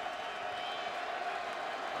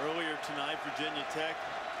 Earlier tonight, Virginia Tech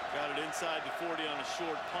got it inside the 40 on a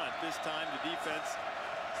short punt. This time, the defense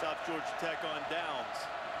stopped Georgia Tech on downs.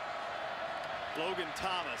 Logan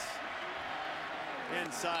Thomas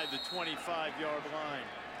inside the 25-yard line.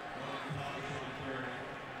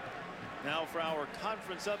 Now for our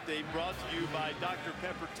conference update, brought to you by Dr.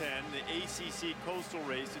 Pepper 10, the ACC Coastal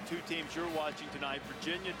Race. The 2 teams you're watching tonight,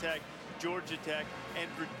 Virginia Tech, Georgia Tech, and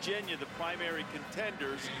Virginia, the primary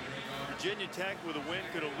contenders. Virginia Tech with a win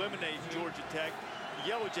could eliminate Georgia Tech. The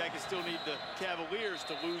Yellow Jackets still need the Cavaliers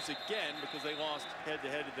to lose again because they lost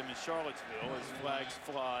head-to-head to them in Charlottesville as flags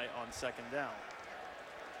fly on second down.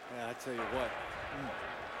 Yeah, I tell you what.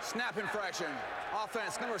 Snap infraction.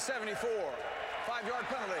 Offense number 74. 5-yard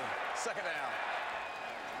penalty. Second down.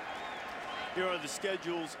 Here are the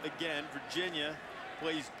schedules again. Virginia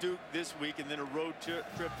plays Duke this week, and then a road trip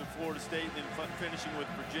to Florida State, and then finishing with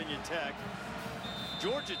Virginia Tech.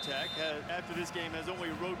 Georgia Tech, after this game, has only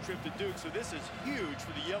a road trip to Duke, so this is huge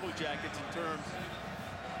for the Yellow Jackets in terms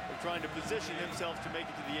of trying to position themselves to make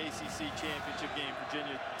it to the ACC championship game.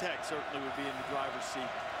 Virginia Tech certainly would be in the driver's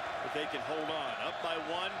seat if they can hold on. Up by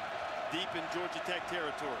 1, deep in Georgia Tech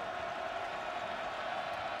territory.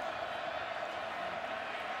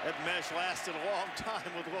 That mesh lasted a long time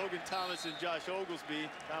with Logan Thomas and Josh Oglesby.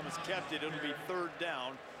 Thomas kept it. It'll be third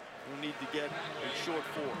down. We'll need to get a short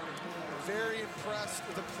 4. Very impressed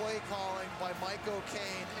with the play calling by Mike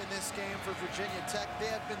O'Kane in this game for Virginia Tech. They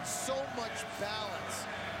have been so much balance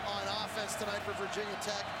on offense tonight for Virginia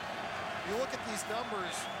Tech. You look at these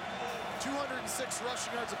numbers, 206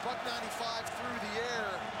 rushing yards, $195 through the air,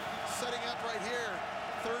 setting up right here.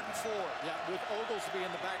 3rd and 4. Yeah, with Oglesby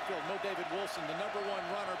in the backfield, no David Wilson. The #1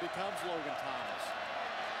 runner becomes Logan Thomas.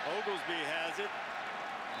 Oglesby has it.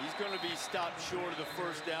 He's going to be stopped short of the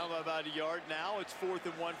first down by about a yard. Now it's 4th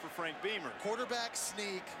and 1 for Frank Beamer. Quarterback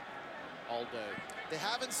sneak. All day. They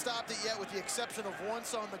haven't stopped it yet with the exception of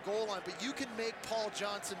once on the goal line, but you can make Paul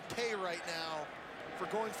Johnson pay right now for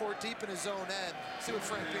going for it deep in his own end. See what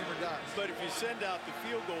Frank Beamer does. But if you send out the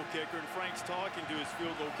field goal kicker, and Frank's talking to his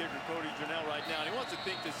field goal kicker, Cody Janelle, right now, and he wants to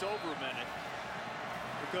think this over a minute,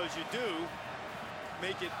 because you do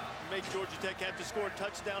make Georgia Tech have to score a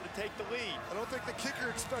touchdown to take the lead. I don't think the kicker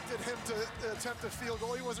expected him to attempt a field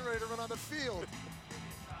goal. He wasn't ready to run on the field.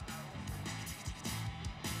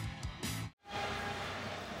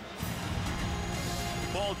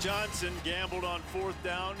 Paul Johnson gambled on 4th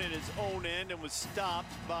down in his own end and was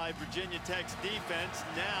stopped by Virginia Tech's defense.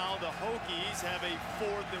 Now the Hokies have a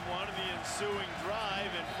 4th and 1 in the ensuing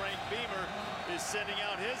drive, and Frank Beamer is sending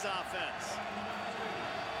out his offense.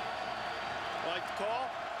 Like the call?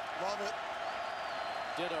 Love it.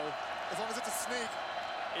 Ditto. As long as it's a sneak.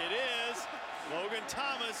 It is. Logan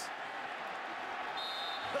Thomas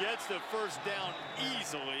Gets the first down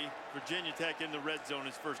easily. Virginia Tech in the red zone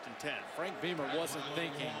is 1st and 10. Frank Beamer wasn't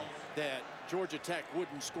thinking that Georgia Tech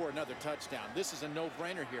wouldn't score another touchdown. This is a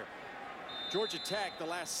no-brainer here. Georgia Tech, the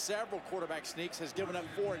last several quarterback sneaks, has given up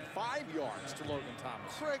 4 and 5 yards to Logan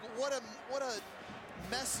Thomas. Craig, what a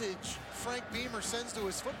message Frank Beamer sends to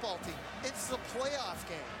his football team. It's the playoff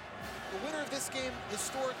game. The winner of this game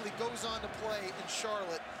historically goes on to play in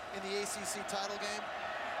Charlotte in the ACC title game.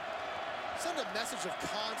 Send a message of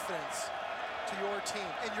confidence to your team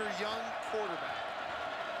and your young quarterback.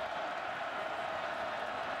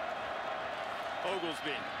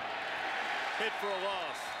 Oglesby hit for a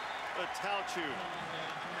loss. Atalchu.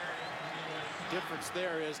 Difference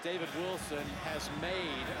there is David Wilson has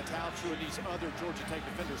made Atalchu and these other Georgia Tech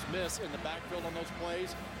defenders miss in the backfield on those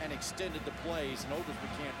plays and extended the plays, and Oglesby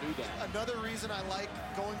can't do that. Another reason I like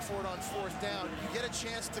going for it on 4th down, you get a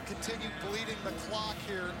chance to continue bleeding the clock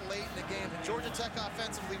here late in the game. Georgia Tech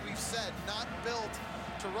offensively, we've said, not built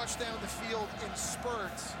to rush down the field in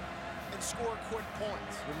spurts and score quick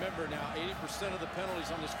points. Remember now, 80% of the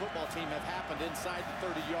penalties on this football team have happened inside the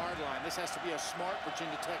 30-yard line. This has to be a smart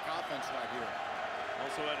Virginia Tech offense right here.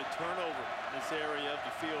 Also had a turnover in this area of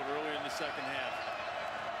the field earlier in the second half.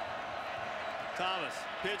 Thomas,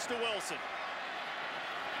 pitch to Wilson.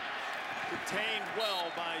 Retained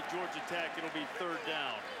well by Georgia Tech. It'll be 3rd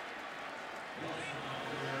down.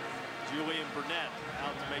 Julian Burnett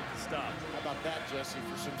out to make the stop. How about that, Jesse,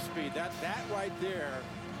 for some speed? That right there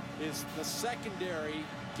is the secondary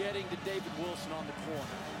getting to David Wilson on the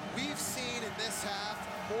corner. We've seen in this half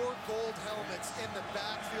more gold helmets in the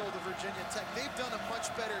backfield of Virginia Tech. They've done a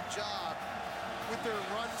much better job with their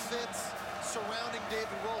run fits surrounding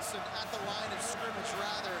David Wilson at the line of scrimmage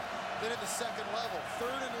rather than at the second level.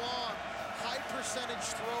 3rd and long, high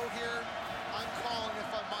percentage throw here. I'm calling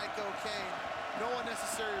if I'm Mike O'Kane. No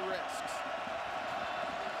unnecessary risks.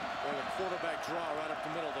 Well, a quarterback draw right up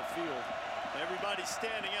the middle of the field. Everybody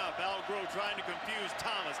standing up. Algro trying to confuse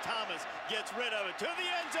Thomas. Thomas gets rid of it to the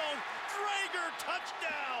end zone. Drager,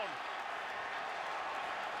 touchdown!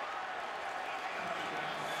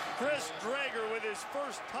 Chris Drager with his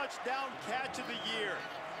first touchdown catch of the year.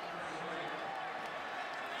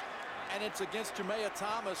 And it's against Jamea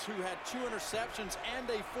Thomas, who had 2 interceptions and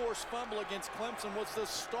a forced fumble against Clemson, was the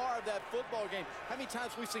star of that football game. How many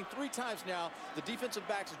times? We've seen 3 times now the defensive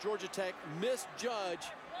backs of Georgia Tech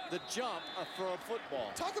misjudge the jump for a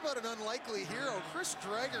football. Talk about an unlikely hero. Chris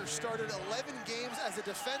Drager started 11 games as a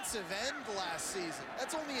defensive end last season.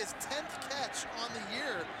 That's only his 10th catch on the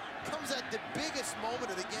year. Comes at the biggest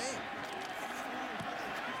moment of the game.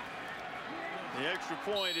 The extra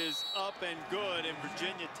point is up and good, and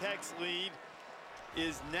Virginia Tech's lead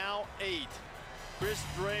is now 8. Chris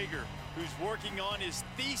Drager, who's working on his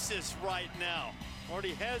thesis right now,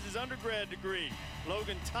 already has his undergrad degree.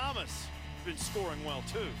 Logan Thomas been scoring well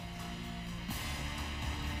too.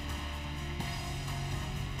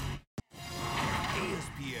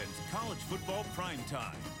 ESPN's College Football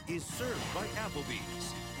Primetime is served by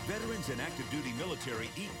Applebee's. Veterans and active duty military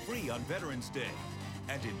eat free on Veterans Day.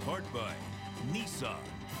 And in part by Nissan,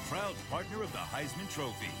 proud partner of the Heisman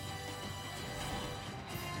Trophy.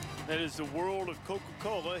 That is the world of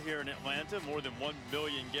Coca-Cola here in Atlanta. More than 1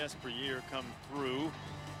 million guests per year come through.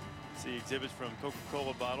 See exhibits from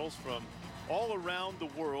Coca-Cola bottles from all around the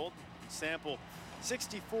world. Sample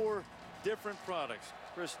 64 different products.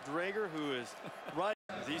 Chris Drager, who is right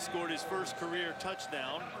as he scored his first career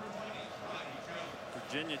touchdown.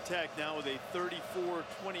 Virginia Tech now with a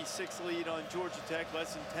 34-26 lead on Georgia Tech.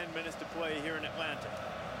 Less than 10 minutes to play here in Atlanta.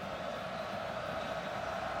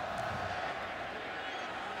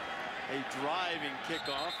 A driving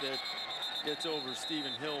kickoff that gets over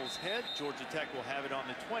Stephen Hill's head. Georgia Tech will have it on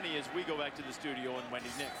the 20 as we go back to the studio and Wendy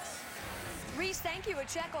Nix. Reese, thank you. A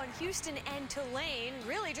check on Houston and Tulane.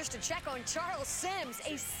 Really just a check on Charles Sims.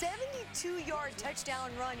 A 72-yard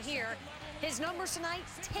touchdown run here. His numbers tonight,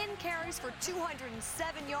 10 carries for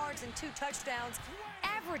 207 yards and 2 touchdowns,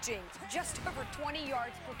 averaging just over 20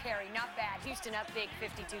 yards per carry. Not bad. Houston up big,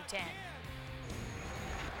 52-10.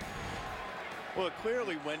 Well,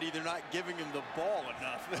 clearly, Wendy, they're not giving him the ball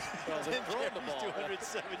enough. Well, they're throwing the ball.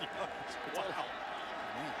 207 yards. Wow.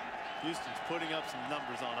 Houston's putting up some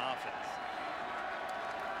numbers on offense.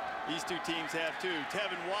 These two teams have 2.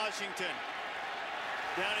 Tevin Washington.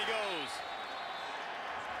 Down he goes.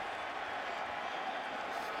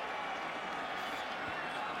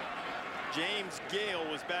 James Gale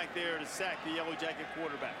was back there to sack the Yellow Jacket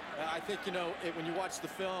quarterback. I think, you know, when you watch the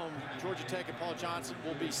film, Georgia Tech and Paul Johnson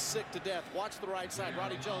will be sick to death. Watch the right side.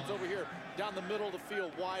 Roddy Jones over here down the middle of the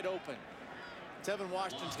field, wide open. Tevin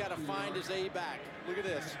Washington's got to find his A back. Look at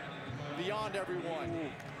this. beyond everyone.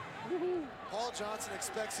 Paul Johnson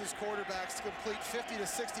expects his quarterbacks to complete 50 to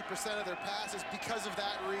 60% of their passes because of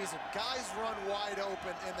that reason. Guys run wide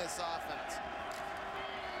open in this offense.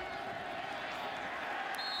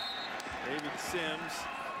 David Sims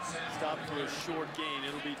stopped for a short gain.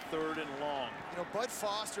 It'll be 3rd and long. You know, Bud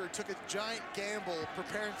Foster took a giant gamble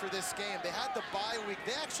preparing for this game. They had the bye week.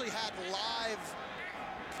 They actually had live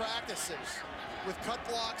practices with cut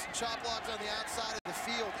blocks and chop blocks on the outside of the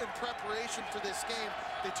field in preparation for this game.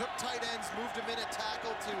 They took tight ends, moved them in at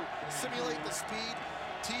tackle to simulate the speed.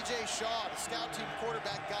 TJ Shaw, the scout team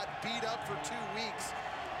quarterback, got beat up for 2 weeks.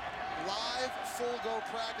 Live, full-go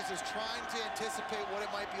practices trying to anticipate what it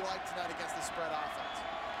might be like tonight against the spread offense.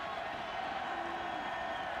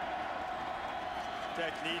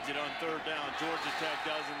 Tech needs it on 3rd down. Georgia Tech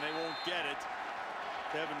does, and they won't get it.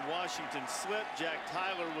 Kevin Washington slipped. Jack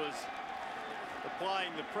Tyler was applying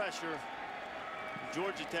the pressure.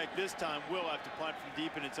 Georgia Tech this time will have to punt from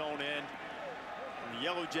deep in its own end. And the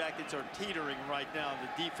Yellow Jackets are teetering right now.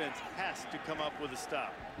 The defense has to come up with a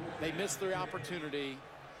stop. They missed their opportunity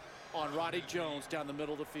on Roddy Jones down the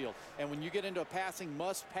middle of the field. And when you get into a passing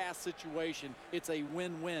must-pass situation, it's a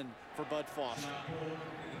win-win for Bud Foster.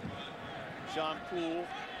 Sean Poole,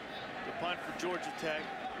 the punt for Georgia Tech.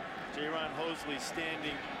 Jaron Hosley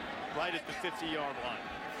standing right at the 50-yard line.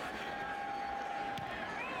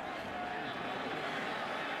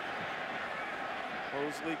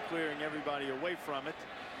 Hosley clearing everybody away from it.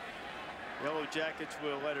 Yellow Jackets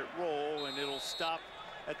will let it roll, and it'll stop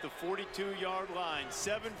at the 42-yard line.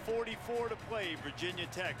 7:44 to play. Virginia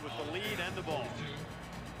Tech with the lead and the ball.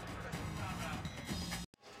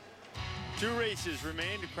 2 races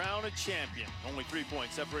remain to crown a champion. Only 3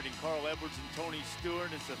 points separating Carl Edwards and Tony Stewart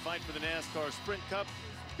as the fight for the NASCAR Sprint Cup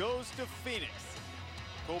goes to Phoenix.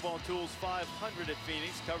 Cobalt Tools 500 at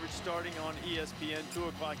Phoenix. Coverage starting on ESPN, 2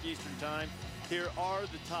 o'clock Eastern Time. Here are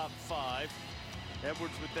the top 5.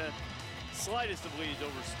 Edwards with the slightest of leads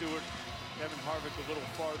over Stewart. Kevin Harvick a little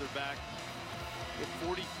farther back. With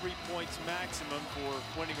 43 points maximum for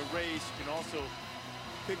winning a race. You can also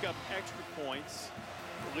pick up extra points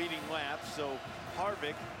for leading laps. So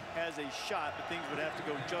Harvick has a shot, but things would have to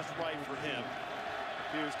go just right for him.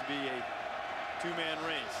 Appears to be a 2-man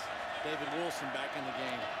race. David Wilson back in the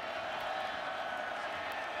game.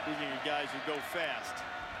 Speaking of guys who go fast,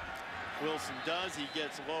 Wilson does. He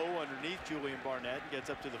gets low underneath Julian Barnett,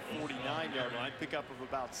 gets up to the 49-yard line, pickup of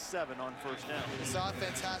about 7 on 1st down. This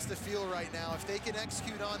offense has to feel right now, if they can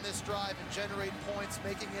execute on this drive and generate points,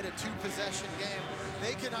 making it a 2-possession game,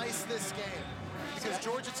 they can ice this game. Because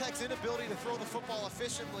Georgia Tech's inability to throw the football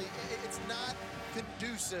efficiently, it's not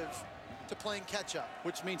conducive to playing catch-up.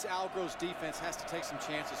 Which means Algro's defense has to take some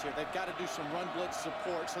chances here. They've got to do some run blitz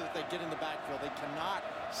support so that they get in the backfield. They cannot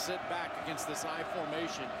sit back against this I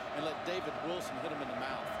formation and let David Wilson hit him in the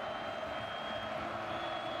mouth.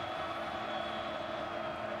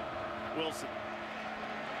 Wilson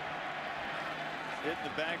hit in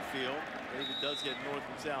the backfield. David does get north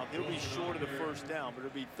and south. He'll be short of the 1st down, but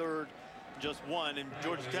it'll be 3rd, just 1, and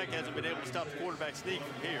Georgia Tech hasn't been able to stop the quarterback sneak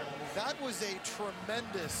from here. That was a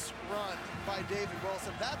tremendous run by David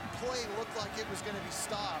Wilson. That play looked like it was going to be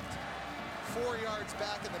stopped 4 yards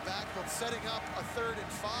back in the backfield, setting up a 3rd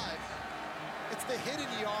and 5. It's the hidden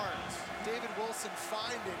yards David Wilson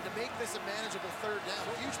finding to make this a manageable 3rd down.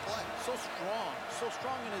 Huge play. So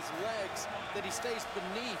strong in his legs that he stays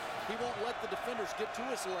beneath. He won't let the defenders get to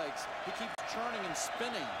his legs. He keeps churning and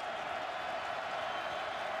spinning.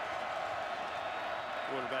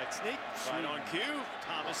 Quarterback sneak, right on cue.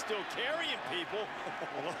 Thomas still carrying people.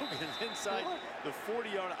 Logan's inside the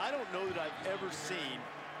 40-yard. I don't know that I've ever seen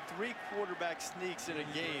 3 quarterback sneaks in a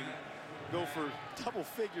game go for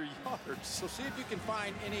double-figure yards. So see if you can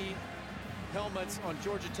find any helmets on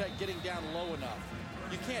Georgia Tech getting down low enough.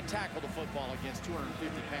 You can't tackle the football against 250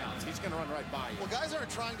 pounds. He's going to run right by you. Well, guys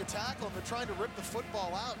aren't trying to tackle him. They're trying to rip the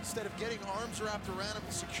football out instead of getting arms wrapped around him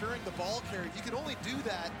and securing the ball carrier. You can only do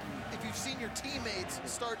that if you've seen your teammates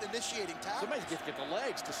start initiating tackles. Somebody's got to get the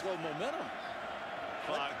legs to slow momentum.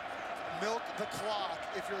 Clock. Milk the clock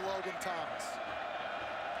if you're Logan Thomas.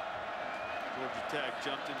 Georgia Tech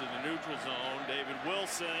jumped into the neutral zone. David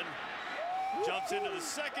Wilson jumps into the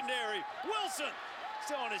secondary. Wilson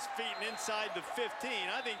still on his feet and inside the 15.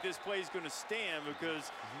 I think this play is going to stand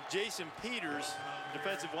because Jason Peters,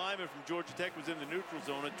 defensive lineman from Georgia Tech, was in the neutral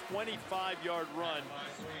zone. A 25-yard run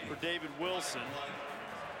for David Wilson.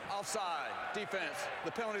 Offside, defense.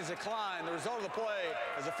 The penalties decline. The result of the play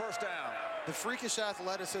is a 1st down. The freakish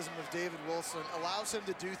athleticism of David Wilson allows him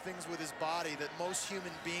to do things with his body that most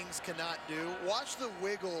human beings cannot do. Watch the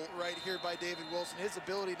wiggle right here by David Wilson, his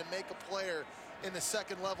ability to make a player in the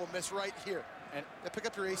second level miss right here. And they pick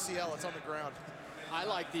up your ACL, it's on the ground. I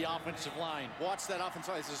like the offensive line. Watch that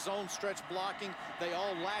offensive line. It's a zone stretch blocking. They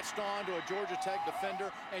all latched on to a Georgia Tech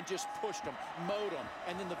defender and just pushed them, mowed them.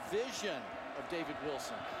 And then the vision of David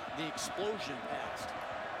Wilson, the explosion pass.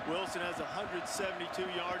 Wilson has 172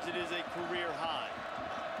 yards. It is a career high.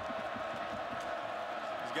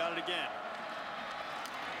 He's got it again.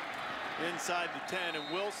 Inside the 10,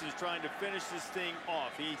 and Wilson is trying to finish this thing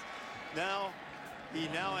off. He now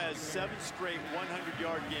has 7 straight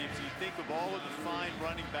 100-yard games. You think of all of the fine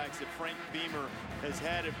running backs that Frank Beamer has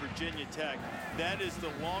had at Virginia Tech. That is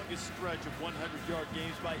the longest stretch of 100-yard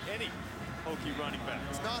games by any Hokie running back.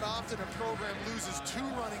 It's not often a program loses 2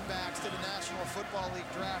 running backs to the National Football League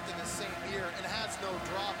draft in the same year and has no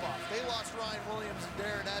drop-off. They lost Ryan Williams and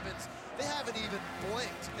Darren Evans. They haven't even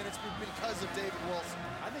blinked, and it's been because of David Wilson.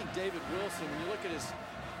 I think David Wilson, when you look at his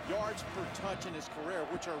yards per touch in his career,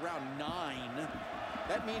 which are around 9,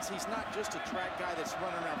 that means he's not just a track guy that's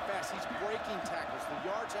running around fast. He's breaking tackles, the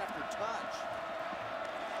yards after touch.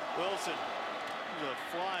 Wilson, a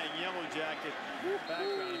flying Yellow Jacket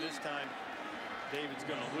background. This time, David's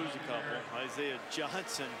going to lose a couple. Isaiah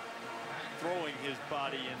Johnson throwing his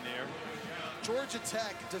body in there. Georgia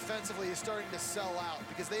Tech defensively is starting to sell out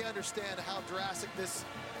because they understand how drastic this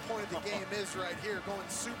point of the game is right here, going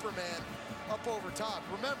Superman up over top.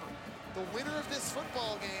 Remember, the winner of this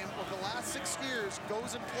football game over the last 6 years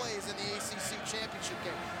goes and plays in the ACC championship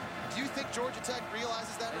game. Do you think Georgia Tech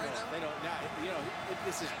realizes that right now? They don't. Now, you know,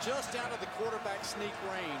 this is just out of the quarterback sneak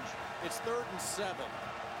range. It's 3rd and 7.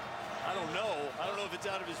 I don't know. I don't know if it's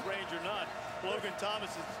out of his range or not. Logan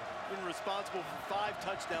Thomas has been responsible for 5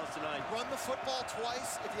 touchdowns tonight. Run the football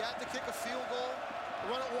twice. If you have to kick a field goal,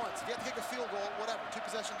 run it once. If you have to kick a field goal, whatever.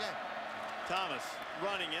 2-possession game. Thomas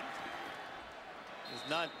running it. Does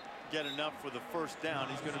not get enough for the first down.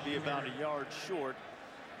 He's going to be about a yard short.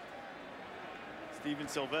 Steven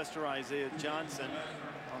Sylvester, Isaiah Johnson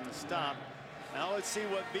on the stop. Now let's see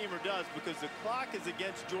what Beamer does, because the clock is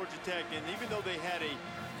against Georgia Tech, and even though they had a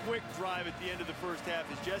quick drive at the end of the first half,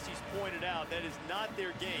 as Jesse's pointed out, that is not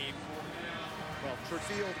their game. Well, for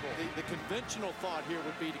field goal. The conventional thought here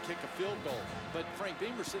would be to kick a field goal. But Frank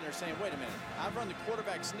Beamer's sitting there saying, wait a minute, I've run the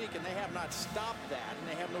quarterback sneak, and they have not stopped that, and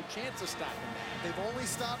they have no chance of stopping that. They've only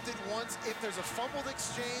stopped it once. If there's a fumbled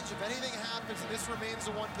exchange, if anything happens, and this remains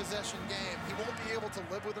a 1-possession game, he won't be able to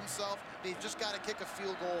live with himself. They've just got to kick a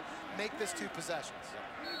field goal, make this 2 possessions.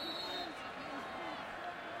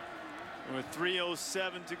 With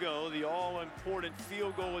 3:07 to go, the all-important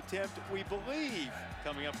field goal attempt, we believe,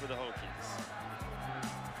 coming up for the Hokies.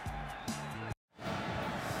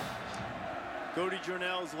 Cody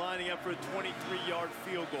Journell's lining up for a 23-yard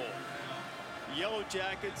field goal. The Yellow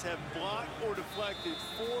Jackets have blocked or deflected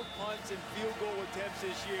 4 punts and field goal attempts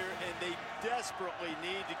this year, and they desperately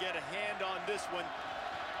need to get a hand on this one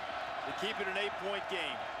to keep it an 8-point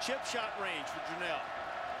game. Chip shot range for Journell.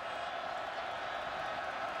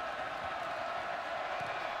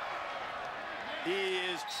 He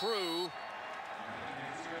is true,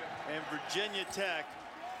 and Virginia Tech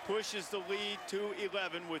pushes the lead to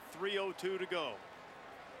 11 with 3:02 to go.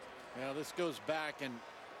 Yeah, this goes back and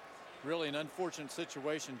really an unfortunate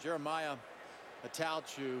situation. Jeremiah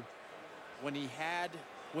Atalchu,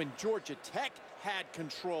 when Georgia Tech had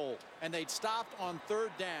control and they'd stopped on 3rd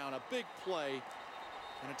down, a big play,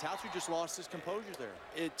 and Atalchu just lost his composure there.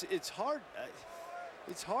 It's hard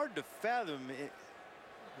to fathom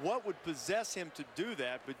what would possess him to do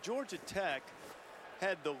that, but Georgia Tech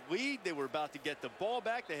had the lead. They were about to get the ball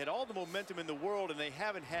back. They had all the momentum in the world, and they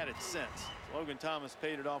haven't had it since. Logan Thomas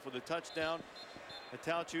paid it off with a touchdown.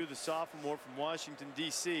 Atalchu, the sophomore from Washington,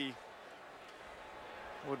 D.C.,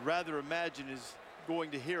 would rather imagine is going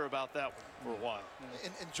to hear about that one for a while.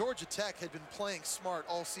 And Georgia Tech had been playing smart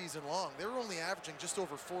all season long. They were only averaging just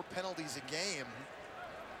over 4 penalties a game.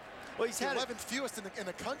 Well, he's had 11th fewest in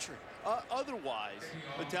the country. Otherwise,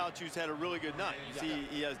 Atalchu's had a really good night. See,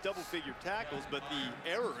 he has double-figure tackles, but the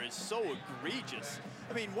error is so egregious.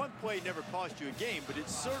 I mean, one play never cost you a game, but it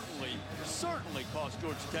certainly cost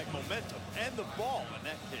Georgia Tech momentum and the ball in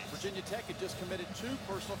that case. Virginia Tech had just committed 2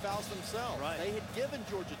 personal fouls themselves. Right. They had given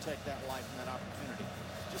Georgia Tech that life and that opportunity.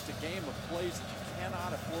 Just a game of plays that you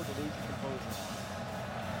cannot afford to lose your composure.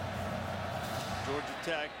 Georgia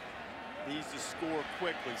Tech needs to score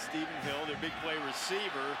quickly. Stephen Hill, their big play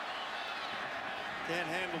receiver, can't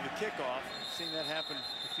handle the kickoff. We've seen that happen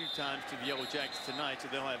a few times to the Yellow Jackets tonight, so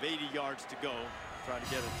they'll have 80 yards to go. Try to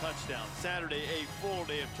get a touchdown. Saturday, a full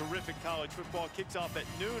day of terrific college football. Kicks off at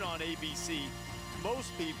noon on ABC.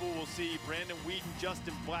 Most people will see Brandon Wheaton,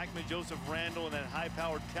 Justin Blackman, Joseph Randall, and that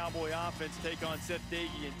high-powered Cowboy offense take on Seth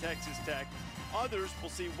Doege and Texas Tech. Others will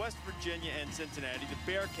see West Virginia and Cincinnati.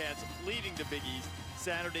 The Bearcats leading the Big East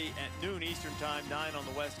Saturday at noon Eastern Time, 9 on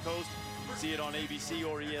the West Coast. See it on ABC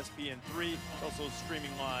or ESPN3. Also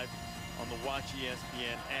streaming live on the Watch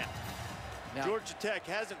ESPN app. Now, Georgia Tech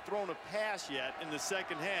hasn't thrown a pass yet in the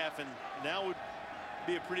second half, and now would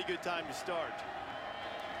be a pretty good time to start.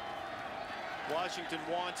 Washington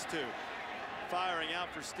wants to. Firing out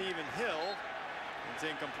for Stephen Hill. It's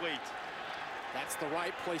incomplete. That's the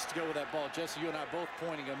right place to go with that ball. Jesse, you and I both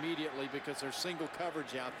pointing immediately because there's single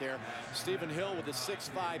coverage out there. Stephen Hill with a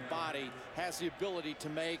 6'5" body has the ability to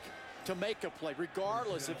make a play,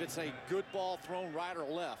 regardless if it's a good ball thrown right or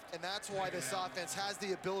left. And that's why this offense has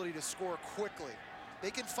the ability to score quickly.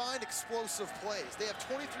 They can find explosive plays. They have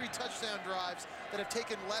 23 touchdown drives that have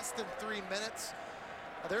taken less than 3 minutes.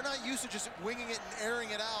 They're not used to just winging it and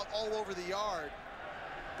airing it out all over the yard.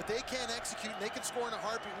 But they can execute, and they can score in a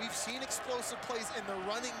heartbeat. We've seen explosive plays in the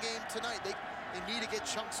running game tonight. They need to get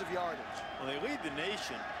chunks of yardage. Well, they lead the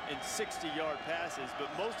nation in 60-yard passes, but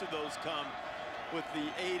most of those come with the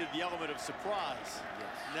aid of the element of surprise.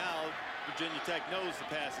 Yes. Now, Virginia Tech knows the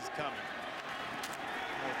pass is coming.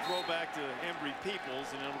 We'll throw back to Embry Peoples,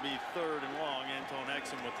 and it'll be 3rd and long. Anton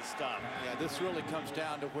Exum with the stop. Yeah, this really comes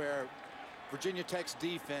down to where Virginia Tech's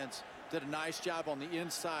defense did a nice job on the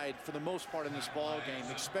inside for the most part in this ball game,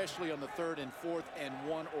 especially on the 3rd and 4th and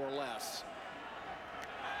 1 or less.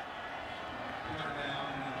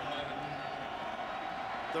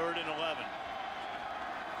 Third and 11.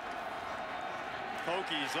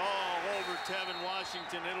 Hokies all over Tevin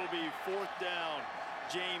Washington. It'll be 4th down.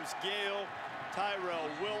 James Gale, Tyrell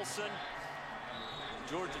Wilson.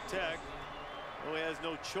 Georgia Tech really has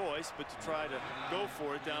no choice but to try to go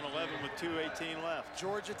for it down 11 with 2:18 left.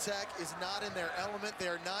 Georgia Tech is not in their element. They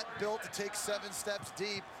are not built to take 7 steps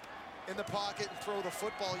deep in the pocket and throw the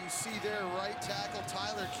football. You see there, right tackle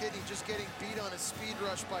Tyler Kidney just getting beat on a speed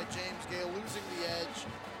rush by James Gale, losing the edge.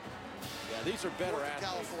 Yeah, these are better athletes.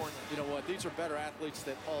 California. You know what? These are better athletes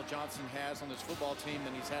that Paul Johnson has on this football team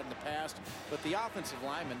than he's had in the past. But the offensive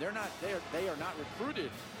linemen, they are not recruited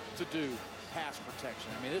to do pass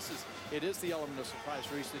protection. I mean, it is the element of surprise,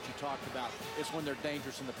 Reese, that you talked about. It's when they're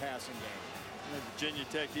dangerous in the passing game. The Virginia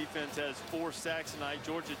Tech defense has 4 sacks tonight.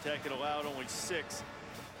 Georgia Tech had allowed only 6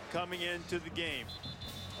 coming into the game.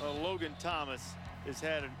 Logan Thomas has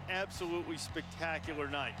had an absolutely spectacular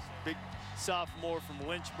night. Big sophomore from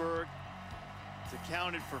Lynchburg. He's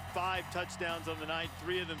accounted for 5 touchdowns on the night,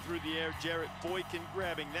 3 of them through the air. Jarrett Boykin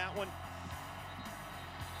grabbing that one.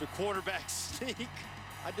 The quarterback sneak.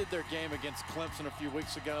 I did their game against Clemson a few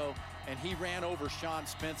weeks ago, and he ran over Sean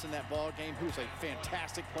Spence in that ball game, who's a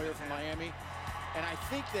fantastic player from Miami. And I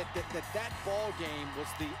think that ball game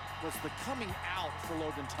was the coming out for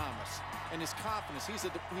Logan Thomas and his confidence. He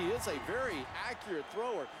is a very accurate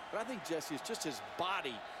thrower, but I think, Jesse, it's just his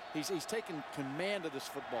body. He's taken command of this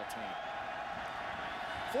football team.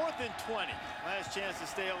 4th and 20. Last chance to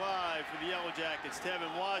stay alive for the Yellow Jackets.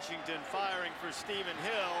 Tevin Washington firing for Stephen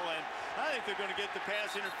Hill, and I think they're going to get the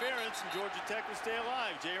pass interference, and Georgia Tech will stay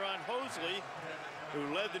alive. Jaron Hosley,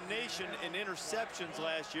 who led the nation in interceptions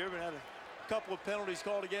last year, but had a couple of penalties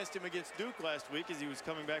called against him against Duke last week as he was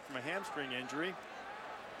coming back from a hamstring injury.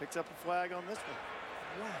 Picks up a flag on this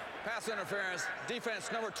one. Wow. Pass interference, defense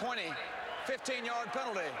number 20, 15-yard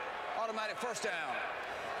penalty, automatic 1st down.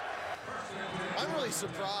 I'm really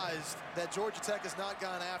surprised that Georgia Tech has not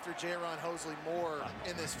gone after Jaron Hosley more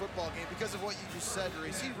in this football game because of what you just said,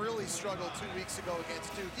 Reese. He really struggled 2 weeks ago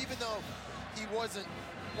against Duke. Even though he wasn't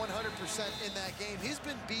 100% in that game, he's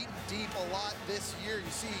been beaten deep a lot this year.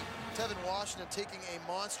 You see Tevin Washington taking a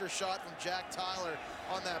monster shot from Jack Tyler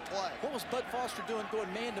on that play. What was Bud Foster doing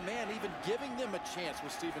going man-to-man, even giving them a chance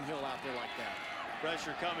with Stephen Hill out there like that?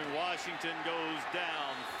 Pressure coming. Washington goes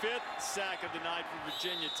down. 5th sack of the night for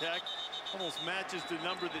Virginia Tech. Almost matches the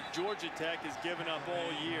number that Georgia Tech has given up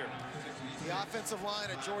all year. The offensive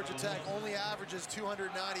line at Georgia Tech only averages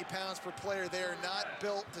 290 pounds per player. They are not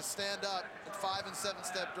built to stand up in 5- and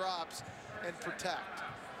 7-step drops and protect.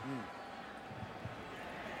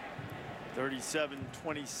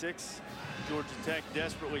 37-26. Georgia Tech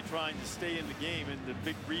desperately trying to stay in the game, and the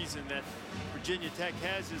big reason that Virginia Tech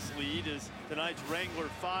has this lead is tonight's Wrangler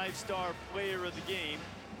 5-star player of the game.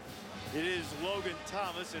 It is Logan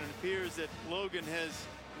Thomas, and it appears that Logan has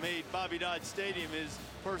made Bobby Dodd Stadium his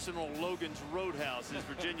personal Logan's Roadhouse as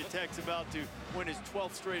Virginia Tech's about to win his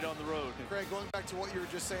 12th straight on the road. Greg, going back to what you were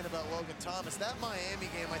just saying about Logan Thomas, that Miami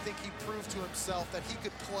game, I think he proved to himself that he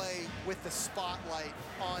could play with the spotlight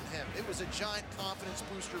on him. It was a giant confidence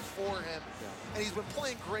booster for him, and he's been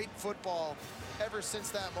playing great football ever since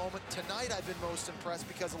that moment. Tonight, I've been most impressed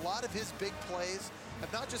because a lot of his big plays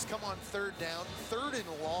have not just come on third down, third and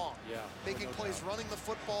long. Yeah. Making plays, running the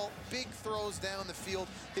football, big throws down the field.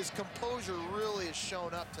 His composure really has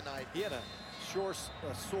shown up tonight. He had a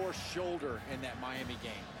sore shoulder in that Miami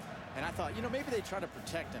game. And I thought, you know, maybe they try to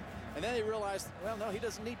protect him. And then they realized, well, no, he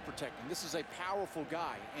doesn't need protecting. This is a powerful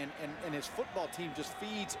guy. And his football team just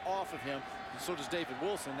feeds off of him. And so does David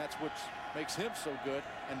Wilson. That's what makes him so good.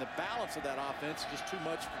 And the balance of that offense is just too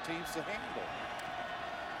much for teams to handle.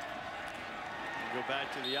 Go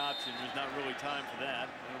back to the option. There's not really time for that.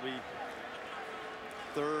 It'll be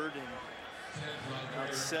third and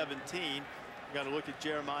about 17. Got to look at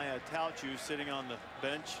Jeremiah Tauchu sitting on the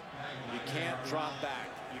bench. You can't drop back.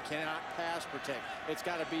 You cannot pass protect. It's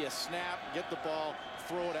got to be a snap, get the ball,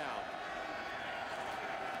 throw it out.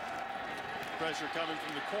 Pressure coming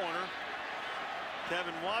from the corner.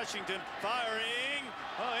 Kevin Washington firing.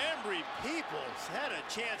 Oh, Embry Peoples had a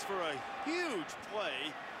chance for a huge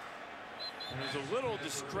play. There's a little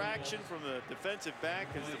distraction from the defensive back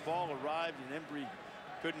as the ball arrived and Embry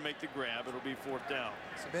couldn't make the grab. It'll be fourth down.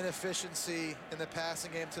 Some inefficiency in the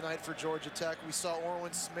passing game tonight for Georgia Tech. We saw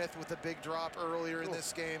Orwin Smith with a big drop earlier in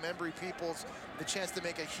this game. Embry Peoples the chance to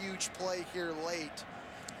make a huge play here late.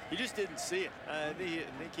 He just didn't see it. I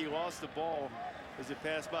think he lost the ball as it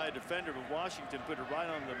passed by a defender, but Washington put it right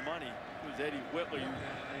on the money. It was Eddie Whitley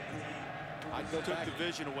who took the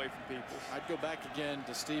vision away from Peoples. I'd go back again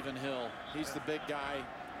to Stephen Hill. He's the big guy.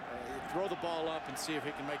 Throw the ball up and see if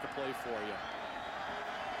he can make a play for you.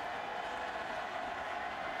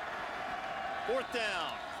 Fourth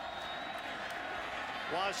down.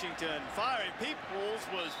 Washington firing. Peoples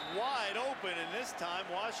was wide open, and this time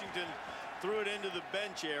Washington threw it into the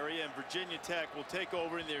bench area, and Virginia Tech will take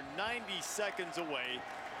over, and they're 90 seconds away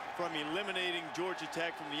from eliminating Georgia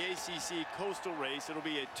Tech from the ACC Coastal race. It'll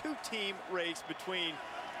be a two-team race between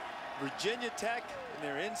Virginia Tech and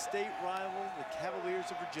their in-state rival, the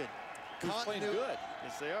Cavaliers of Virginia. Who's playing good.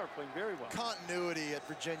 Yes, they are playing very well. Continuity at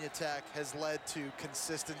Virginia Tech has led to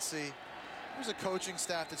consistency. There's a coaching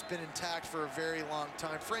staff that's been intact for a very long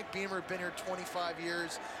time. Frank Beamer been here 25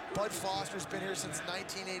 years. Bud Foster's been here since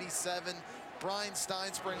 1987. Brian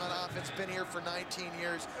Steinspring on offense been here for 19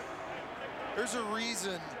 years. There's a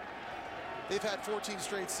reason they've had 14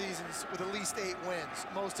 straight seasons with at least 8 wins,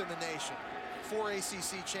 most in the nation. 4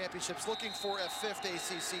 ACC championships, looking for a 5th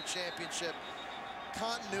ACC championship.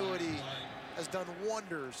 Continuity has done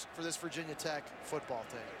wonders for this Virginia Tech football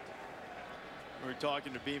team. We were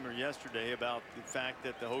talking to Beamer yesterday about the fact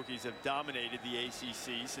that the Hokies have dominated the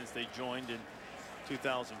ACC since they joined in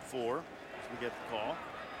 2004. So we get the call.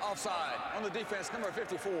 Offside on the defense, number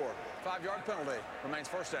 54. 5-yard penalty. Remains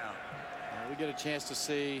first down. We get a chance to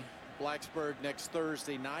see Blacksburg next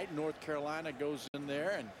Thursday night. North Carolina goes in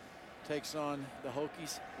there and takes on the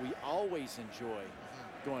Hokies. We always enjoy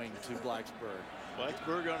going to Blacksburg.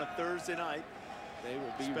 Blacksburg on a Thursday night. They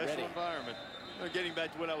will be special ready. Environment. Getting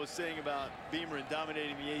back to what I was saying about Beamer and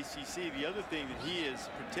dominating the ACC, the other thing that he is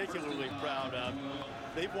particularly proud of,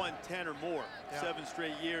 they've won 10 or more, 7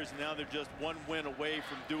 straight years, and now they're just 1 win away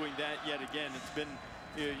from doing that yet again. It's been,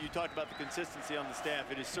 you talked about the consistency on the staff.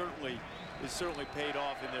 It is certainly paid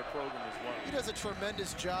off in their program as well. He does a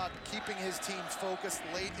tremendous job keeping his team focused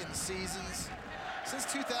late in seasons.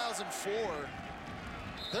 Since 2004,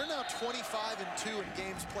 they're now 25-2 in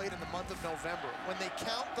games played in the month of November. When they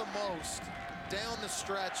count the most down the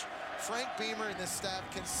stretch, Frank Beamer and this staff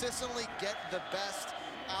consistently get the best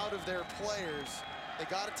out of their players. They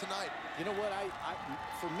got it tonight. You know what,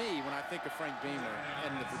 for me, when I think of Frank Beamer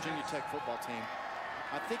and the Virginia Tech football team,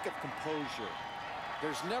 I think of composure.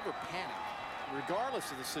 There's never panic, regardless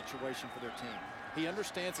of the situation for their team. He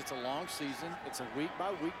understands it's a long season. It's a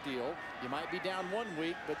week-by-week deal. You might be down 1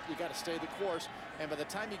 week, but you got to stay the course. And by the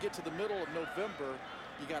time you get to the middle of November,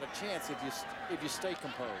 you got a chance if you stay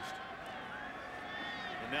composed.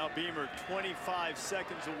 And now Beamer 25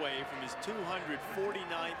 seconds away from his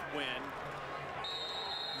 249th win.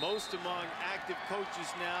 Most among active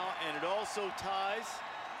coaches now, and it also ties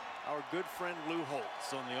our good friend Lou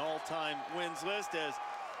Holtz on the all-time wins list as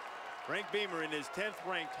Frank Beamer and his 10th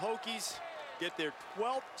ranked Hokies get their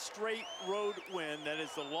 12th straight road win. That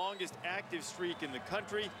is the longest active streak in the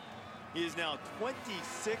country. He is now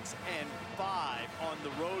 26-5 on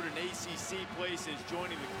the road in ACC play since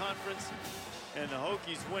joining the conference. And the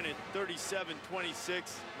Hokies win it 37-26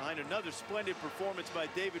 behind another splendid performance by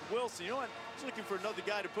David Wilson. You know what? I was looking for another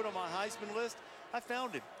guy to put on my Heisman list. I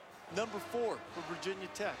found him. Number 4 for Virginia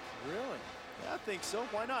Tech. Really? Yeah, I think so.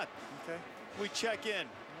 Why not? Okay. We check in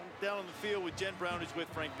down on the field with Jen Brown, who's with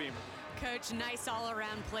Frank Beamer. Coach, nice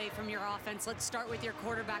all-around play from your offense. Let's start with your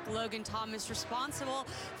quarterback, Logan Thomas, responsible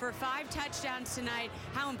for 5 touchdowns tonight.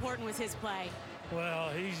 How important was his play? Well,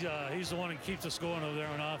 he's the one that keeps us going over there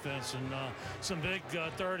on offense, and some big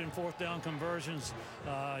third and fourth down conversions.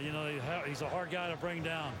 You know, he's a hard guy to bring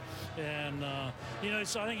down, and you know, I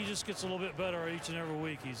think he just gets a little bit better each and every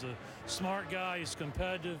week. He's a smart guy. He's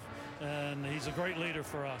competitive, and he's a great leader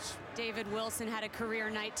for us. David Wilson had a career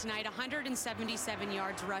night tonight, 177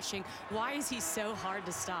 yards rushing. Why is he so hard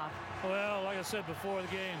to stop? Well, like I said before the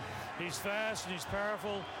game, he's fast and he's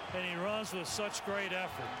powerful, and he runs with such great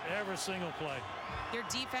effort every single play. Your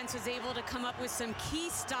defense was able to come up with some key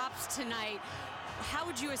stops tonight. How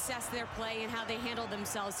would you assess their play and how they handled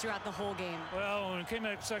themselves throughout the whole game? Well, when it came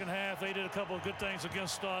back the second half, they did a couple of good things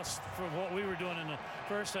against us for what we were doing in the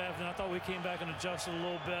first half, and I thought we came back and adjusted a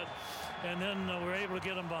little bit. And then we were able to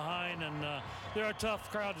get them behind, and they're a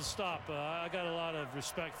tough crowd to stop. I got a lot of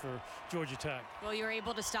respect for Georgia Tech. Well, you were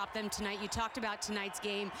able to stop them tonight. You talked about tonight's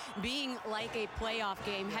game being like a playoff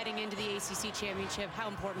game heading into the ACC championship. How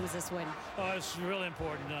important was this win? Oh, it's really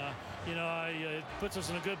important. You know, it puts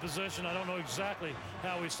us in a good position. I don't know exactly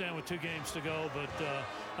how we stand with 2 games to go, but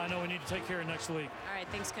I know we need to take care of next week. All right,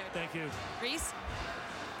 thanks, Coach. Thank you. Reese?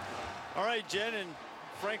 All right, Jen, and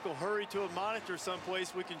Frank will hurry to a monitor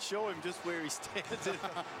someplace. We can show him just where he stands in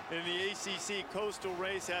the ACC Coastal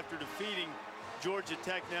race after defeating Georgia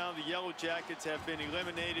Tech. Now the Yellow Jackets have been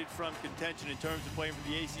eliminated from contention in terms of playing for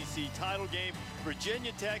the ACC title game.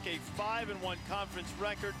 Virginia Tech, a 5-1 conference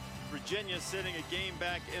record. Virginia sitting a game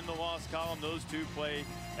back in the loss column. Those two play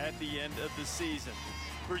at the end of the season.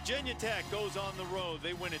 Virginia Tech goes on the road.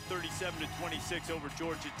 They win at 37-26 over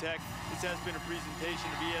Georgia Tech. This has been a presentation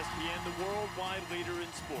of ESPN, the worldwide leader in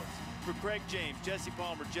sports. For Craig James, Jesse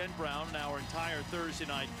Palmer, Jen Brown, and our entire Thursday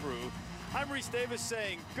night crew, I'm Reese Davis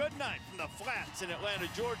saying good night from the Flats in Atlanta,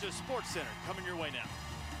 Georgia Sports Center. Coming your way now.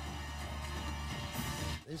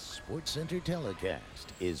 This Sports Center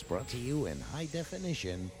telecast is brought to you in high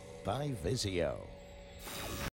definition by Vizio.